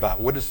arguing about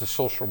what is the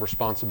social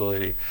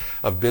responsibility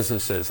of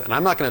businesses. And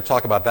I'm not going to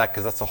talk about that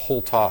because that's a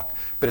whole talk.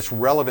 But it's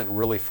relevant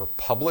really for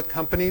public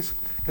companies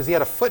because he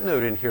had a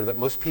footnote in here that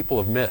most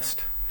people have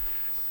missed.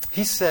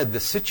 He said the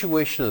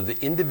situation of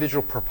the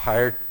individual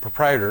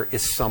proprietor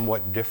is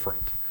somewhat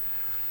different.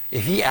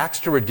 If he acts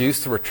to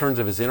reduce the returns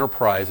of his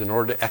enterprise in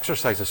order to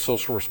exercise his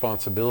social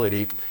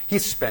responsibility,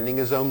 he's spending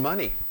his own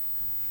money,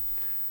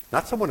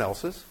 not someone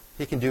else's.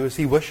 He can do as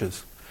he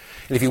wishes.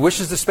 And if he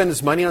wishes to spend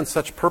his money on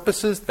such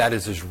purposes, that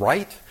is his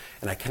right,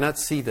 and I cannot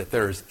see that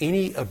there is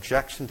any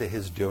objection to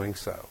his doing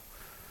so.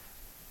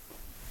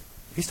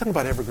 He's talking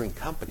about evergreen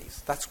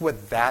companies. That's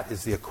what that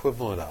is the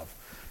equivalent of.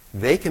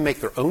 They can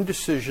make their own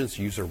decisions,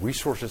 use their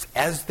resources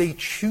as they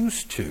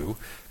choose to,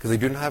 because they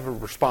do not have a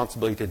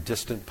responsibility to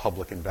distant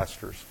public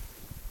investors.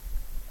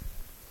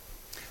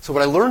 So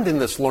what I learned in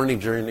this learning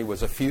journey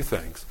was a few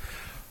things.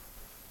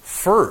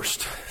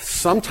 First,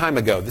 some time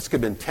ago, this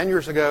could have been 10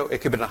 years ago, it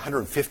could have been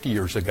 150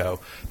 years ago,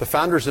 the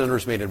founders and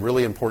owners made a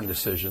really important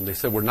decision. They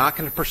said, we're not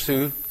going to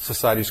pursue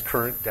society's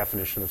current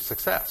definition of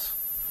success.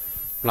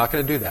 We're not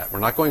going to do that. We're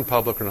not going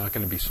public. We're not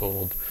going to be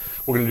sold.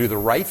 We're going to do the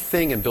right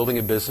thing in building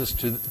a business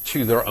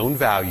to their own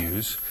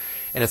values,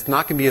 and it's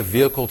not going to be a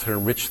vehicle to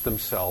enrich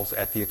themselves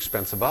at the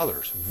expense of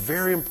others.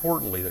 Very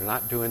importantly, they're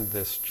not doing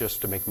this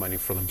just to make money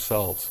for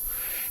themselves.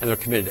 And they're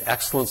committed to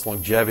excellence,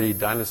 longevity,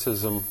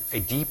 dynamism, a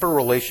deeper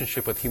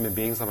relationship with human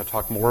beings. I'm going to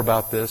talk more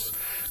about this.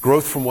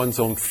 Growth from one's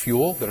own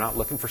fuel. They're not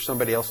looking for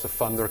somebody else to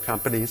fund their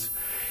companies.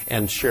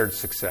 And shared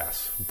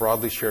success,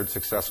 broadly shared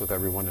success with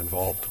everyone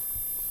involved.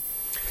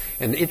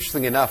 And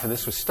interesting enough, and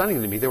this was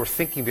stunning to me, they were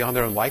thinking beyond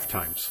their own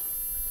lifetimes.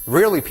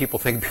 Rarely people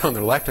think beyond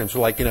their lifetimes.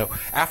 They're like,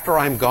 after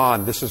I'm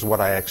gone, this is what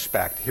I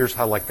expect. Here's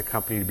how I'd like the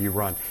company to be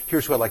run.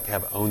 Here's who I'd like to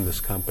have own this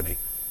company.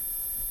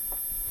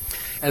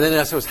 And then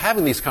as I was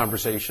having these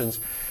conversations,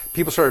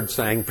 people started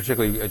saying,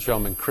 particularly a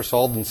gentleman, Chris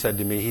Alden, said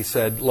to me, he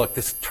said, look,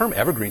 this term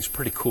evergreen is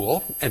pretty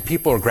cool, and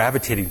people are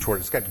gravitating toward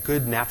it. It's got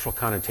good natural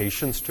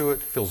connotations to it.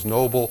 It feels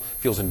noble,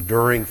 feels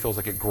enduring, feels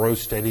like it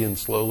grows steady and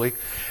slowly.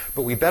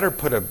 But we better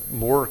put a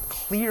more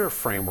clear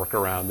framework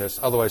around this.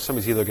 Otherwise,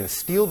 somebody's either going to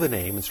steal the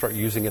name and start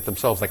using it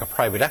themselves, like a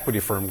private equity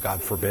firm,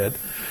 God forbid,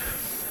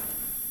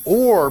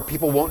 or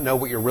people won't know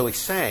what you're really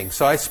saying.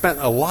 So I spent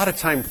a lot of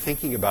time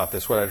thinking about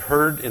this, what I'd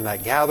heard in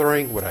that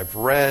gathering, what I've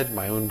read,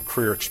 my own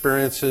career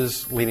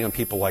experiences, leaning on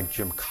people like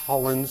Jim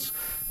Collins,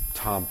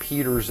 Tom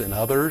Peters, and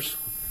others,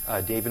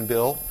 Dave and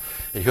Bill,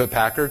 and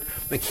Hewlett-Packard.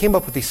 They came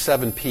up with these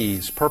 7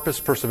 Ps: purpose,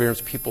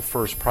 perseverance, people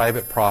first,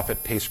 private,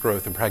 profit, pace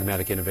growth, and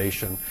pragmatic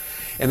innovation.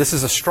 And this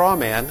is a straw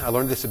man. I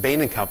learned this at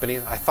Bain & Company.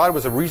 I thought it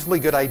was a reasonably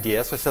good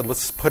idea, so I said,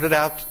 let's put it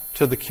out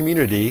to the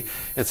community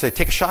and say,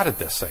 take a shot at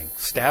this thing.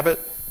 Stab it,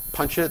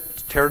 punch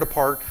it, tear it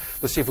apart.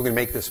 Let's see if we can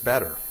make this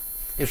better.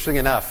 Interesting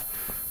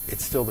enough,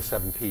 it's still the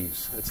 7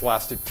 Ps. It's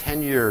lasted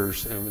 10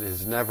 years and it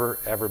has never,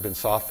 ever been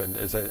softened.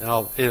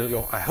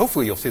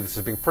 Hopefully you'll see this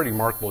as being pretty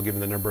remarkable given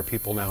the number of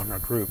people now in our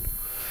group.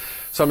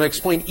 So I'm going to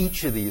explain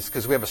each of these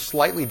because we have a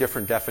slightly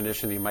different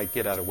definition than you might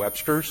get out of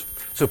Webster's.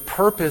 So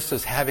purpose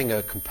is having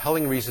a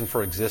compelling reason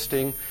for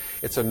existing.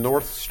 It's a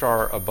North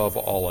Star above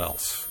all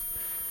else.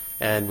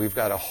 And we've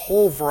got a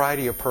whole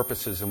variety of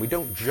purposes, and we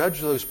don't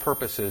judge those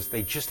purposes.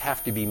 They just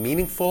have to be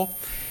meaningful,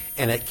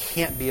 and it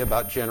can't be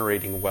about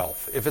generating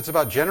wealth. If it's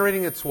about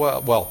generating its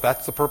wealth,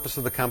 that's the purpose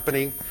of the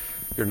company,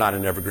 you're not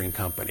an evergreen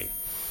company.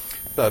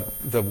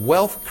 The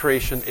wealth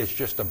creation is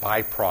just a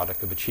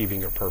byproduct of achieving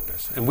your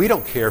purpose. And we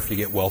don't care if you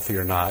get wealthy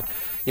or not.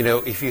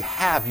 If you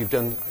have,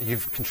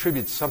 you've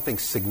contributed something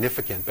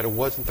significant, but it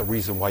wasn't the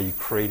reason why you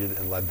created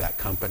and led that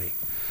company.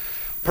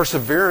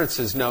 Perseverance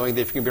is knowing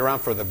that if you can be around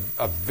for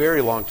a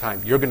very long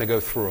time, you're going to go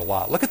through a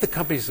lot. Look at the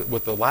companies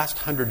with the last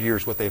 100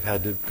 years, what they've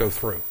had to go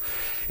through.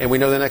 And we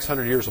know the next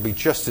 100 years will be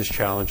just as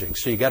challenging.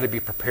 So you got to be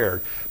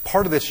prepared.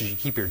 Part of this is you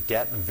keep your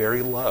debt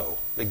very low.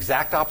 The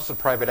exact opposite of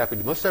private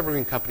equity. Most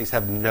evergreen companies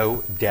have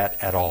no debt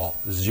at all.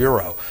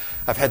 Zero.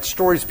 I've had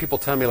stories, people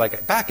tell me,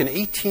 like, back in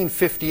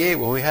 1858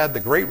 when we had the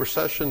Great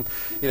Recession,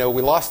 we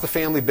lost the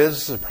family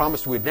business and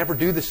promised we'd never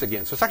do this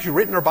again. So it's actually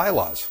written in our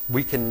bylaws.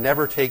 We can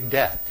never take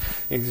debt.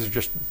 And these are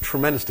just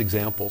tremendous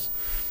examples.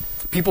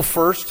 People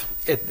first,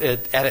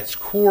 at its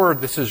core,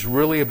 this is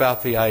really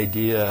about the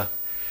idea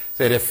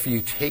that if you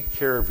take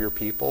care of your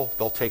people,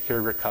 they'll take care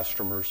of your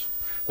customers,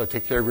 they'll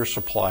take care of your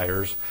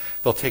suppliers,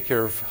 they'll take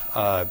care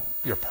of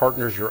your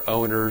partners, your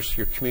owners,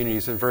 your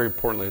communities, and very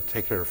importantly, they'll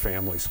take care of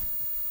families.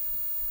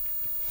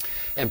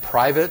 And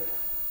private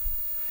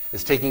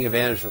is taking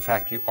advantage of the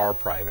fact you are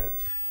private,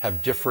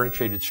 have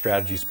differentiated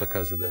strategies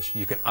because of this.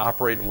 You can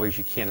operate in ways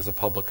you can't as a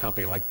public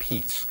company, like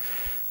Pete's.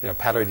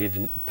 Pat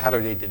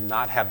O'Day did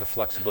not have the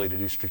flexibility to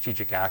do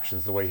strategic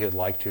actions the way he'd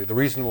like to. The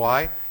reason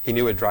why? He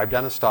knew it would drive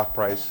down the stock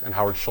price and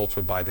Howard Schultz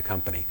would buy the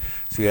company.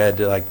 So you had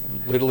to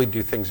literally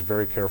do things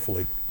very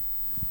carefully.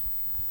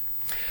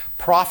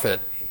 Profit.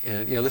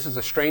 This is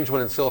a strange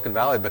one in Silicon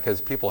Valley because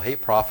people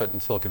hate profit in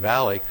Silicon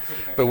Valley.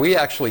 But we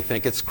actually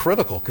think it's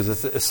critical because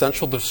it's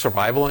essential to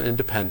survival and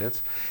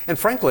independence. And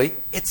frankly,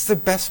 it's the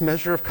best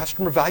measure of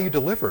customer value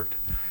delivered.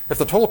 If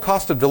the total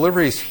cost of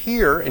delivery is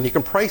here and you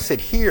can price it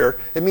here,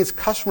 it means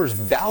customers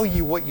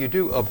value what you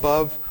do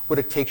above what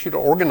it takes you to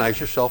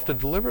organize yourself to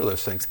deliver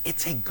those things.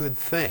 It's a good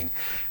thing.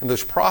 And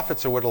those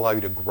profits are what allow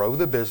you to grow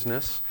the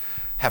business,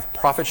 have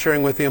profit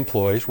sharing with the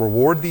employees,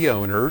 reward the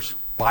owners,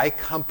 buy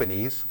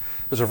companies.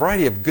 There's a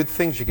variety of good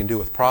things you can do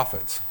with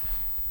profits.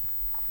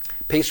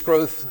 Pace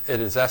growth, at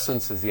its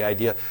essence, is the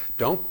idea,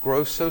 don't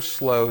grow so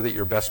slow that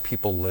your best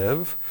people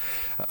leave,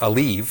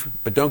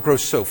 but don't grow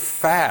so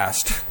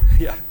fast.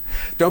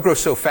 Don't grow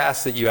so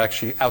fast that you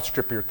actually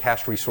outstrip your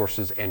cash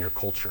resources and your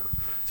culture.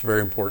 It's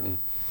very important.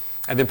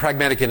 And then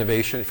pragmatic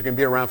innovation. If you're going to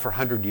be around for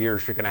 100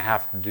 years, you're going to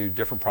have to do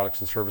different products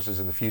and services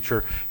in the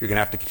future. You're going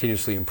to have to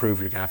continuously improve.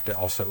 You're going to have to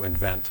also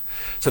invent.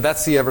 So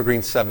that's the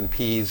Evergreen 7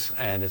 Ps,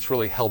 and it's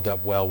really held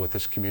up well with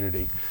this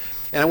community.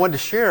 And I wanted to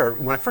share,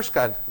 when I first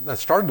got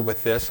started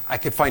with this, I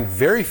could find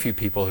very few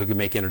people who could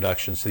make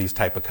introductions to these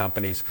type of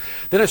companies.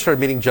 Then I started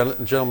meeting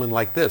gentlemen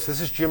like this. This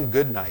is Jim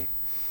Goodnight.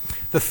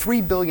 The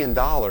 $3 billion,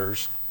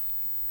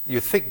 you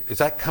think, is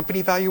that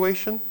company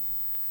valuation?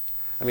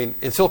 I mean,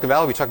 in Silicon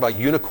Valley, we talk about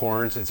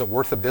unicorns. Is it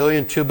worth $1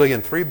 billion, $2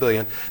 billion, $3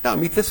 billion? Now,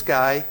 meet this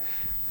guy,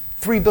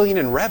 $3 billion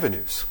in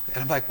revenues.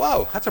 And I'm like,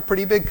 whoa, that's a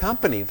pretty big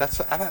company.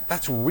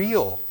 That's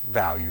real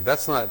value.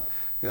 That's not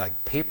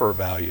like paper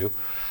value.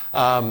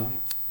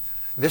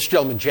 This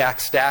gentleman, Jack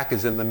Stack,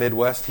 is in the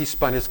Midwest. He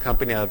spun his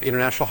company out of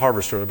International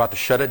Harvester. They're about to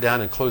shut it down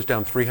and close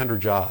down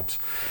 300 jobs.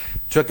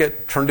 Took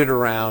it, turned it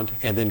around,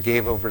 and then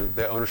gave over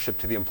the ownership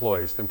to the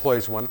employees. The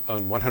employees own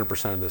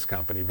 100% of this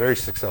company. Very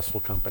successful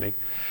company.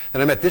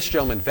 Then I met this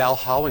gentleman, Val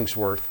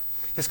Hollingsworth.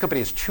 His company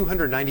is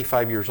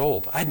 295 years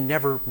old. I'd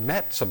never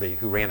met somebody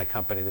who ran a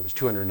company that was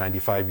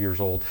 295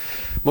 years old.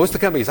 Most of the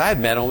companies I had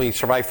met only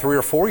survived 3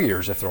 or 4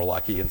 years if they're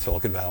lucky in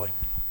Silicon Valley.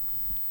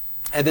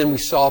 And then we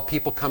saw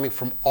people coming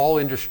from all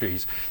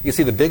industries. You can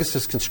see the biggest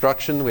is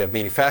construction. We have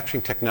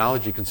manufacturing,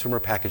 technology,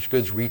 consumer packaged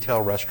goods,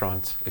 retail,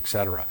 restaurants,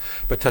 etc.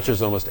 But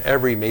touches almost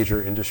every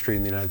major industry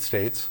in the United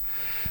States.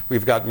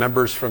 We've got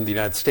members from the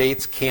United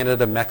States,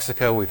 Canada,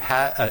 Mexico. We've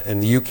had in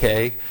the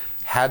UK,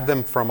 had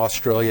them from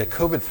Australia.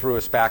 COVID threw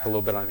us back a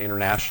little bit on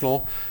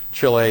international,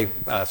 Chile,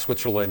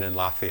 Switzerland, and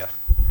Latvia.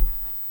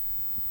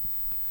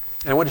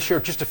 And I want to share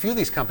just a few of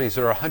these companies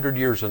that are 100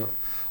 years and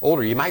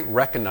older. You might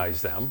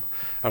recognize them,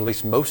 or at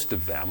least most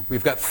of them.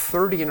 We've got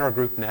 30 in our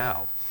group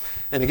now.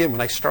 And again, when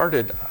I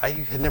started, I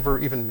had never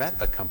even met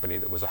a company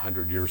that was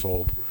 100 years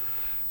old.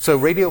 So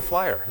Radio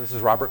Flyer, this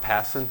is Robert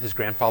Passon. His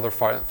grandfather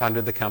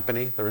founded the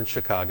company. They're in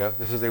Chicago.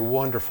 This is a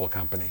wonderful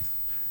company.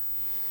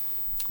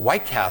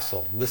 White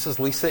Castle, this is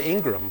Lisa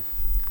Ingram.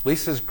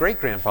 Lisa's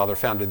great-grandfather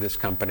founded this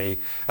company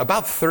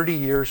about 30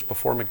 years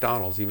before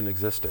McDonald's even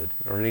existed,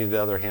 or any of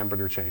the other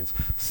hamburger chains.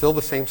 Still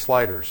the same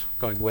sliders,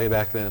 going way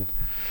back then.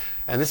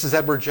 And this is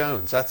Edward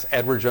Jones. That's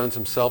Edward Jones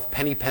himself.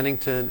 Penny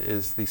Pennington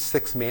is the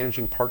 6th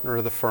managing partner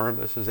of the firm.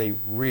 This is a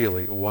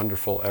really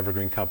wonderful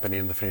evergreen company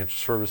in the financial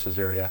services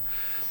area.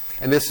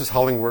 And this is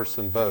Hollingworth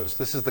 & Vose.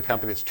 This is the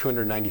company that's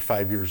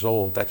 295 years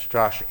old. That's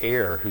Josh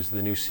Ayer, who's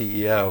the new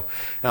CEO.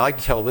 And I like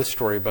to tell this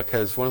story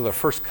because one of the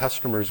first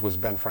customers was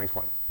Ben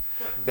Franklin.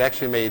 They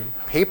actually made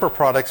paper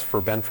products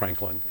for Ben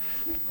Franklin.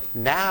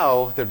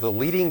 Now they're the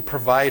leading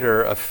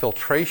provider of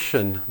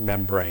filtration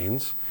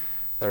membranes.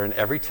 They're in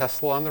every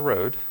Tesla on the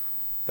road.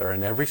 They're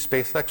in every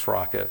SpaceX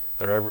rocket.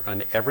 They're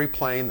on every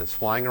plane that's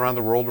flying around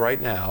the world right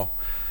now.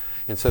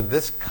 And so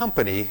this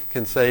company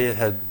can say it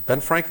had Ben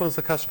Franklin as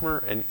the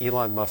customer and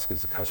Elon Musk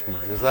as the customer.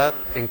 Is that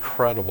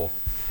incredible?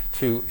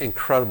 Two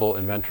incredible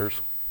inventors.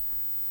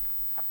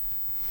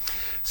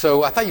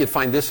 So I thought you'd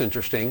find this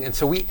interesting. And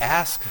so we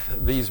ask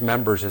these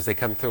members as they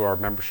come through our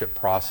membership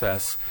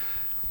process,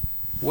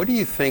 what do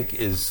you think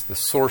is the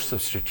source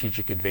of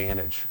strategic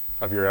advantage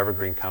of your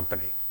evergreen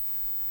company?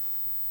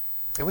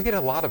 And we get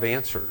a lot of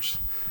answers.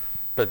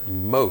 but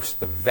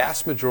the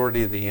vast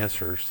majority of the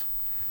answers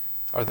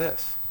are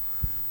this.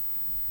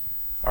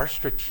 Our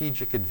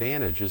strategic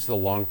advantage is the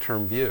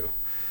long-term view.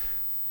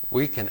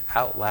 We can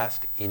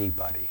outlast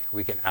anybody.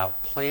 We can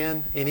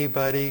outplan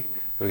anybody.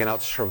 We can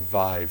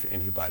outsurvive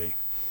anybody.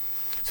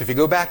 So if you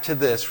go back to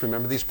this,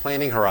 remember these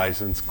planning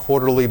horizons,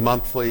 quarterly,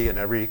 monthly, and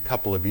every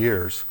couple of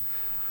years.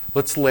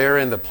 Let's layer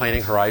in the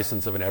planning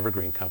horizons of an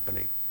evergreen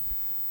company.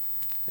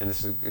 And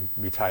this is going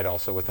to be tied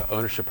also with the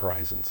ownership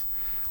horizons.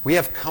 We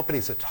have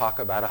companies that talk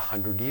about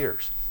 100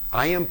 years.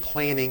 I am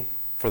planning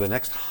for the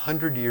next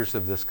 100 years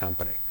of this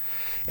company.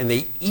 And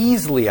they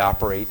easily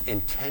operate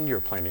in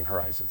 10-year planning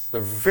horizons. They're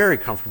very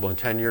comfortable in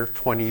 10-year,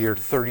 20-year,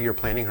 30-year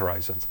planning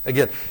horizons.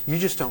 Again, you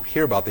just don't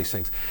hear about these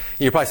things.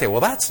 And you probably say, well,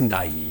 that's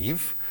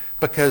naive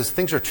because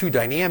things are too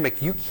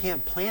dynamic. You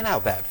can't plan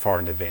out that far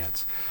in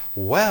advance.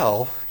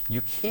 Well,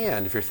 you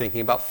can if you're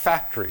thinking about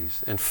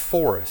factories and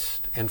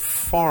forests and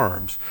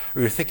farms,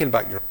 or you're thinking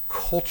about your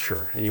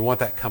culture and you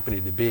want that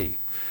company to be.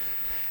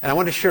 And I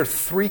want to share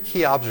 3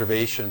 key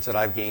observations that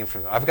I've gained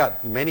from them. I've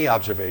got many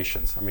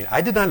observations. I mean,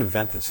 I did not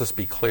invent this, let's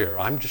be clear.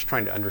 I'm just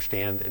trying to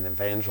understand and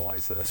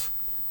evangelize this.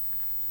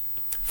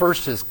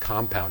 First is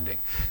compounding.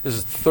 This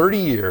is 30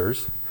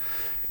 years.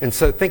 And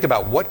so think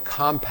about what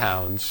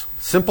compounds.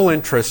 Simple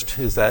interest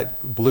is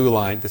that blue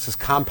line. This is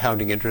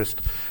compounding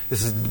interest.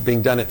 This is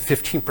being done at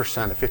 15%,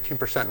 a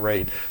 15%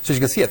 rate. So as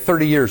you can see, at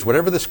 30 years,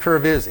 whatever this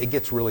curve is, it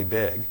gets really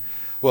big.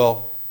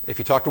 Well, if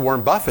you talk to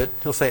Warren Buffett,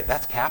 he'll say,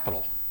 that's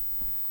capital.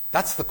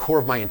 That's the core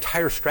of my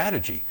entire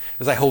strategy,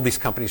 is I hold these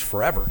companies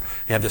forever.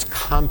 You have this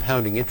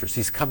compounding interest.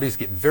 These companies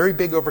get very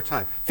big over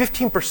time.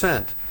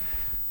 15%.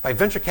 By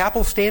venture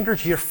capital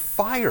standards, you're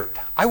fired.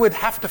 I would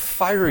have to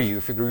fire you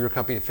if you grew your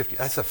company at 50%.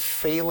 That's a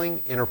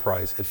failing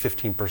enterprise at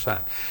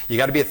 15%. You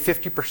got to be at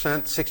 50%,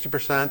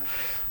 60%,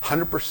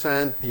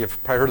 100%.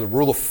 You've probably heard of the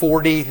rule of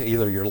 40.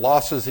 Either your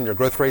losses and your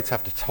growth rates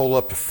have to total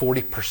up to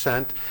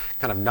 40%.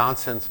 Kind of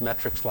nonsense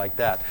metrics like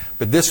that.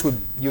 But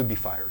you would be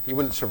fired. You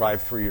wouldn't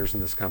survive 3 years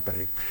in this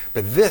company.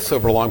 But this,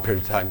 over a long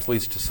period of time,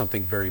 leads to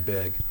something very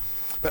big.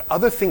 But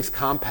other things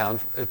compound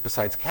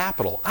besides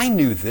capital. I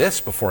knew this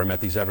before I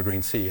met these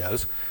evergreen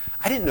CEOs.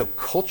 I didn't know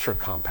culture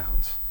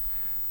compounds.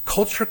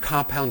 Culture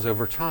compounds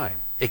over time.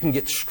 It can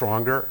get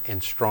stronger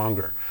and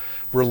stronger.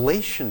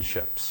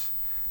 Relationships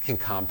can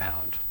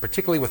compound,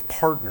 particularly with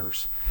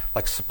partners,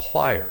 like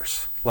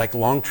suppliers, like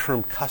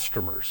long-term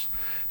customers.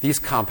 These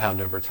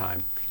compound over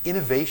time.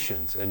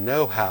 Innovations and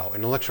know-how and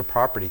intellectual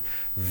property,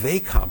 they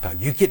compound.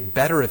 You get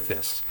better at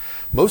this.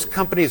 Most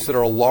companies that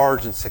are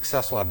large and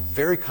successful have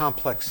very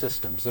complex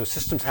systems. Those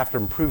systems have to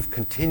improve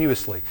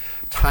continuously.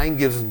 Time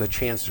gives them the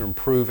chance to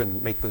improve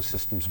and make those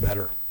systems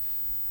better.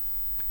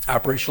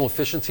 Operational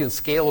efficiency and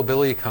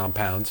scalability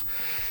compounds.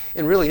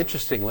 And really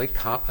interestingly,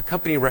 a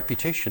company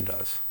reputation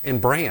does,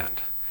 and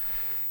brand.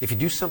 If you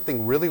do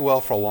something really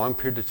well for a long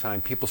period of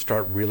time, people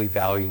start really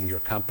valuing your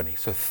company.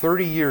 So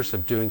 30 years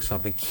of doing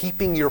something,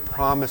 keeping your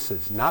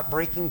promises, not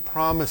breaking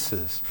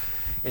promises,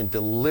 and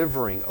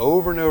delivering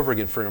over and over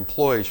again for your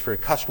employees, for your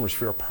customers,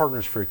 for your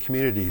partners, for your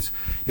communities,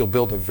 you'll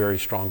build a very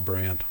strong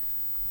brand.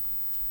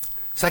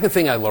 Second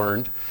thing I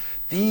learned,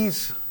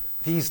 these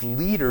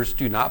leaders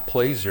do not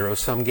play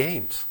zero-sum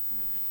games.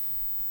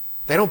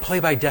 They don't play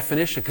by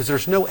definition because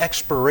there's no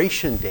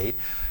expiration date.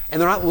 And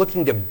they're not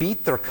looking to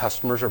beat their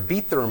customers or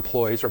beat their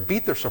employees or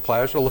beat their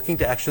suppliers. They're looking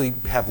to actually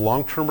have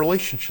long-term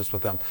relationships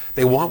with them.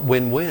 They want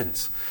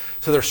win-wins.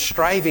 So they're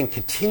striving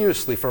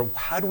continuously for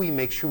how do we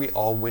make sure we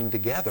all win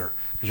together?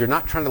 Because you're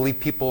not trying to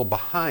leave people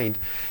behind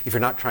if you're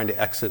not trying to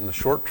exit in the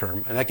short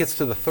term. And that gets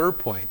to the third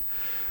point.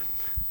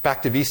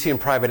 Back to VC and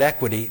private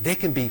equity, they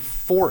can be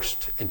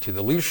forced into,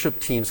 the leadership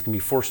teams can be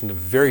forced into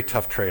very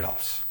tough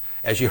trade-offs.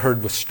 As you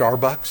heard with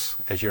Starbucks,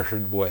 as you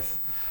heard with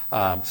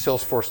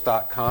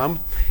Salesforce.com,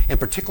 and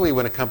particularly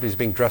when a company is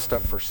being dressed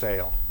up for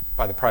sale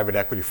by the private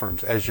equity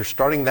firms. As you're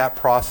starting that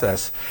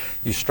process,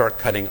 you start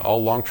cutting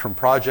all long-term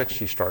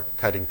projects, you start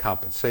cutting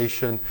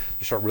compensation,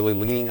 you start really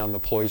leaning on the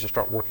employees, you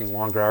start working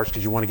longer hours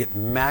because you want to get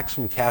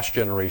maximum cash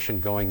generation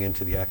going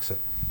into the exit.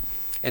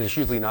 And it's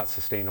usually not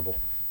sustainable.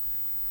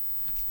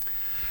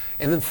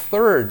 And then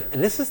third,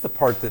 and this is the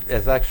part that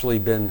has actually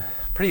been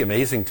pretty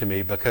amazing to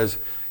me because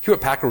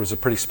Hewlett-Packard was a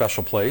pretty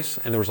special place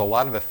and there was a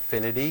lot of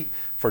affinity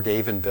for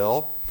Dave and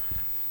Bill.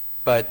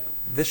 But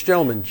this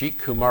gentleman, Jeet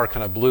Kumar,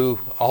 kind of blew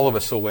all of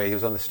us away. He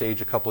was on the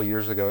stage a couple of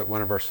years ago at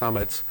one of our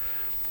summits.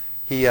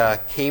 He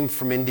came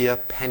from India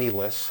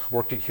penniless,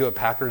 worked at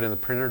Hewlett-Packard in the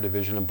printer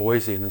division in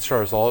Boise, and then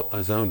started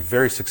his own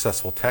very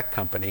successful tech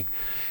company.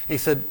 And he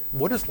said,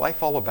 what is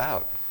life all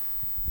about?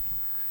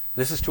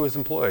 This is to his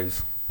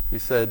employees. He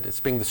said, it's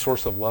being the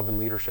source of love and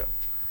leadership.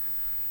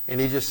 And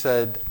he just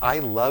said, I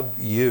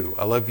love you.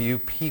 I love you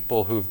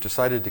people who have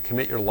decided to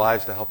commit your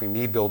lives to helping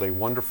me build a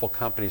wonderful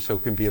company so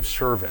it can be of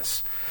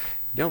service.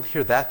 You don't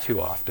hear that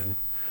too often.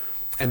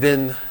 And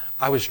then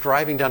I was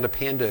driving down to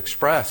Panda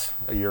Express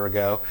a year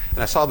ago, and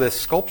I saw this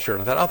sculpture,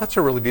 and I thought, oh, that's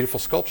a really beautiful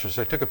sculpture,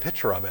 so I took a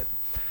picture of it.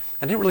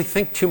 I didn't really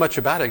think too much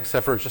about it,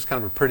 except for it's just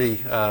kind of a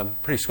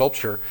pretty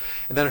sculpture.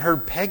 And then I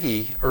heard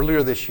Peggy,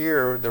 earlier this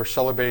year, they were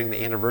celebrating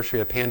the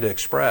anniversary of Panda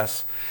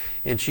Express,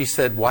 and she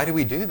said, why do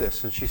we do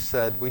this? And she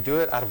said, we do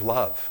it out of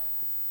love.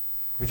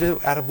 We do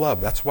it out of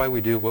love. That's why we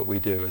do what we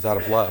do, is out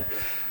of love.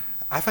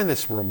 I find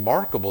this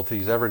remarkable.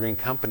 These evergreen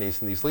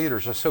companies and these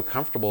leaders are so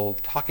comfortable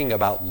talking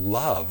about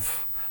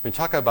love. I mean,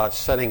 talk about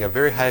setting a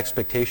very high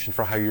expectation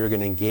for how you're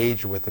going to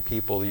engage with the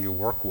people that you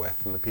work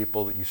with and the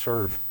people that you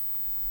serve.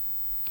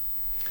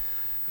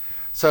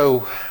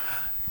 So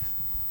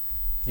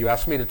you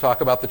asked me to talk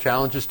about the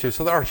challenges too,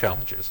 so there are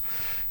challenges.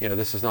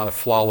 This is not a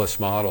flawless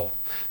model.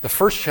 The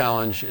first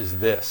challenge is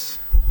this.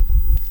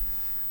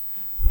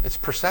 It's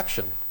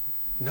perception.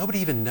 Nobody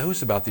even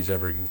knows about these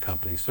evergreen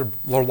companies. They're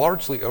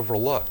largely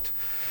overlooked.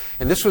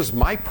 And this was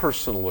my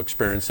personal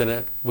experience in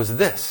it, was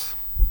this.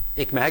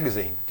 Inc.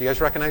 magazine. Do you guys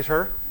recognize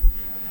her?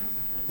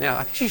 Yeah,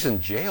 I think she's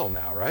in jail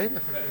now, right?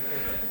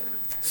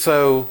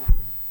 So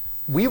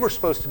we were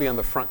supposed to be on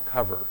the front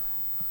cover,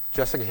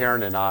 Jessica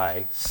Heron and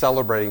I,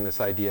 celebrating this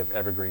idea of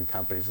evergreen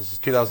companies. This is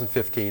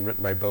 2015,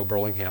 written by Bo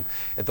Burlingham.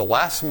 At the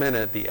last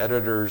minute, the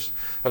editors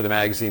of the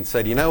magazine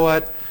said, you know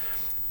what?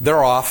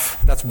 They're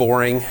off. That's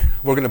boring.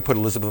 We're going to put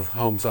Elizabeth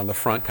Holmes on the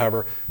front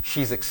cover.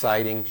 She's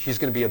exciting. She's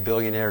going to be a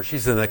billionaire.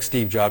 She's the next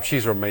Steve Jobs.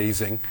 She's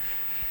amazing.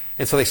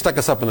 And so they stuck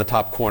us up in the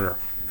top corner.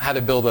 How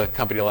to build a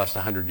company to last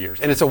 100 years.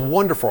 And it's a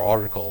wonderful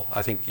article.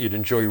 I think you'd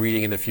enjoy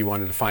reading it if you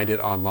wanted to find it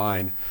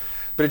online.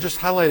 But it just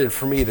highlighted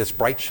for me this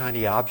bright,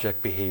 shiny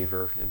object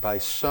behavior by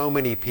so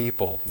many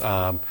people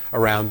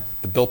around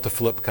the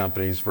built-to-flip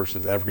companies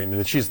versus evergreen.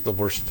 And she's the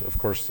worst, of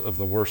course, of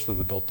the worst of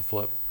the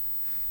built-to-flip.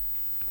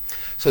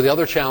 So the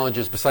other challenge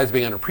is, besides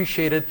being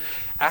unappreciated,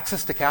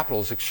 access to capital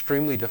is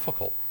extremely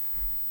difficult.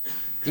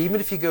 Even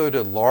if you go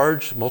to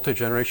large,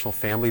 multi-generational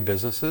family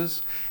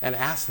businesses and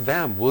ask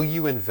them, will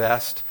you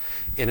invest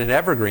in an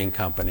evergreen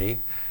company?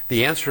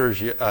 The answer is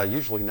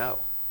usually no.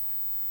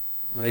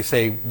 And they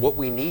say, what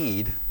we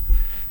need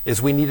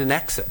is we need an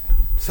exit.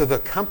 So the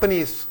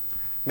companies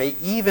may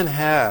even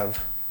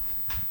have,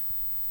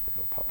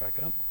 it'll pop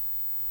back up.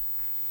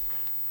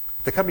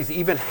 The companies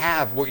even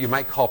have what you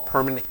might call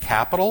permanent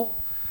capital,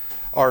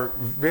 are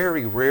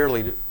very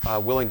rarely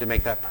willing to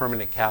make that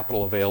permanent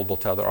capital available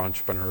to other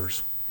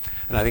entrepreneurs.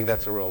 And I think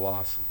that's a real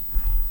loss.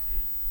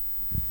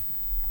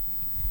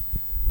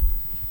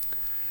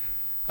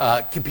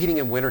 Competing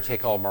in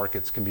winner-take-all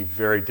markets can be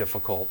very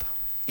difficult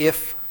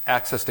if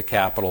access to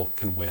capital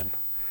can win.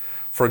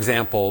 For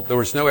example, there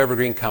was no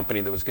evergreen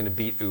company that was going to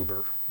beat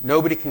Uber.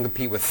 Nobody can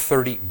compete with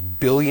 $30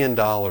 billion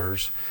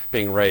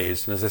being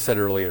raised. And as I said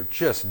earlier,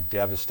 just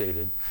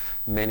devastated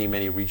many,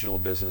 many regional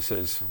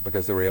businesses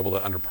because they were able to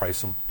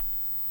underprice them.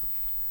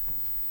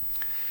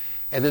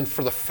 And then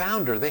for the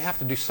founder, they have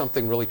to do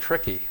something really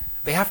tricky.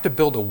 They have to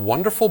build a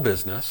wonderful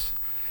business,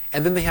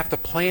 and then they have to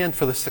plan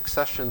for the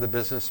succession of the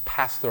business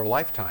past their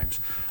lifetimes.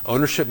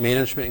 Ownership,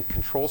 management, and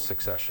control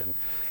succession.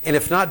 And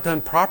if not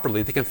done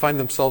properly, they can find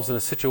themselves in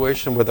a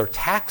situation where their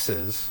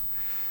taxes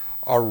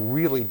are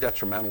really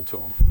detrimental to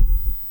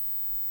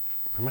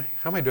them.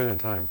 How am I doing on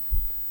time?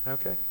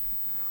 Okay.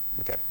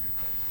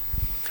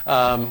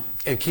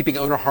 And keeping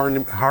owner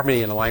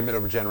harmony and alignment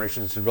over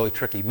generations is really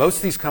tricky. Most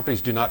of these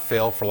companies do not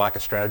fail for lack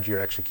of strategy or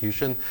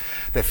execution.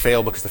 They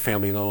fail because the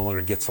family no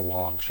longer gets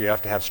along. So you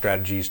have to have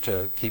strategies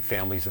to keep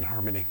families in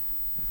harmony.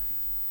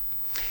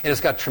 And it's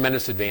got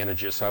tremendous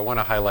advantages, so I want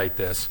to highlight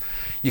this.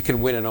 You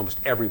can win in almost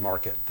every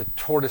market. The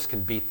tortoise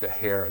can beat the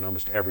hare in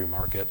almost every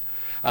market.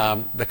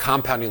 The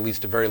compounding leads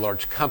to very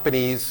large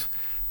companies.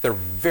 They're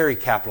very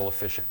capital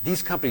efficient.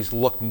 These companies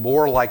look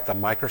more like the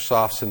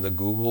Microsofts and the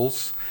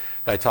Googles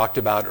that I talked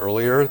about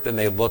earlier than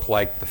they look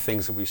like the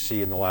things that we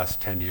see in the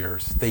last 10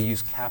 years. They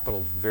use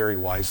capital very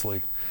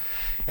wisely.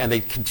 And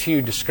they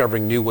continue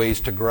discovering new ways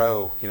to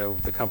grow.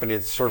 The company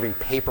that's serving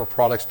paper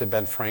products to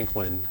Ben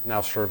Franklin, now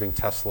serving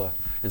Tesla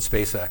and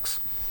SpaceX.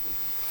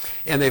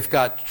 And they've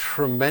got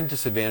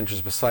tremendous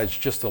advantages besides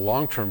just the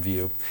long-term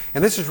view.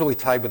 And this is really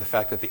tied with the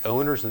fact that the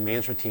owners and the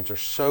management teams are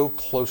so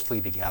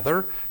closely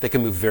together, they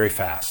can move very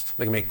fast.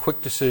 They can make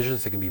quick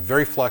decisions. They can be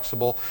very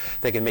flexible.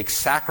 They can make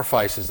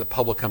sacrifices that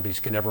public companies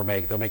can never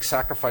make. They'll make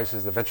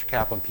sacrifices that venture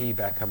capital and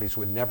PE-backed companies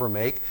would never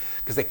make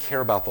because they care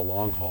about the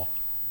long haul.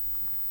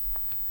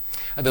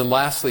 And then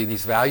lastly,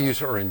 these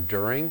values are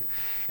enduring,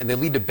 and they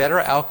lead to better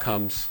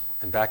outcomes,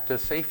 and back to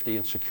safety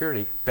and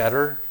security,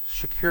 better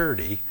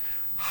security,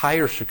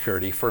 higher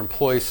security for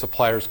employees,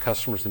 suppliers,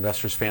 customers,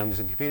 investors, families,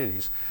 and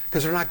communities,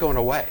 because they're not going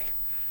away.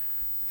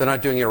 They're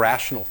not doing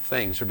irrational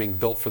things. They're being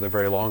built for the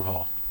very long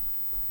haul.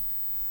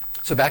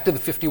 So back to the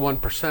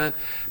 51%,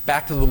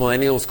 back to the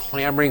millennials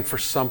clamoring for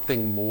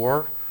something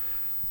more.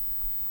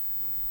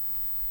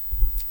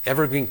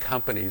 Evergreen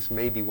companies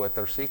may be what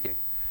they're seeking.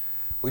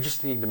 We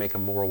just need to make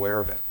them more aware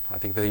of it. I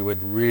think they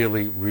would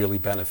really, really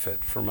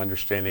benefit from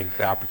understanding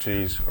the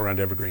opportunities around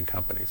evergreen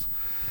companies.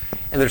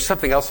 And there's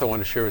something else I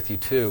want to share with you,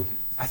 too.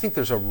 I think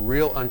there's a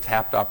real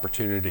untapped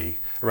opportunity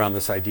around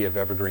this idea of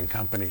evergreen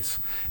companies.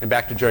 And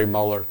back to Jerry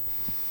Muller.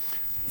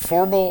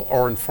 Formal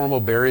or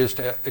informal barriers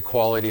to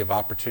equality of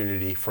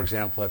opportunity, for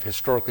example, have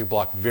historically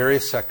blocked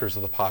various sectors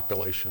of the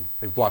population.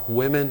 They've blocked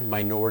women,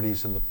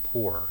 minorities, and the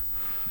poor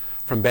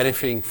from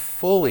benefiting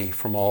fully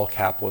from all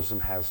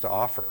capitalism has to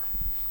offer.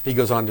 He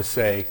goes on to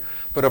say,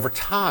 but over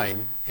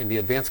time, in the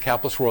advanced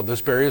capitalist world,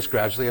 those barriers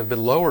gradually have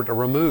been lowered or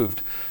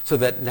removed so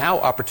that now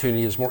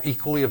opportunity is more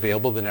equally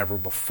available than ever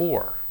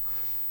before.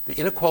 The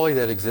inequality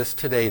that exists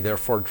today,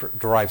 therefore,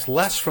 derives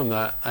less from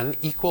the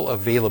unequal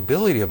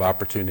availability of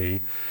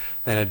opportunity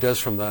than it does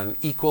from the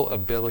unequal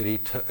ability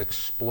to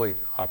exploit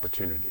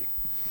opportunity.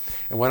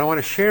 And what I want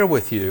to share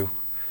with you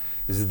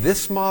is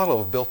this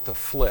model of built to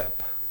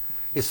flip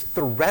is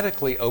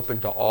theoretically open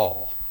to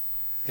all.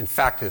 In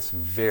fact, it's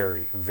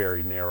very,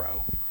 very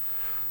narrow.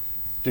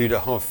 Due to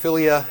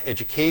homophilia,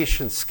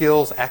 education,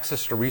 skills,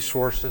 access to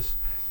resources,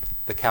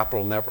 the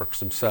capital networks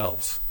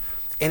themselves.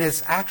 And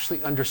it's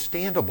actually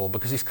understandable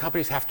because these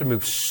companies have to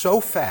move so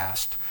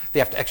fast, they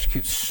have to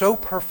execute so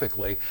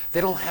perfectly,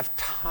 they don't have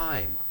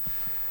time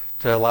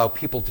to allow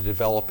people to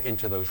develop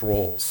into those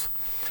roles.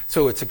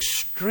 So it's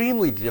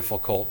extremely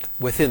difficult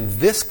within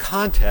this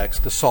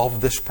context to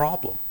solve this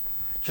problem,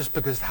 just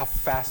because of how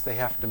fast they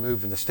have to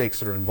move and the stakes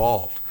that are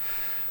involved.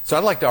 So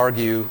I'd like to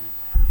argue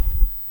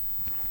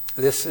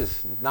this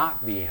is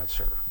not the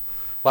answer.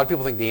 A lot of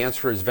people think the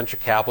answer is venture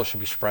capital should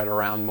be spread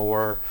around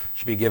more,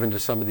 should be given to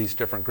some of these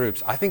different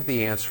groups. I think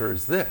the answer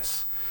is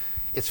this.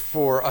 It's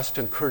for us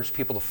to encourage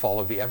people to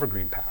follow the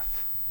Evergreen path.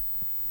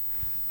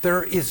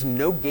 There is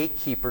no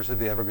gatekeepers of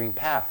the Evergreen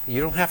path.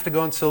 You don't have to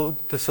go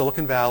to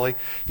Silicon Valley.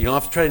 You don't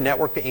have to try to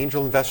network to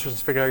angel investors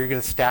and figure out how you're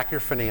going to stack your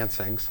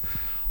financings.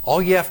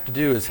 All you have to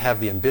do is have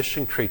the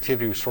ambition,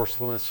 creativity,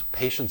 resourcefulness,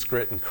 patience,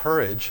 grit, and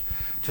courage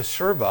to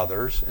serve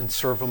others and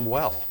serve them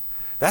well.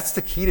 That's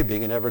the key to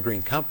being an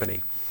evergreen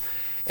company.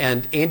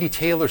 And Andy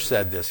Taylor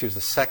said this. He was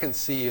the second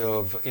CEO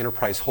of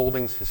Enterprise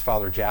Holdings. His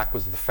father, Jack,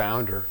 was the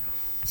founder.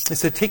 He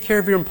said, take care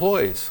of your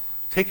employees,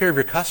 take care of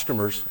your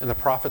customers, and the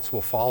profits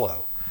will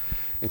follow.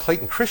 And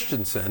Clayton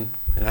Christensen,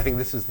 and I think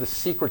this is the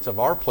secrets of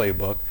our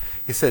playbook,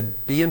 he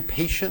said, be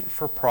impatient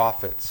for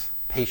profits,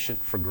 patient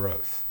for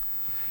growth.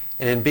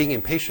 And in being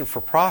impatient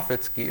for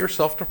profits, get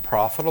yourself to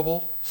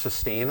profitable,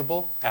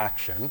 sustainable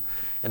action,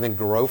 and then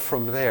grow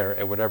from there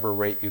at whatever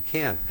rate you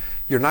can.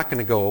 You're not going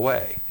to go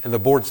away, and the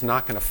board's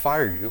not going to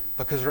fire you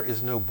because there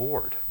is no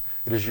board.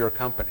 It is your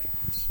company.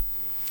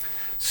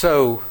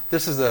 So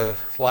this is the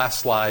last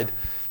slide.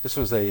 This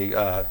was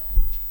a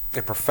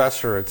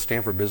professor at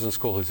Stanford Business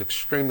School who's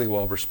extremely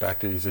well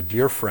respected. He's a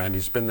dear friend.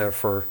 He's been there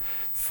for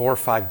 4 or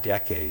 5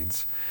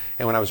 decades.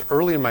 And when I was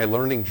early in my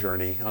learning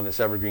journey, on this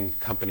Evergreen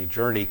company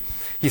journey,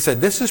 he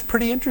said, this is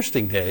pretty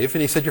interesting, Dave.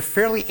 And he said, you're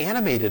fairly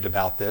animated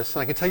about this,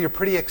 and I can tell you're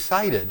pretty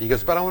excited. He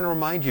goes, but I want to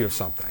remind you of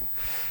something.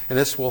 And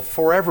this will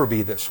forever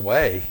be this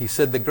way. He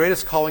said, the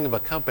greatest calling of a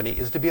company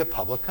is to be a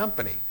public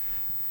company.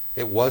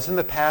 It was in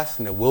the past,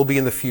 and it will be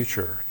in the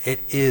future.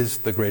 It is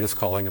the greatest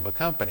calling of a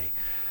company.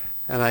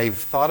 And I've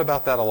thought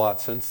about that a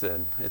lot since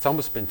then. It's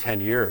almost been 10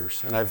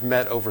 years, and I've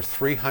met over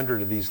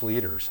 300 of these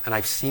leaders, and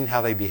I've seen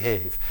how they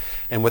behave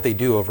and what they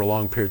do over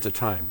long periods of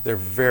time. They're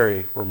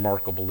very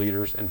remarkable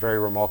leaders and very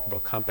remarkable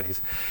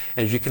companies.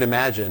 And as you can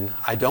imagine,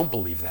 I don't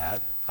believe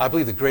that. I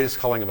believe the greatest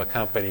calling of a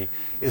company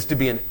is to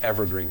be an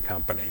evergreen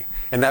company,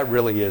 and that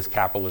really is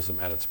capitalism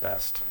at its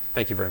best.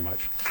 Thank you very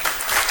much.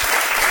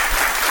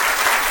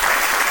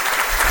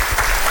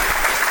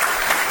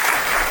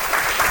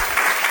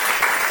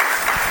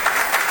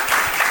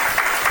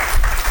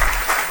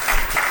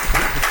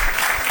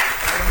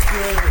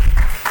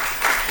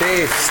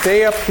 Dave,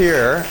 stay up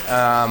here.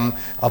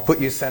 I'll put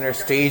you center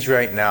stage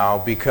right now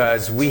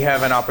because we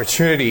have an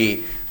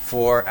opportunity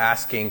for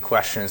asking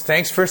questions.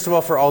 Thanks, first of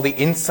all, for all the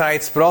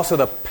insights, but also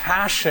the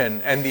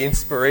passion and the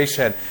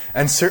inspiration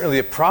and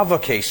certainly the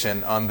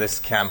provocation on this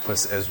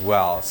campus as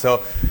well.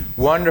 So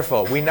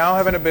wonderful. We now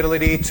have an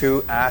ability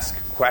to ask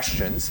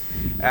questions.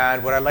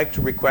 And what I'd like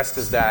to request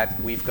is that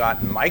we've got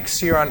mics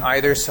here on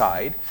either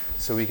side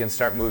so we can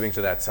start moving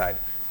to that side.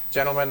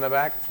 Gentlemen in the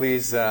back,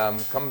 please come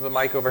to the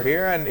mic over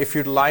here. And if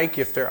you'd like,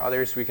 if there are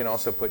others, we can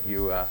also put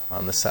you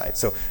on the side.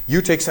 So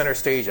you take center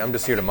stage. I'm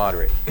just here to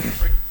moderate.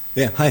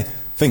 Yeah, hi.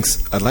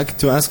 Thanks. I'd like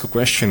to ask a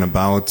question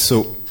about,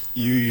 so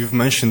you've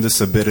mentioned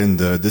this a bit in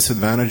the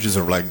disadvantages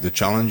or like the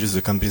challenges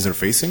the companies are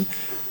facing.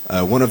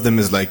 One of them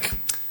is like,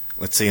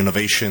 let's say,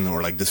 innovation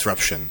or like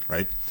disruption,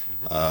 right?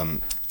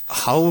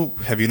 How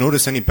have you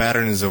noticed any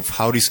patterns of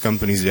how these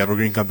companies, the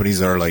evergreen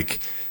companies, are like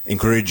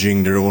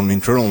encouraging their own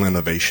internal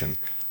innovation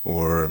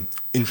or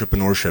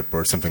entrepreneurship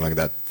or something like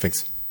that?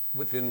 Thanks.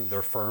 Within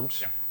their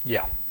firms?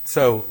 Yeah.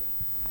 So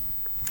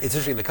it's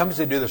interesting. The companies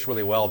that do this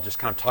really well just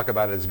kind of talk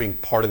about it as being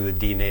part of the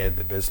DNA of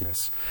the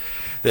business.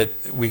 That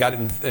we got,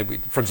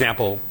 for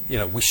example,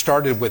 we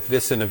started with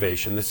this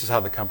innovation. This is how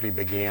the company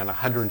began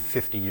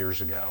 150 years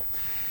ago.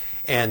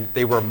 And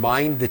they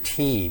remind the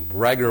team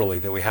regularly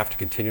that we have to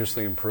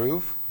continuously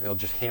improve. They'll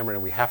just hammer it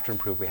in. We have to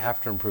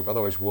improve,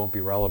 otherwise we won't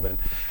be relevant.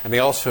 And they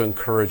also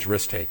encourage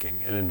risk-taking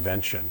and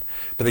invention.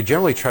 But they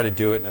generally try to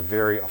do it in a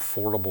very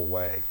affordable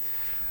way.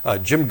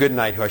 Jim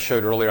Goodnight, who I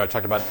showed earlier, I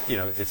talked about,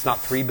 it's not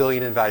 $3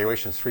 billion in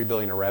valuation, it's $3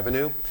 billion in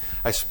revenue.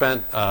 I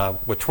spent,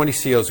 with 20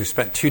 CEOs, we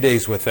spent 2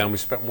 days with them. We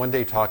spent 1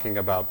 day talking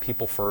about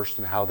people first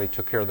and how they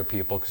took care of their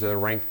people, because they're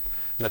ranked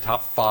in the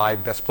top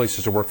 5 best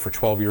places to work for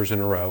 12 years in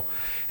a row.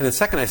 And then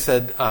second, I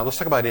said, let's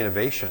talk about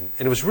innovation.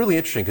 And it was really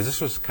interesting, because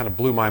this was kind of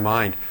blew my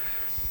mind.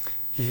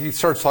 He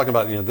started talking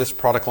about this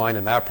product line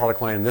and that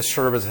product line and this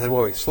service. I said,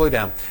 wait, slow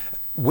down.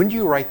 When do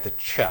you write the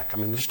check? I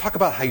mean, just talk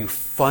about how you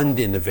fund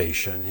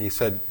innovation. And he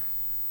said,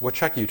 what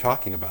check are you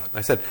talking about? And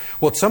I said,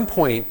 well, at some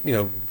point,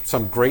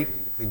 some great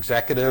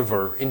executive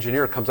or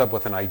engineer comes up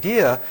with an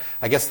idea.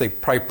 I guess they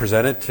probably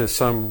present it to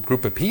some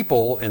group of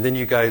people, and then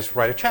you guys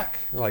write a check,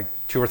 like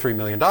 $2 or $3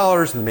 million,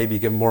 and maybe you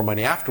give them more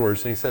money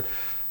afterwards. And he said,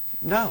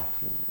 no,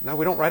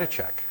 we don't write a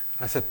check.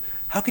 I said,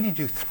 how can you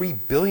do $3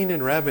 billion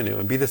in revenue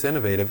and be this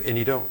innovative and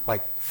you don't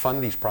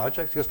fund these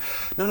projects? He goes,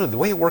 no, the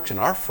way it works in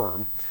our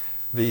firm,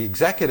 the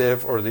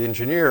executive or the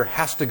engineer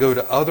has to go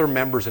to other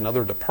members in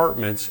other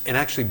departments and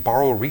actually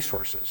borrow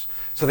resources.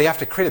 So they have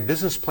to create a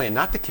business plan,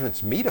 not to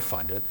convince me to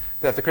fund it.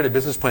 They have to create a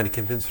business plan to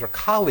convince their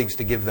colleagues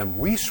to give them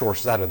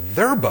resources out of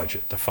their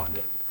budget to fund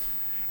it.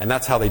 And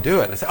that's how they do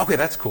it. And I said, okay,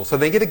 that's cool. So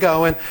they get it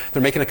going.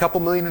 They're making a couple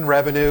million in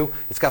revenue.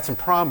 It's got some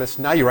promise.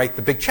 Now you write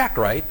the big check,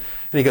 right?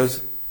 And he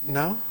goes,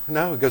 no. He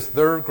goes,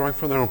 they're growing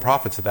from their own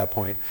profits at that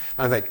point. And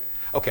I was like,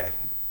 okay,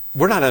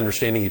 we're not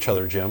understanding each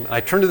other, Jim. And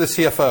I turned to the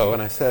CFO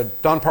and I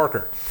said, Don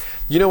Parker,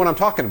 you know what I'm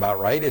talking about,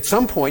 right? At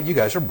some point, you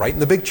guys are writing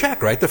the big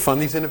check, right, to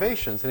fund these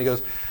innovations. And he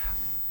goes,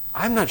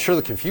 I'm not sure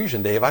the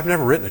confusion, Dave. I've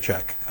never written a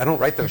check. I don't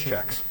write those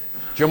checks.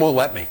 Jim won't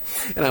let me.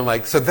 And I'm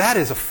like, so that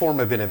is a form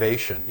of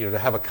innovation, to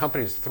have a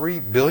company that's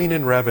 $3 billion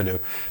in revenue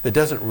that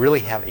doesn't really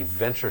have a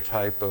venture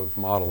type of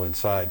model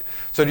inside.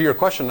 So to your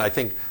question, I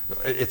think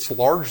it's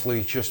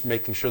largely just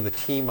making sure the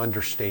team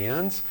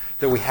understands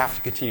that we have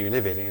to continue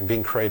innovating and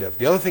being creative.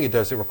 The other thing it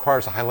does, it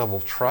requires a high level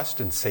of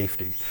trust and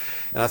safety.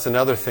 And that's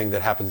another thing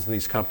that happens in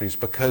these companies,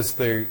 because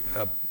their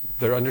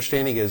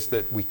understanding is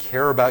that we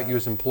care about you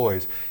as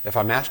employees. If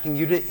I'm asking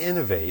you to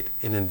innovate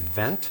and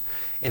invent,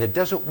 and it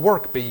doesn't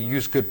work, but you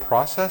use good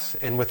process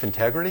and with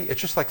integrity, it's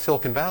just like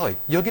Silicon Valley.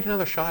 You'll get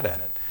another shot at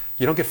it.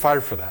 You don't get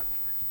fired for that.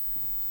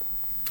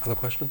 Other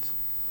questions?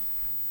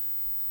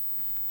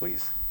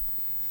 Please.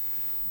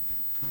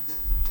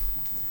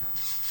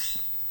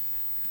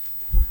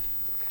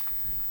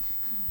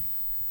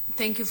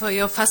 Thank you for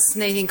your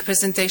fascinating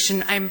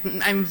presentation.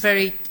 I'm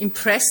very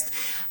impressed.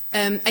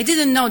 I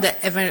didn't know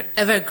that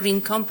Evergreen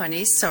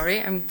companies,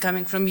 sorry, I'm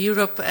coming from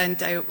Europe and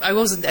I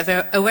wasn't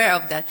ever aware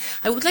of that.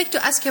 I would like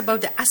to ask you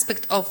about the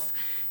aspect of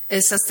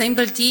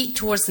sustainability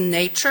towards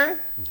nature,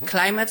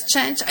 climate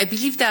change. I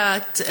believe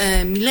that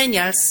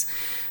millennials,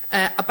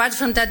 apart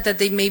from that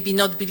they maybe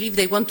not believe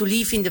they want to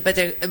live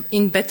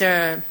in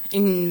better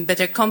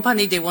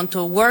company, they want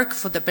to work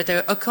for the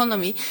better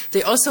economy,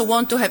 they also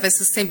want to have a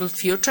sustainable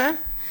future.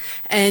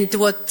 And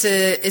what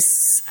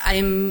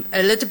I'm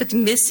a little bit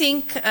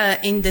missing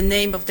in the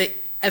name of the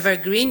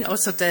Evergreen,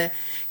 also the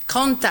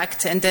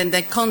contact and then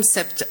the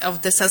concept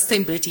of the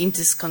sustainability in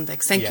this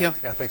context. Thank you.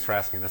 Yeah, thanks for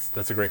asking.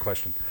 That's a great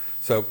question.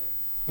 So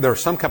there are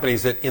some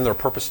companies that in their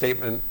purpose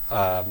statement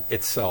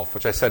itself,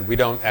 which I said we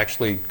don't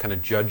actually kind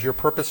of judge your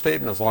purpose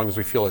statement as long as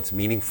we feel it's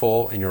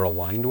meaningful and you're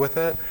aligned with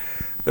it.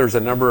 There's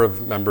a number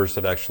of members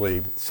that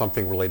actually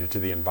something related to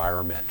the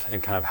environment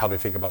and kind of how they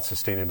think about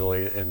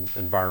sustainability and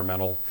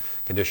environmental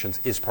conditions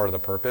is part of the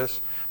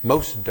purpose.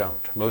 Most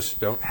don't. Most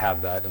don't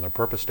have that in their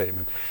purpose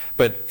statement.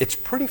 But it's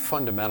pretty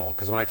fundamental,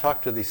 because when I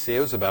talked to these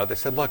CEOs about it, they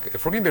said, look,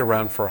 if we're going to be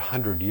around for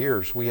 100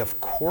 years, we of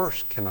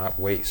course cannot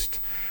waste.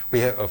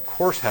 We of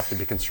course have to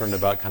be concerned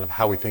about kind of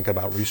how we think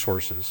about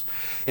resources.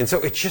 And so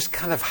it's just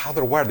kind of how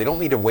they're wired. They don't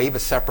need to wave a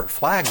separate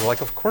flag. They're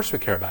like, of course we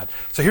care about it.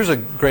 So here's a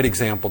great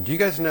example. Do you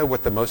guys know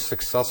what the most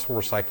successful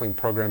recycling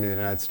program in the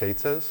United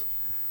States is?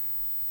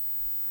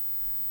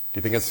 Do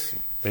you think it's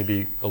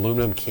maybe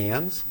aluminum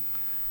cans?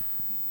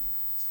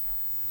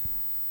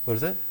 What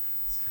is it?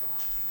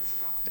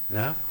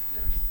 No?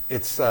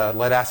 It's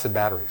lead acid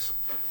batteries.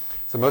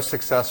 It's the most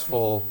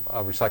successful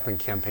recycling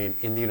campaign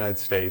in the United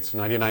States.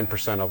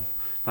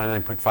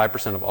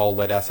 99.5% of all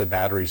lead acid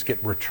batteries get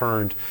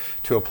returned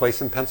to a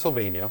place in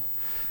Pennsylvania.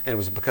 And it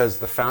was because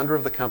the founder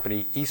of the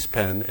company, East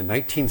Penn, in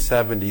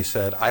 1970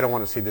 said, I don't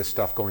want to see this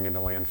stuff going into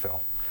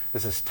landfill.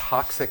 This is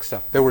toxic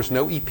stuff. There was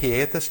no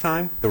EPA at this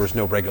time. There was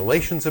no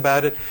regulations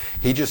about it.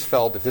 He just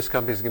felt if this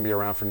company is going to be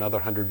around for another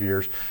 100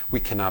 years, we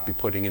cannot be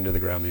putting into the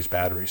ground these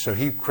batteries. So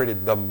he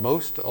created the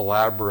most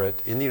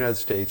elaborate, in the United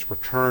States,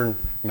 return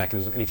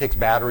mechanism. And he takes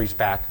batteries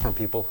back from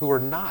people who are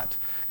not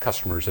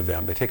customers of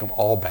them. They take them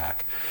all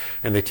back.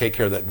 And they take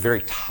care of that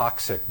very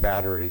toxic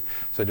battery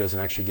so it doesn't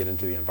actually get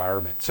into the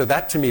environment. So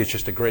that, to me, is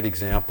just a great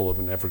example of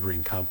an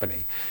evergreen company.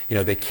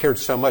 They cared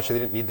so much they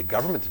didn't need the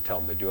government to tell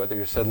them to do it. They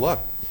just said, look,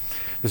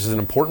 This is an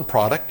important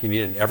product. You need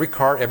it in every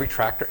car, every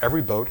tractor,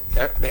 every boat.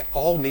 They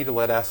all need a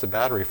lead-acid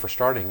battery for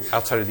starting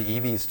outside of the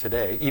EVs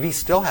today. EVs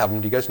still have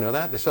them. Do you guys know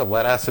that? They still have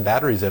lead-acid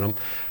batteries in them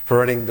for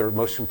running their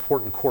most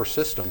important core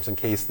systems in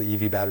case the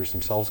EV batteries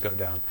themselves go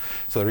down.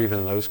 So they're even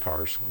in those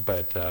cars.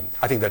 But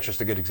I think that's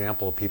just a good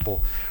example of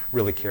people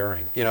really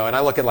caring. And I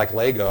look at like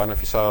Lego. I don't know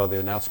if you saw the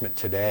announcement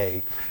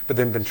today, but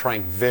they've been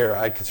trying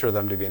I consider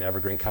them to be an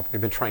evergreen company.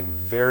 They've been trying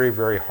very,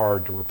 very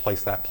hard to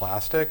replace that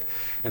plastic,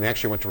 and they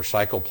actually went to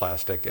recycled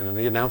plastic. And then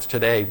they announced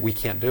today, we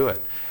can't do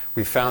it.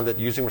 We found that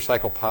using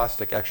recycled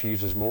plastic actually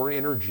uses more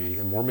energy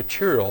and more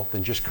material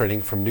than just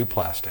creating from new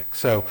plastic.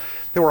 So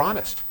they were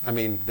honest. I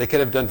mean, they could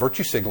have done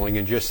virtue signaling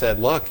and just said,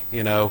 look,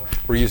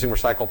 we're using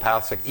recycled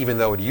plastic even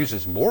though it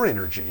uses more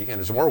energy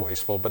and is more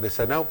wasteful. But they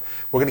said, no,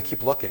 we're going to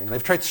keep looking. And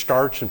they've tried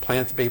starch and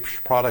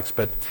plant-based products,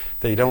 but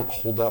they don't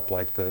hold up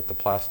like the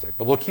plastic.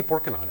 But we'll keep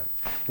working on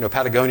it.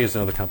 Patagonia is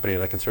another company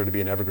that I consider to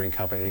be an evergreen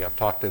company. I've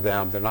talked to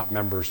them. They're not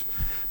members.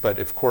 But,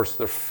 of course,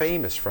 they're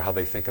famous for how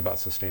they think about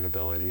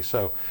sustainability.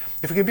 So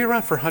if we can be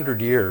around for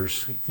 100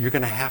 years, you're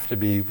going to have to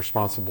be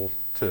responsible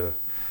to,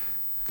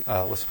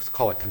 let's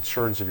call it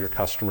concerns of your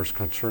customers,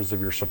 concerns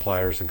of your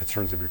suppliers, and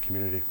concerns of your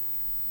community.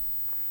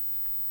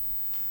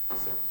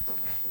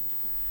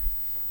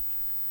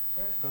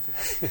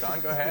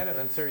 Don, go ahead, and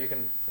then, sir, you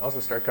can also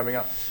start coming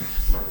up.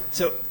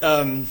 So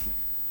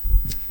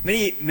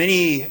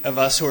many of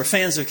us who are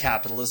fans of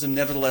capitalism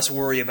nevertheless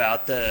worry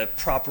about the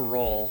proper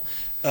role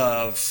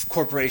of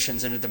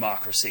corporations in a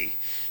democracy,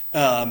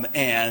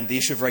 and the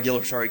issue of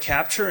regulatory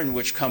capture, in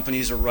which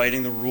companies are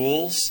writing the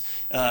rules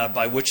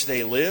by which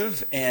they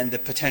live, and the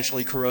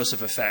potentially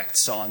corrosive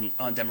effects on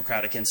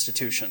democratic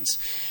institutions.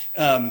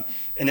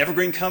 An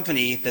evergreen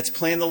company that's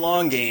playing the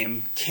long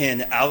game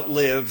can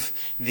outlive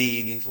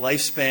the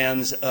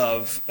lifespans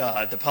of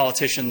the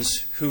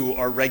politicians who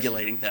are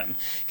regulating them.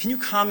 Can you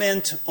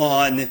comment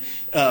on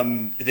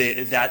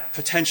that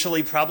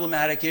potentially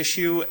problematic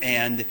issue,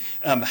 and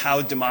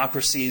how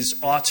democracies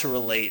ought to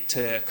relate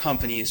to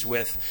companies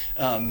with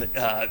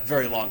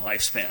very long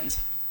lifespans?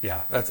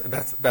 Yeah,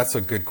 that's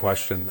a good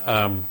question.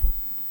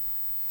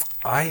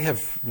 I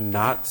have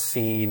not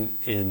seen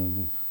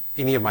in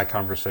any of my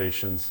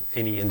conversations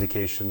any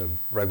indication of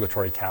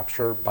regulatory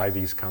capture by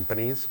these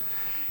companies.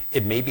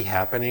 It may be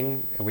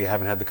happening, and we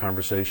haven't had the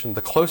conversation.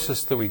 The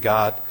closest that we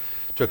got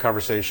to a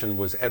conversation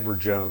was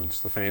Edward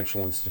Jones, the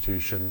financial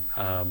institution.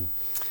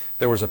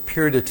 There was a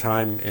period of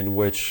time in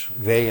which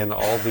they and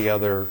all the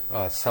other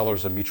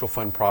sellers of mutual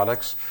fund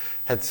products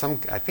had some,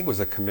 I think it was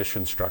a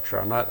commission structure,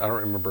 I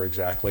don't remember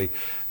exactly,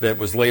 that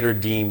was later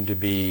deemed to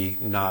be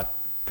not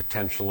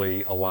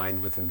potentially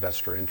aligned with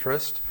investor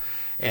interest.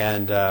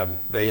 And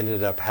they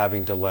ended up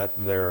having to let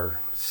their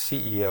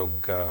CEO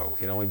go.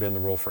 He'd only been in the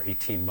role for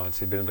 18 months.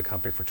 He'd been in the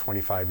company for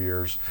 25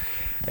 years.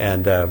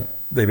 And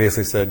they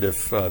basically said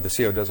if the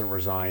CEO doesn't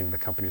resign, the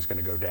company's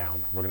going to go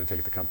down. We're going to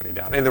take the company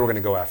down. And they were going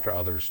to go after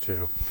others,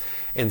 too.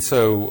 And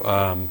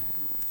so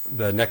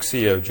the next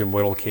CEO, Jim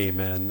Whittle, came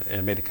in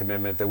and made a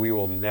commitment that we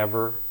will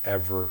never,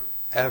 ever,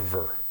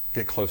 ever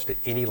get close to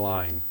any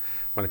line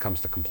when it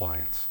comes to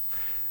compliance.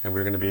 And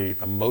we're going to be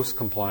the most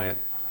compliant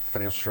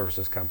financial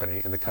services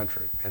company in the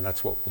country, and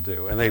that's what we'll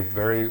do. And they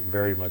very,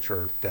 very much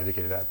are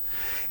dedicated to that.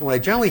 And what I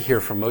generally hear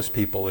from most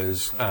people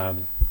is that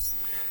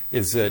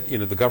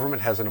the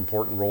government has an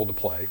important role to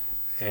play,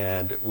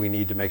 and we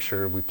need to make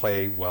sure we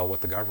play well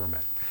with the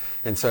government.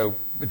 And so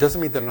it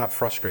doesn't mean they're not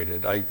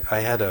frustrated. I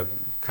had a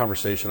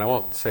conversation, I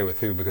won't say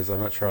with who because I'm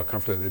not sure how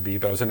comfortable they'd be,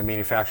 but I was in a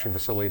manufacturing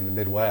facility in the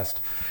Midwest,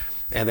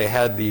 and they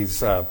had these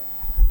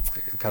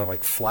kind of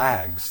like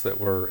flags that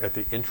were at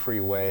the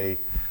entryway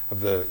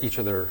of each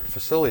of their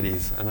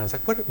facilities. And I was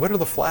like, what are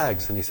the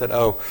flags? And he said,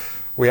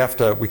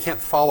 we can't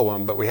follow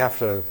them, but we have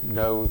to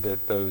know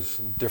that those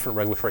different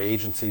regulatory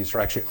agencies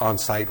are actually on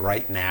site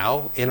right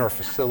now in our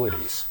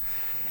facilities.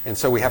 And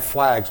so we have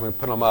flags, and we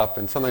put them up,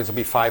 and sometimes it'll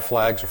be 5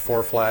 flags or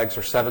 4 flags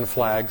or 7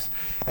 flags.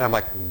 And I'm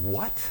like,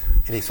 what?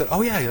 And he said,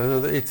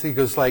 he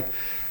goes like,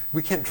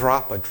 we can't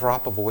drop a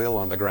drop of oil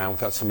on the ground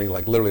without somebody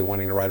like literally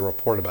wanting to write a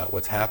report about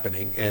what's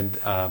happening. And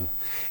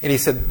he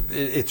said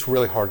it's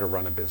really hard to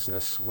run a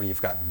business when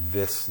you've got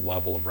this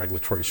level of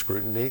regulatory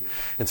scrutiny.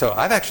 And so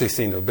I've actually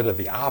seen a bit of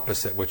the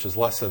opposite, which is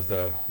less of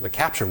the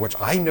capture, which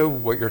I know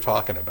what you're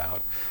talking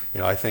about.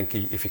 I think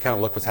if you kind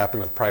of look what's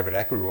happening with private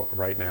equity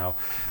right now,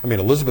 I mean,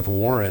 Elizabeth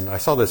Warren, I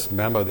saw this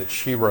memo that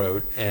she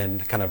wrote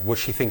and kind of what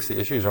she thinks the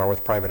issues are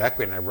with private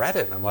equity, and I read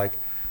it, and I'm like,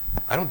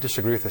 I don't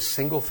disagree with a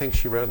single thing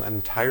she wrote in that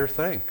entire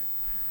thing.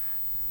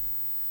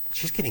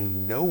 She's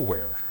getting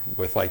nowhere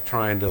with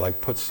trying to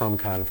put some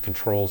kind of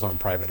controls on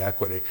private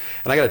equity.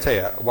 And I got to tell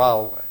you,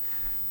 while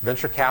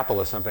venture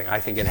capital is something, I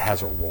think it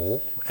has a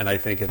role, and I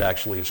think it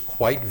actually is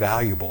quite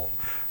valuable.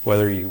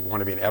 Whether you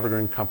want to be an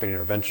evergreen company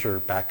or a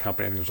venture-backed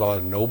company, there's a lot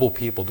of noble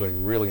people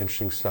doing really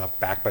interesting stuff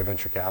backed by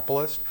venture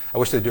capitalists. I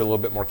wish they'd do a little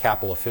bit more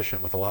capital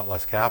efficient with a lot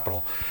less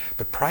capital.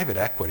 But private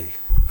equity,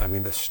 I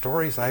mean, the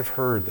stories I've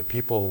heard that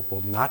people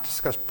will not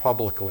discuss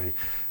publicly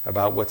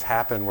about what's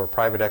happened where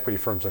private equity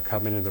firms have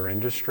come into their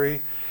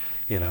industry,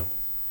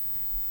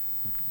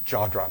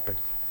 jaw-dropping.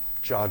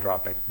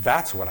 jaw-dropping.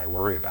 That's what I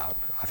worry about.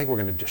 I think we're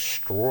going to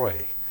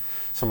destroy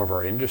some of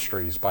our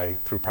industries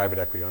through private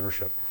equity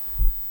ownership.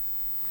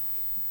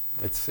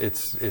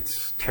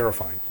 It's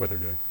terrifying what they're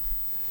doing.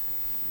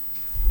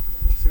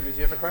 Sue, did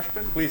you have a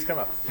question? Please come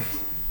up.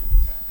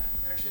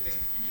 Actually,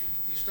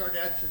 you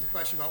started answering the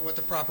question about what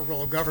the proper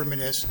role of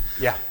government is.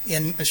 Yeah.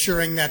 In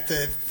assuring that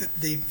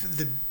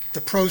the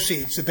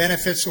proceeds, the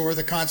benefits, or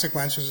the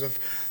consequences of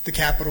the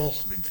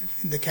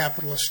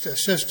capitalist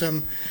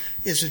system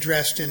is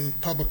addressed in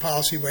public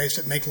policy ways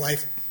that make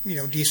life,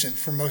 decent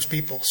for most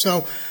people.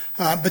 So,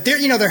 but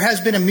there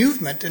has been a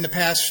movement in the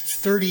past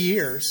 30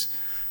 years.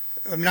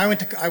 I mean, I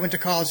went to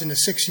college in the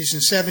 60s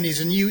and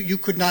 70s, and you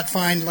could not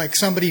find like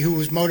somebody who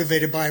was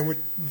motivated by what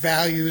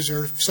values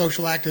or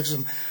social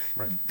activism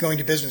going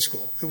to business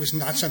school. It was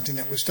not something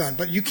that was done.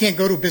 But you can't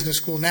go to a business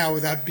school now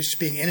without just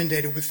being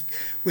inundated with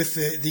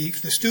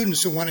the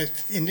students who want to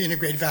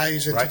integrate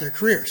values into their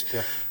careers.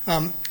 Yeah.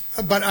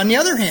 But on the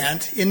other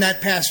hand, in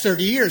that past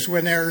 30 years,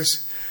 when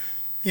there's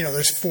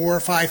 4,000 or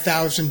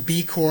 5,000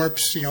 B Corps,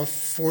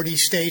 40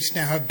 states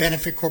now have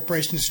benefit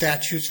corporation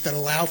statutes that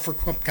allow for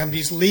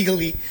companies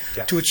legally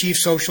to achieve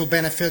social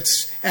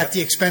benefits at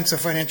the expense of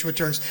financial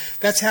returns.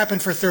 That's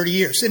happened for 30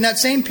 years. In that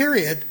same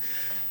period,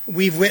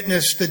 we've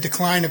witnessed the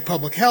decline of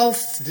public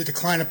health, the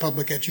decline of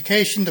public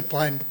education, the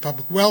decline of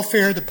public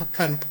welfare, the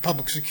decline of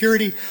public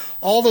security.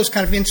 All those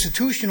kind of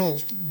institutional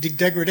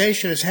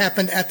degradation has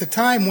happened at the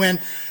time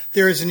when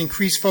there is an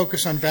increased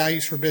focus on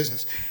values for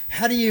business.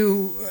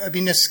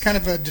 It's kind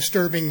of a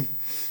disturbing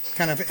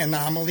kind of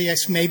anomaly.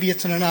 Maybe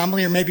it's an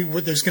anomaly, or maybe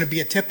there's going to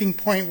be a tipping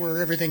point where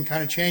everything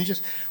kind of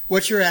changes.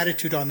 What's your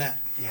attitude on that?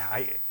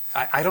 Yeah,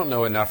 I don't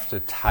know enough to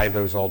tie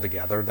those all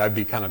together. That'd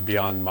be kind of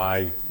beyond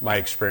my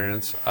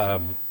experience. I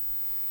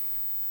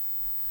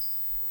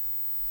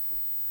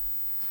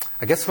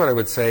guess what I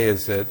would say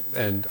is that,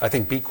 and I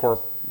think B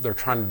Corp, they're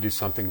trying to do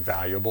something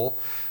valuable,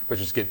 which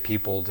is get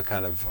people to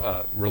kind of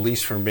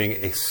release from being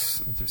a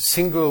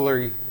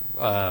singularly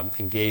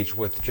engaged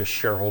with just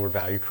shareholder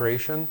value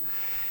creation.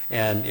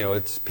 And,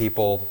 it's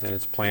people and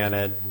it's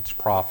planet, it's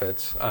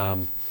profits.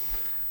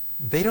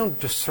 They don't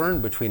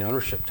discern between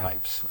ownership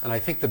types. And I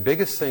think the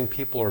biggest thing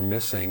people are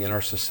missing in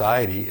our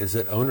society is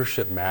that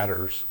ownership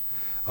matters.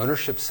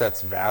 Ownership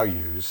sets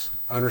values.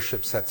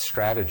 Ownership sets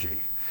strategy.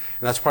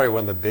 And that's probably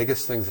one of the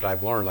biggest things that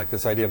I've learned, like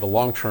this idea of a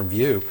long-term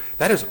view.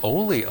 That is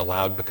only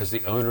allowed because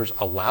the owners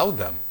allowed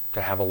them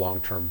to have a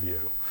long-term view.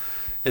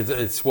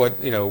 It's what,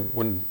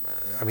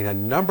 a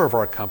number of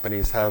our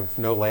companies have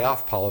no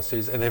layoff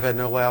policies, and they've had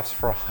no layoffs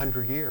for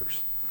 100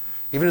 years.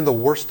 Even in the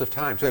worst of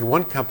times. We had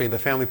one company, the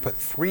family put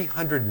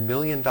 $300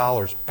 million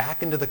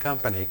back into the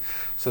company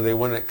so they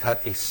wouldn't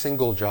cut a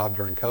single job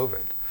during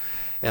COVID.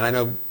 And I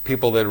know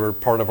people that were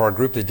part of our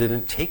group that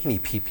didn't take any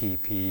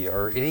PPP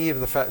or any of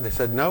they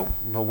said, no,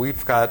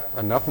 we've got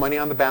enough money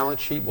on the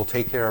balance sheet, we'll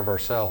take care of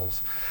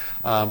ourselves.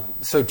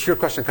 So to your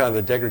question, kind of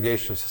the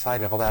degradation of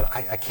society and all that,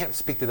 I can't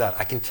speak to that.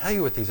 I can tell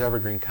you with these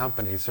evergreen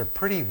companies, they're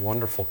pretty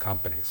wonderful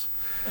companies.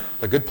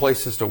 They're good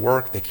places to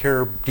work. They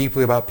care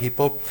deeply about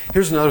people.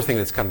 Here's another thing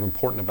that's kind of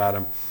important about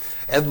them.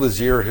 Ed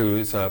Lazier,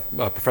 who's a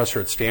professor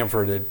at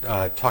Stanford,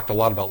 had talked a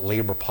lot about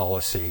labor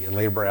policy and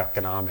labor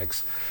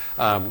economics.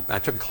 I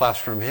took a class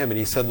from him, and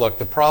he said, look,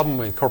 the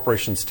problem in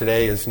corporations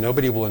today is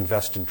nobody will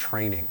invest in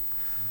training.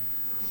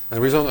 And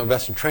the reason they don't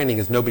invest in training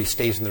is nobody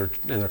stays in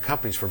their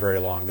companies for very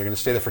long. They're going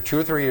to stay there for 2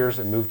 or 3 years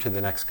and move to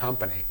the next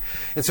company.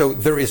 And so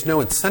there is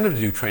no incentive to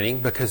do training,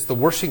 because the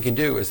worst thing you can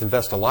do is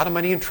invest a lot of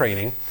money in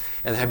training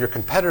and have your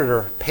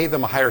competitor pay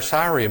them a higher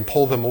salary and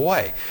pull them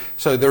away.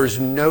 So there is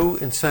no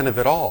incentive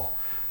at all.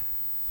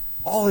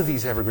 All of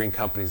these evergreen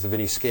companies of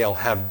any scale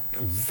have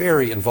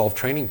very involved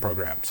training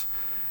programs.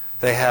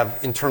 They have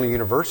internal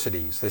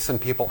universities. They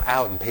send people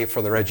out and pay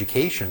for their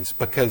educations,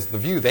 because the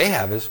view they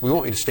have is, we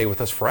want you to stay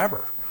with us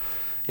forever.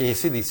 And you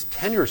see these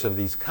tenures of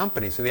these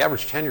companies, and the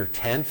average tenure,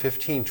 10,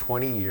 15,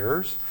 20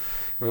 years.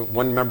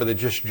 One member that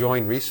just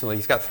joined recently,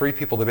 he's got 3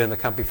 people that have been in the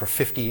company for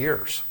 50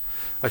 years.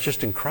 That's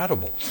just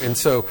incredible. And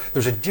so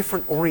there's a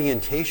different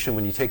orientation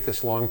when you take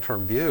this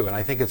long-term view, and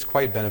I think it's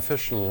quite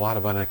beneficial in a lot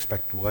of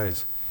unexpected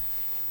ways.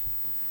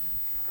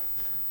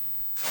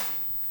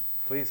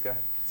 Please, go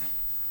ahead.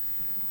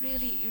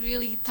 Really,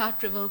 really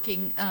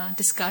thought-provoking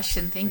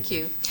discussion. Thank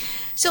you.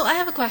 So I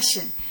have a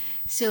question.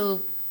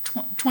 So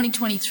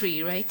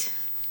 2023, right?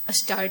 A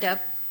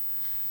startup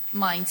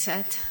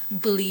mindset,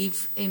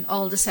 believe in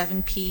all the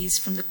 7 Ps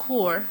from the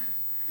core.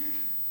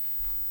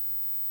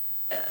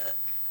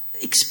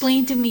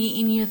 Explain to me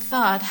in your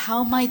thought,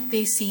 how might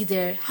they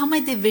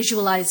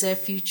visualize their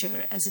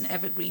future as an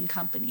evergreen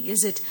company?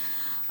 Is it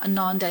a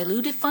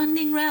non-dilutive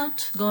funding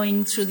route,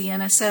 going through the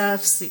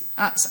NSFs,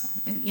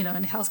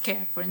 in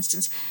healthcare, for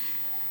instance,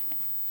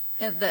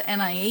 the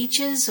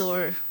NIHs,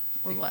 or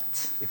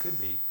what? It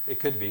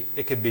could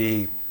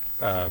be.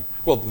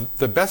 Well,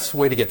 the best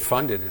way to get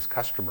funded is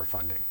customer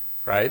funding,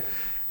 right?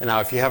 And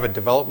now, if you have a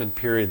development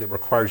period that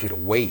requires you to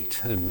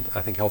wait, and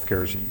I think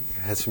healthcare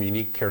has some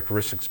unique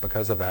characteristics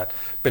because of that,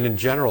 but in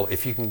general,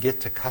 if you can get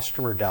to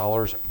customer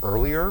dollars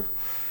earlier,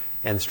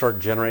 and start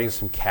generating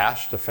some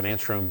cash to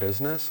finance your own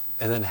business,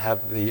 and then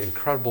have the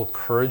incredible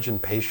courage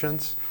and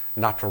patience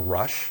not to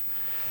rush.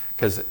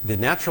 Because the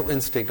natural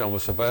instinct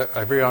almost of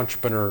every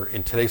entrepreneur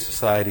in today's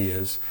society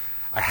is,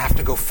 I have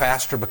to go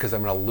faster because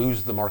I'm going to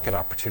lose the market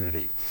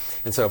opportunity.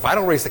 And so if I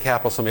don't raise the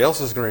capital, somebody else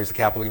is going to raise the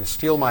capital, they're going to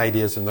steal my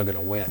ideas, and they're going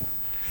to win.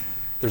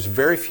 There's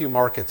very few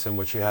markets in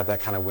which you have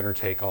that kind of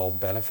winner-take-all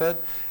benefit.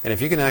 And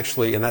if you can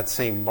actually, in that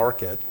same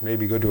market,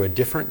 maybe go to a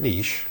different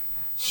niche,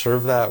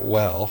 serve that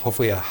well,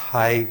 hopefully a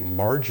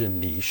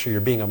high-margin niche, so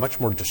you're being a much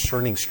more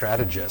discerning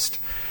strategist,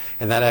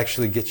 and that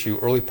actually gets you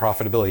early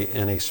profitability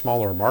in a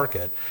smaller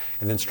market,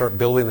 and then start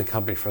building the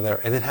company from there,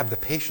 and then have the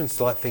patience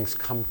to let things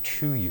come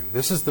to you.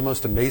 This is the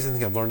most amazing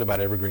thing I've learned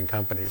about evergreen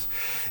companies,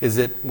 is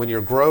that when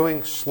you're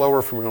growing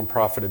slower from your own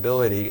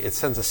profitability, it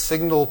sends a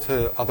signal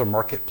to other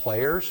market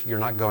players, you're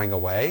not going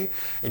away,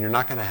 and you're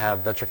not going to have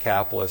venture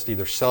capitalists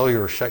either sell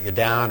you or shut you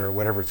down or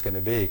whatever it's going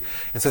to be.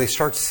 And so they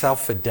start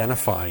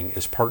self-identifying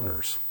as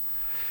partners.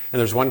 And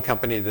there's one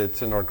company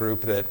that's in our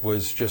group that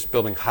was just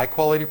building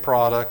high-quality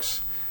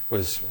products,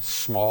 was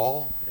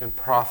small and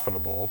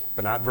profitable,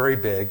 but not very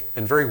big,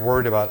 and very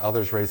worried about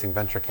others raising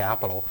venture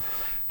capital.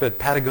 But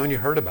Patagonia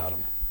heard about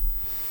them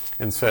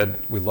and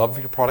said, we love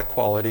your product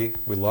quality,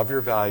 we love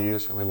your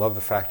values, and we love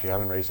the fact you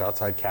haven't raised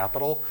outside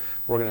capital.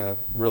 We're going to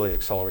really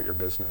accelerate your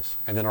business.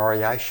 And then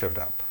REI showed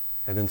up,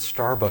 and then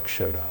Starbucks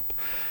showed up.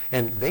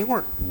 And they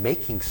weren't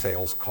making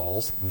sales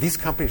calls. These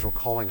companies were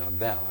calling on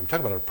them. I'm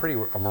talking about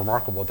a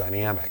remarkable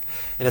dynamic.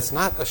 And it's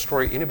not a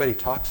story anybody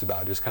talks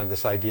about, just kind of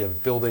this idea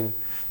of building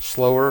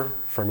slower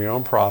from your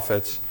own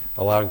profits,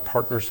 allowing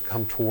partners to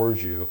come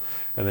towards you,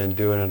 and then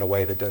do it in a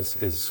way that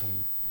is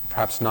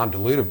perhaps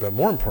non-dilutive, but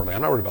more importantly,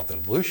 I'm not worried about the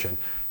dilution.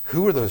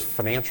 Who are those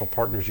financial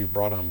partners you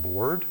brought on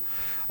board?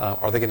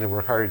 Are they going to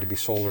require you to be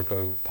sold or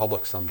go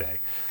public someday?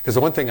 Because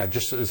the one thing,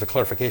 just as a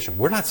clarification,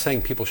 we're not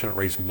saying people shouldn't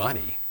raise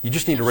money. You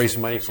just need to raise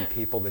money from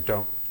people that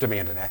don't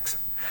demand an exit.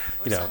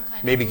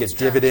 Maybe get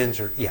dividends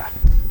or, yeah.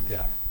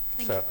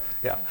 So,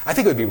 yeah. I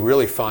think it would be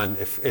really fun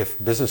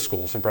if business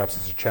schools, and perhaps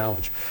it's a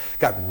challenge,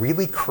 got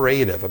really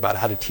creative about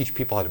how to teach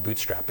people how to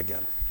bootstrap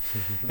again.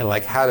 And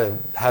like how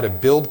to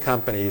build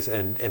companies,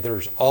 and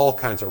there's all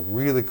kinds of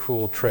really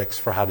cool tricks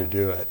for how to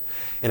do it.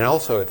 And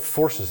also it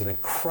forces an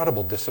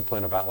incredible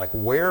discipline about like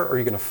where are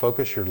you going to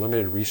focus your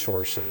limited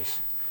resources?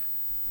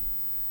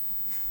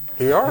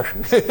 Here you are.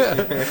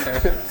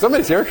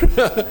 Somebody's here.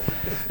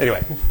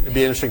 Anyway, it'd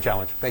be an interesting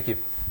challenge. Thank you.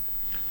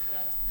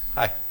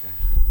 Hi.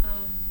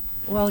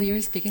 While you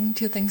were speaking,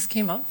 two things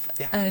came up,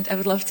 and I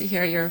would love to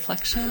hear your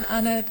reflection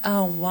on it.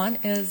 One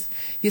is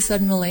you said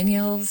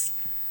millennials,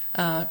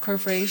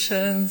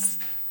 corporations,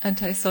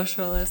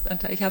 anti-socialist,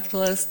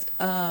 anti-capitalist.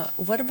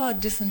 What about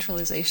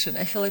decentralization?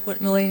 I feel like what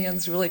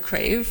millennials really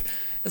crave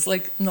is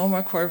like no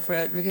more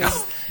corporate,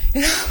 because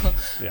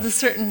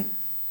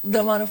the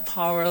amount of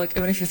power, like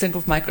even if you think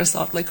of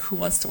Microsoft, like who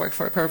wants to work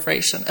for a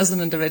corporation as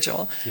an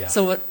individual? Yeah.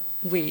 So what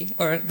we,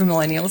 or the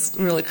millennials,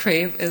 really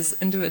crave is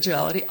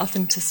individuality,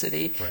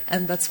 authenticity,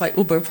 and that's why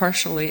Uber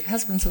partially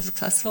has been so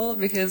successful,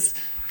 because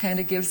kind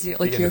of gives you,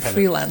 like, you're a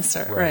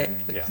freelancer, right?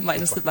 Like,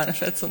 minus the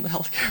benefits and the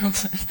healthcare.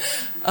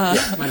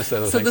 Minus the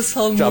other so things. This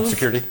whole job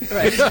security,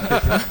 right?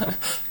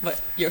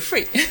 But you're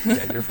free.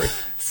 Yeah, you're free.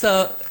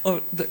 So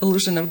the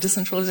illusion of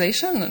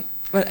decentralization,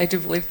 but I do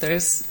believe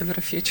there's a bit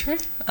of future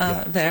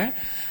there.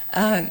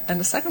 And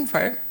the second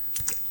part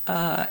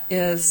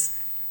is,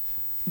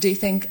 do you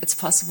think it's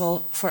possible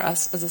for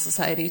us as a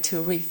society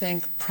to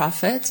rethink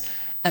profit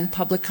and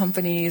public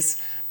companies,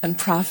 and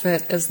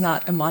profit is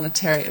not a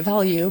monetary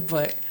value,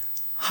 but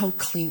how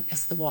clean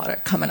is the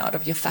water coming out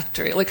of your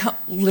factory? Like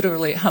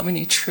literally how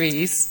many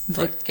trees,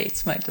 Bill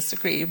Gates might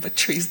disagree, but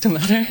trees do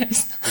matter.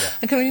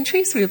 Like how many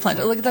trees we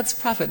planted? Like that's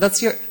profit.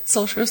 That's your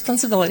social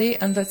responsibility,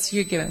 and that's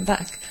you giving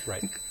back.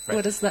 Right. Like,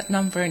 what is that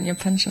number in your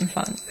pension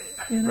fund?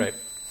 You know? Right.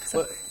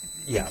 So,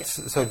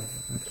 so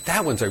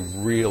that one's a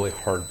really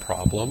hard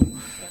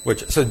problem.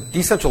 So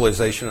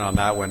decentralization on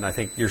that one, I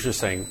think you're just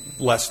saying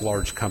less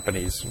large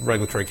companies,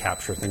 regulatory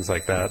capture, things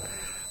like that.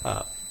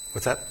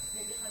 What's that?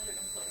 Maybe 100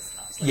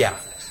 employees.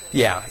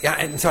 Yeah,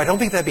 and so I don't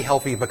think that'd be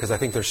healthy, because I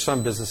think there's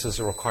some businesses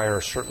that require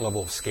a certain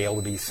level of scale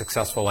to be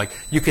successful. Like,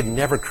 you could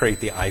never create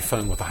the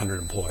iPhone with 100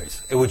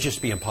 employees. It would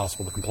just be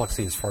impossible. The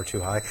complexity is far too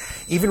high.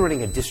 Even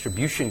running a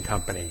distribution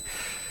company,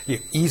 you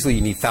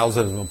need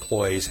thousands of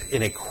employees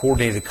in a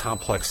coordinated,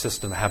 complex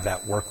system to have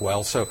that work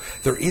well. So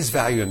there is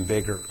value in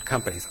bigger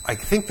companies. I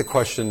think the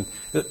question,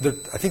 I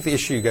think the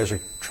issue you guys are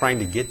trying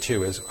to get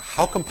to is,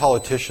 how come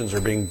politicians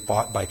are being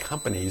bought by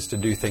companies to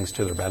do things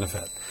to their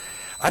benefit?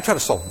 I try to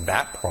solve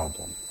that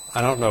problem.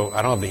 I don't know.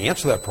 I don't have the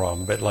answer to that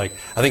problem, but I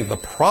think the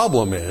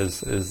problem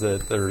is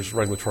that there's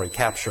regulatory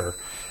capture,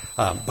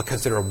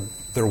 because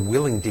they're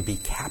willing to be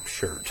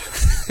captured.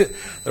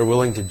 They're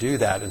willing to do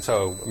that, and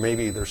so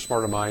maybe there's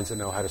smarter minds that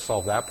know how to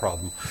solve that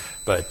problem.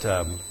 But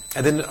and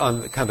then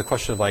on kind of the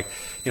question of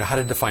how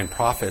to define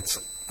profits,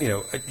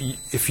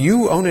 if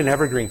you own an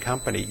evergreen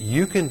company,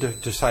 you can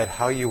decide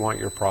how you want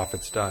your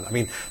profits done. I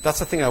mean, that's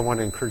the thing I want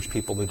to encourage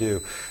people to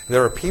do.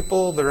 There are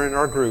people that are in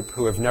our group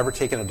who have never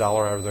taken a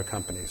dollar out of their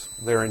companies,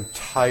 their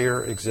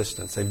entire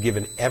existence. They've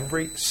given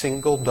every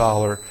single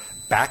dollar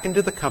back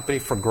into the company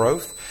for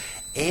growth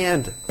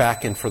and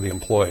back in for the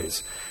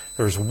employees.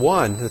 There's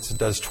one that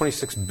does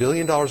 $26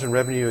 billion in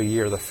revenue a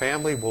year. The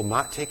family will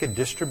not take a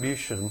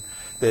distribution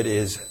that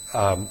is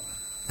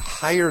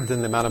higher than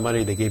the amount of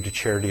money they gave to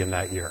charity in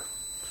that year.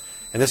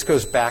 And this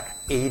goes back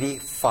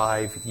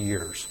 85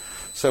 years.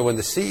 So when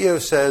the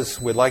CEO says,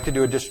 we'd like to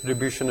do a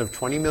distribution of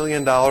 $20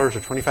 million or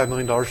 $25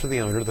 million to the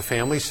owner, the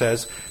family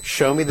says,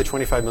 show me the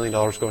 $25 million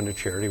going to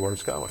charity, where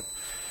it's going.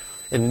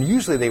 And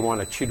usually they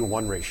want a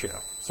 2-to-1 ratio.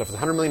 So if it's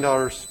 $100 million,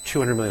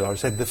 $200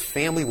 million, the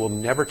family will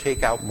never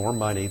take out more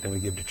money than we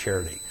give to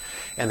charity.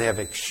 And they have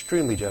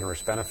extremely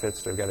generous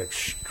benefits. They've got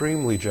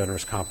extremely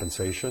generous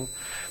compensation.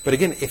 But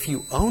again, if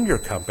you own your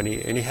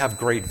company and you have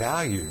great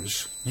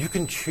values, you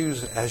can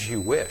choose as you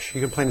wish.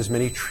 You can plant as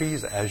many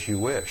trees as you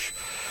wish.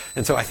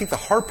 And so I think the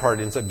hard part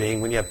ends up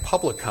being when you have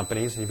public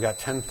companies and you've got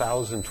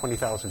 10,000,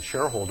 20,000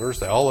 shareholders,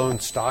 they all own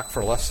stock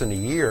for less than a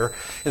year,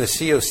 and the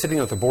CEO is sitting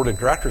with the board of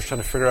directors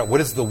trying to figure out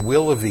what is the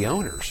will of the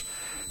owners.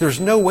 There's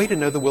no way to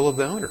know the will of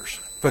the owners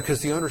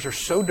because the owners are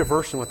so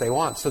diverse in what they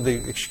want. So the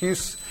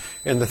excuse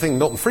and the thing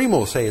Milton Friedman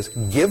will say is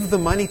give the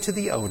money to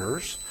the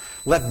owners,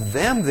 let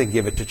them then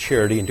give it to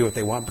charity and do what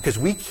they want because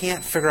we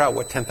can't figure out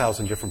what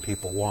 10,000 different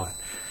people want.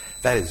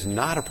 That is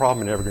not a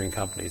problem in evergreen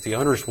companies. The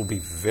owners will be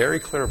very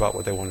clear about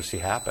what they want to see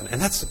happen.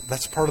 And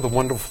that's part of the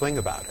wonderful thing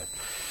about it.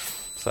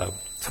 So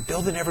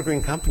build an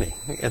evergreen company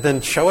and then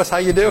show us how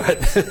you do it.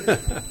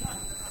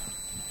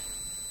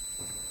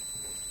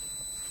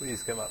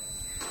 Please come up.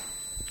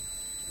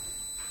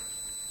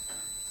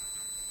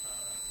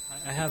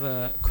 I have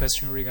a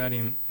question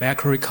regarding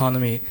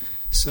macroeconomy.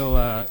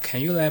 So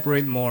can you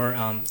elaborate more?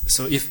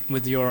 So if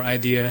with your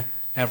idea,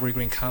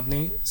 evergreen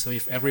company, so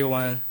if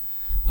everyone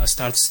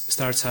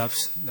starts up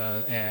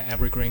an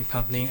evergreen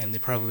company and they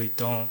probably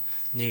don't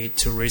need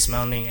to raise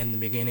money in the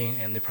beginning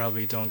and they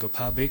probably don't go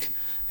public,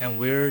 and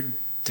where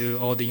do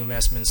all the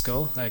investments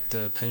go, like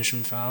the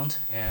pension fund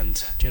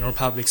and general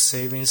public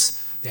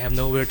savings? They have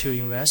nowhere to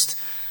invest.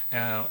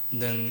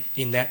 Then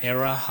in that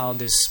era, how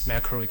does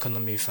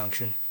macroeconomy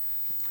function?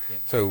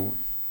 So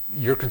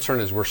your concern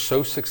is we're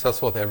so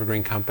successful with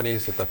evergreen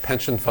companies that the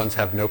pension funds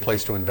have no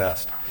place to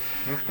invest.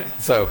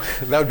 So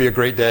that would be a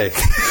great day.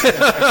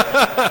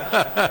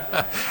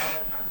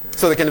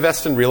 So they can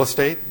invest in real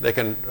estate. They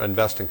can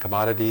invest in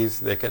commodities.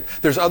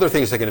 There's other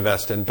things they can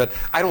invest in, but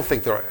I don't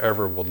think there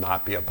ever will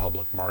not be a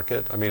public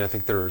market. I mean, I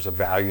think there's a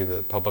value that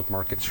the public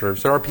market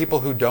serves. There are people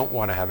who don't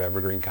want to have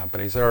evergreen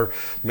companies. There are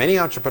many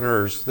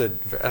entrepreneurs and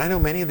I know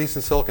many of these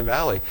in Silicon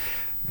Valley,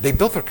 they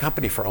built their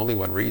company for only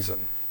one reason.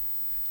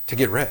 To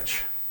get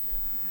rich.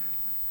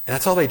 And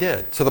that's all they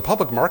did. So the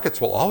public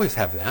markets will always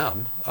have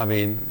them. I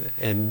mean,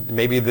 and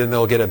maybe then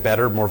they'll get a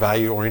better, more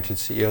value-oriented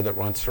CEO that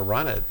wants to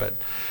run it. But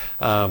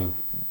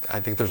I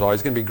think there's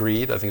always going to be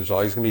greed. I think there's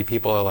always going to be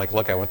people that are like,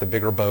 look, I want the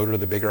bigger boat or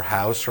the bigger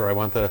house or I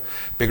want the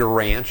bigger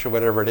ranch or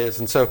whatever it is.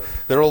 And so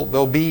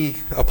there'll be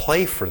a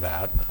play for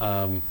that.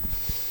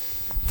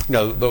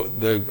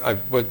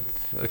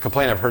 The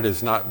complaint I've heard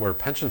is not where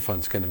pension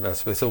funds can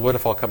invest. But so what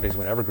if all companies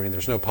went evergreen?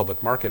 There's no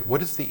public market. What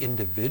does the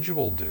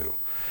individual do?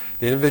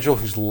 The individual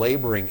who's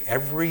laboring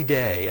every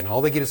day and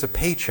all they get is a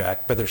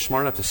paycheck, but they're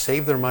smart enough to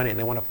save their money and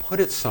they want to put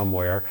it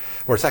somewhere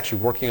where it's actually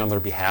working on their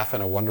behalf in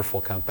a wonderful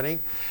company.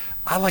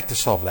 I'd like to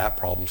solve that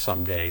problem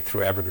someday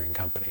through evergreen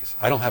companies.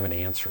 I don't have an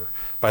answer.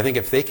 But I think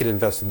if they could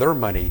invest their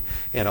money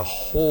in a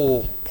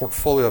whole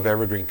portfolio of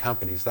evergreen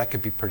companies, that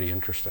could be pretty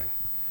interesting.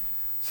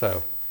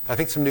 So I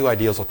think some new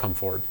ideas will come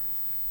forward.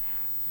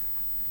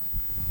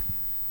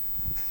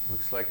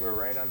 Looks like we're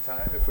right on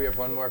time. If we have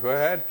one more, go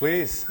ahead,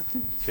 please.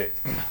 Jake.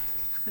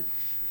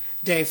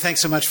 Dave,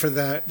 thanks so much for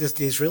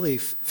these really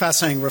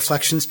fascinating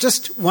reflections.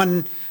 Just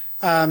one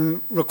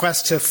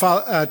request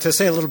to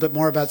say a little bit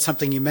more about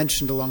something you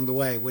mentioned along the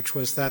way, which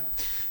was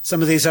that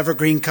some of these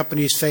evergreen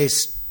companies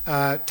face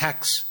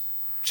tax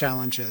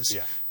challenges.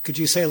 Yeah. Could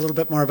you say a little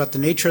bit more about the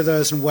nature of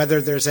those and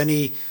whether there's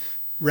any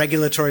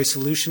regulatory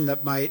solution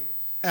that might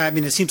I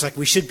mean, it seems like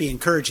we should be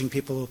encouraging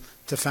people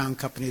to found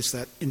companies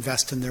that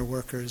invest in their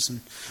workers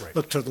and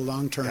look to the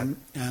long term.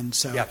 Yeah. And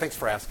so, yeah, thanks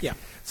for asking. Yeah.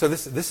 So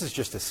this is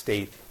just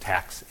estate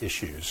tax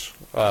issues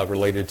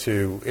related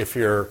to if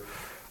you're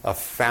a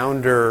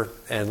founder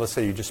and let's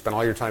say you just spent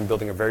all your time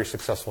building a very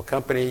successful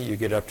company, you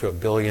get up to $1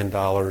 billion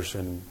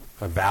in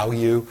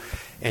value,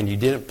 and you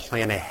didn't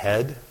plan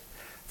ahead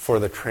for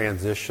the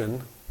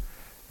transition,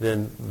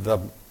 then the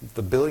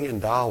 $1 billion,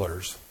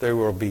 there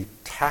will be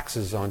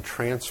taxes on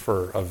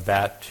transfer of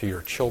that to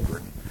your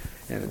children.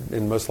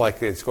 And most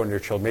likely it's going to your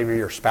children, maybe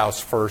your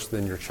spouse first,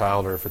 then your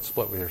child, or if it's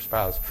split with your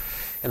spouse.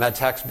 And that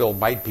tax bill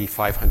might be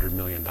 $500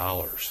 million.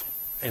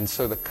 And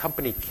so the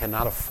company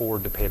cannot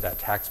afford to pay that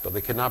tax bill.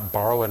 They cannot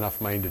borrow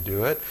enough money to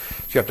do it.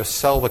 So you have to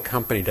sell the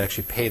company to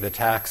actually pay the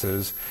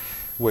taxes.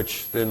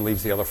 which then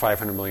leaves the other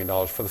 $500 million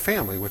for the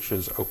family, which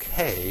is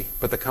okay,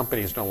 but the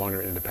company is no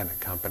longer an independent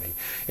company.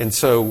 And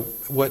so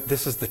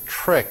this is the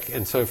trick.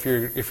 And so if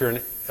you're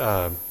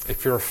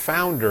a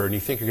founder and you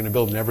think you're going to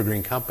build an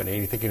evergreen company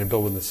and you think you're going to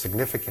build one that's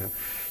significant,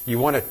 you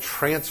want to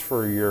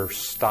transfer your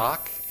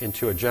stock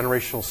into a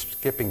generational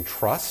skipping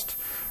trust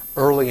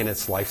early in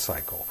its life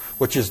cycle,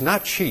 which is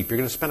not cheap. You're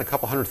going to spend a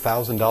couple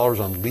 $100,000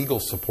 on legal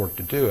support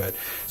to do it.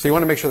 So you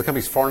want to make sure the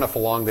company's far enough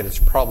along that it's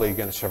probably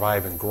going to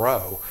survive and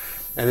grow.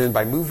 And then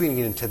by moving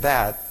it into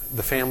that,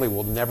 the family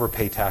will never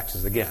pay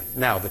taxes again.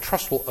 Now, the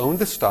trust will own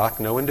the stock.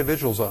 No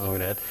individuals will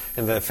own it.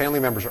 And the family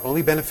members are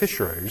only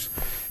beneficiaries.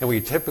 And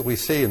we typically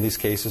see in these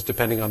cases,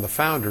 depending on the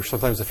founder,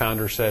 sometimes the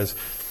founder says,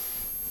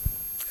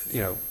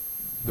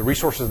 the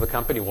resources of the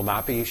company will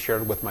not be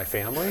shared with my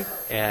family,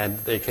 and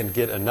they can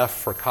get enough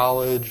for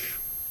college,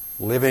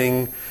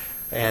 living,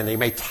 and they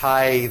may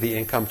tie the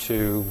income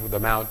to the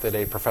amount that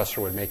a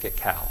professor would make at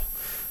Cal.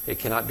 It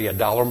cannot be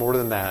 $1 more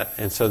than that,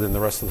 and so then the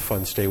rest of the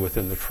funds stay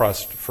within the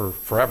trust for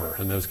forever,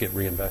 and those get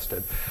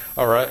reinvested.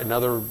 Or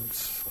another,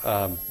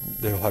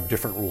 they'll have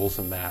different rules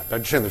than that. I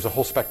understand there's a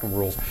whole spectrum of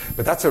rules,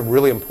 but that's a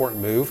really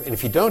important move, and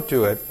if you don't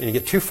do it, and you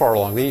get too far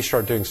along, then you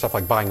start doing stuff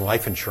like buying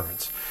life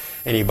insurance.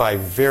 And you buy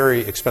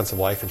very expensive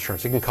life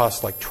insurance. It can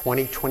cost like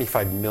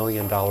 $25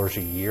 million a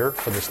year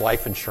for this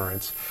life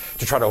insurance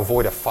to try to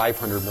avoid a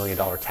 $500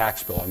 million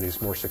tax bill on these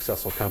more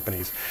successful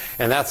companies.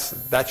 And that's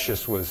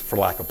just was for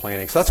lack of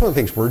planning. So that's one of the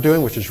things we're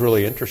doing, which is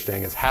really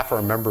interesting, is half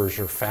our members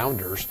are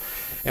founders.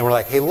 And we're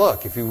like, hey,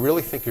 look, if you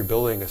really think you're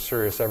building a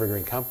serious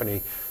evergreen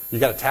company, you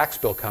got a tax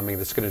bill coming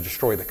that's going to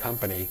destroy the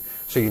company.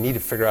 So you need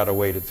to figure out a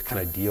way to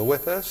kind of deal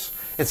with this.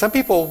 And some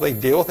people, they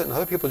deal with it, and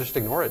other people just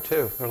ignore it,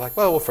 too. They're like,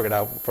 well, we'll figure it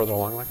out further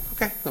along. I'm like,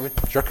 okay,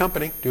 it's your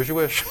company. Do as you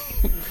wish.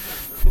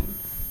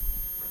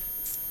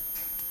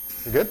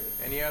 You good?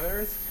 Any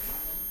others?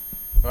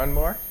 One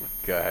more?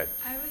 Go ahead.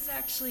 I was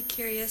actually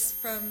curious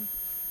from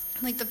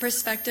the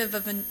perspective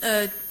of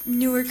a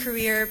newer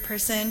career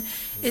person.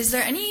 Is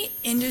there any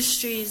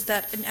industries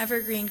that an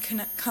evergreen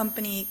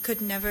company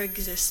could never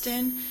exist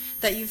in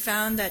that you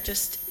found that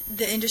just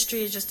the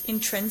industry is just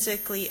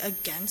intrinsically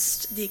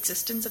against the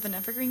existence of an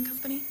evergreen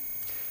company?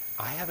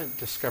 I haven't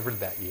discovered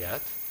that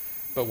yet,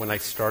 but when I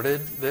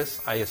started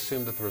this, I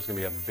assumed that there was going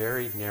to be a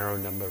very narrow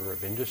number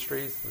of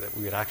industries that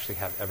we would actually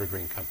have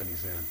evergreen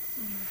companies in.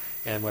 Mm-hmm.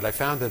 And what I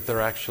found that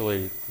they're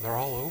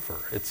all over.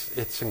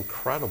 It's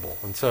incredible.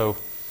 And so,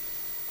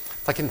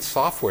 like in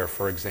software,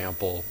 for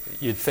example,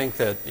 you'd think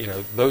that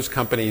those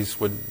companies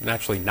would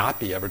naturally not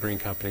be evergreen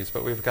companies,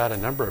 but we've got a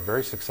number of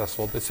very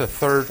successful. It's our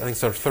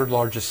third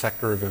largest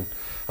sector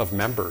of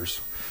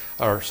members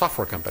are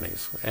software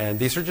companies, and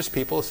these are just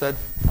people who said,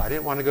 I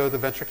didn't want to go the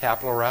venture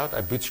capital route.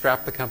 I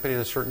bootstrapped the company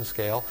at a certain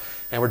scale,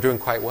 and we're doing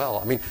quite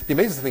well. I mean, the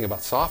amazing thing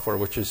about software,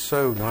 which is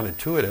so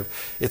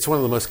non-intuitive, it's one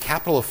of the most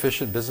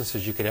capital-efficient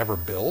businesses you could ever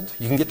build.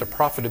 You can get to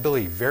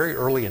profitability very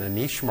early in a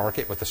niche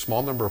market with a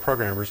small number of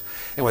programmers,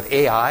 and with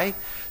AI,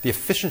 the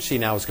efficiency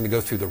now is going to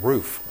go through the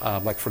roof.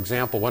 Like, for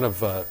example, one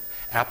of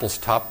Apple's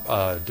top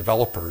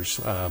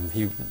developers,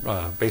 he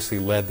basically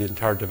led the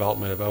entire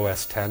development of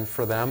OS X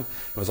for them.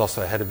 He was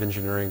also head of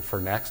engineering for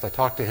Next. I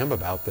talked to him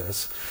about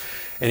this,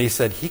 and he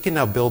said he can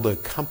now build a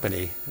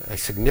company, a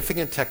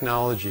significant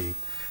technology.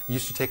 It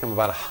used to take him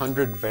about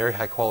 100 very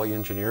high-quality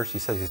engineers. He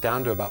says he's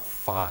down to about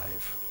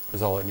 5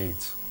 is all it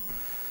needs.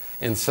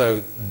 And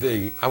so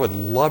I would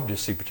love to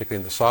see,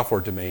 particularly in the software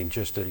domain,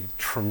 just a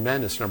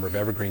tremendous number of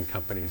evergreen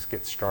companies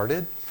get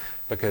started,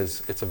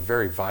 because it's a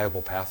very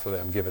viable path for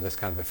them, given this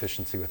kind of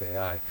efficiency with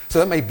AI. So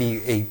that may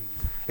be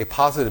a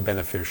positive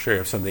beneficiary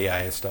of some of the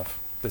AI stuff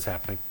that's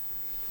happening.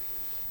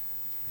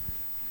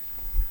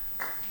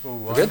 Well,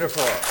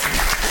 wonderful.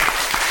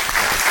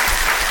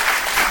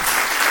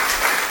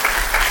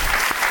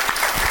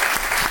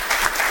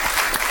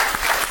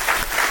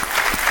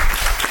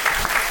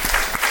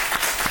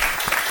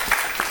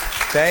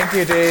 Thank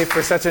you, Dave,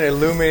 for such an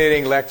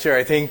illuminating lecture.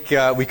 I think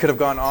we could have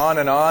gone on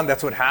and on.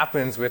 That's what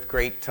happens with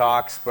great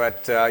talks.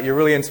 But you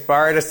really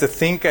inspired us to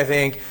think, I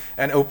think,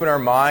 and open our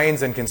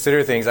minds and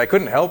consider things. I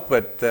couldn't help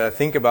but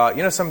think about,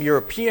 some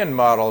European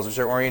models which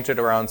are oriented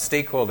around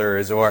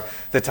stakeholders, or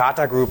the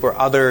Tata Group or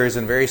others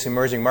in various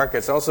emerging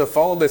markets also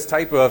follow this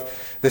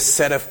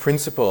set of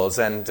principles.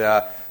 And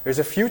there's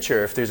a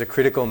future if there's a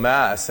critical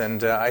mass.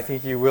 And I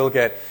think you will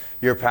get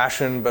your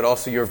passion, but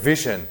also your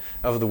vision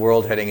of the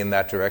world heading in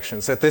that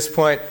direction. So at this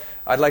point,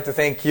 I'd like to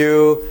thank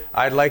you.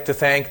 I'd like to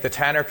thank the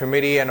Tanner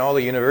Committee and all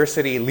the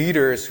university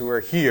leaders who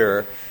are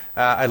here.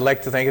 I'd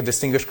like to thank a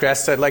distinguished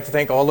guest. I'd like to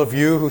thank all of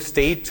you who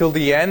stayed till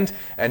the end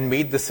and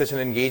made this such an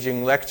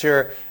engaging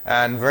lecture,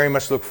 and very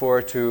much look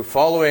forward to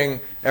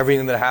following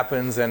everything that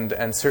happens,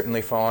 and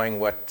certainly following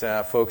what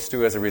folks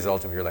do as a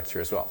result of your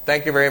lecture as well.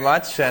 Thank you very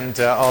much, and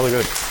all the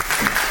good.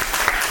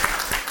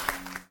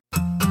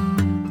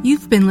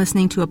 You've been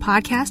listening to a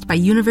podcast by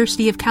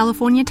University of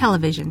California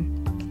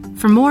Television.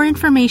 For more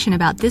information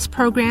about this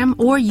program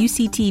or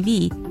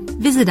UCTV,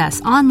 visit us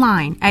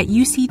online at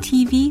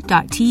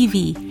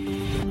uctv.tv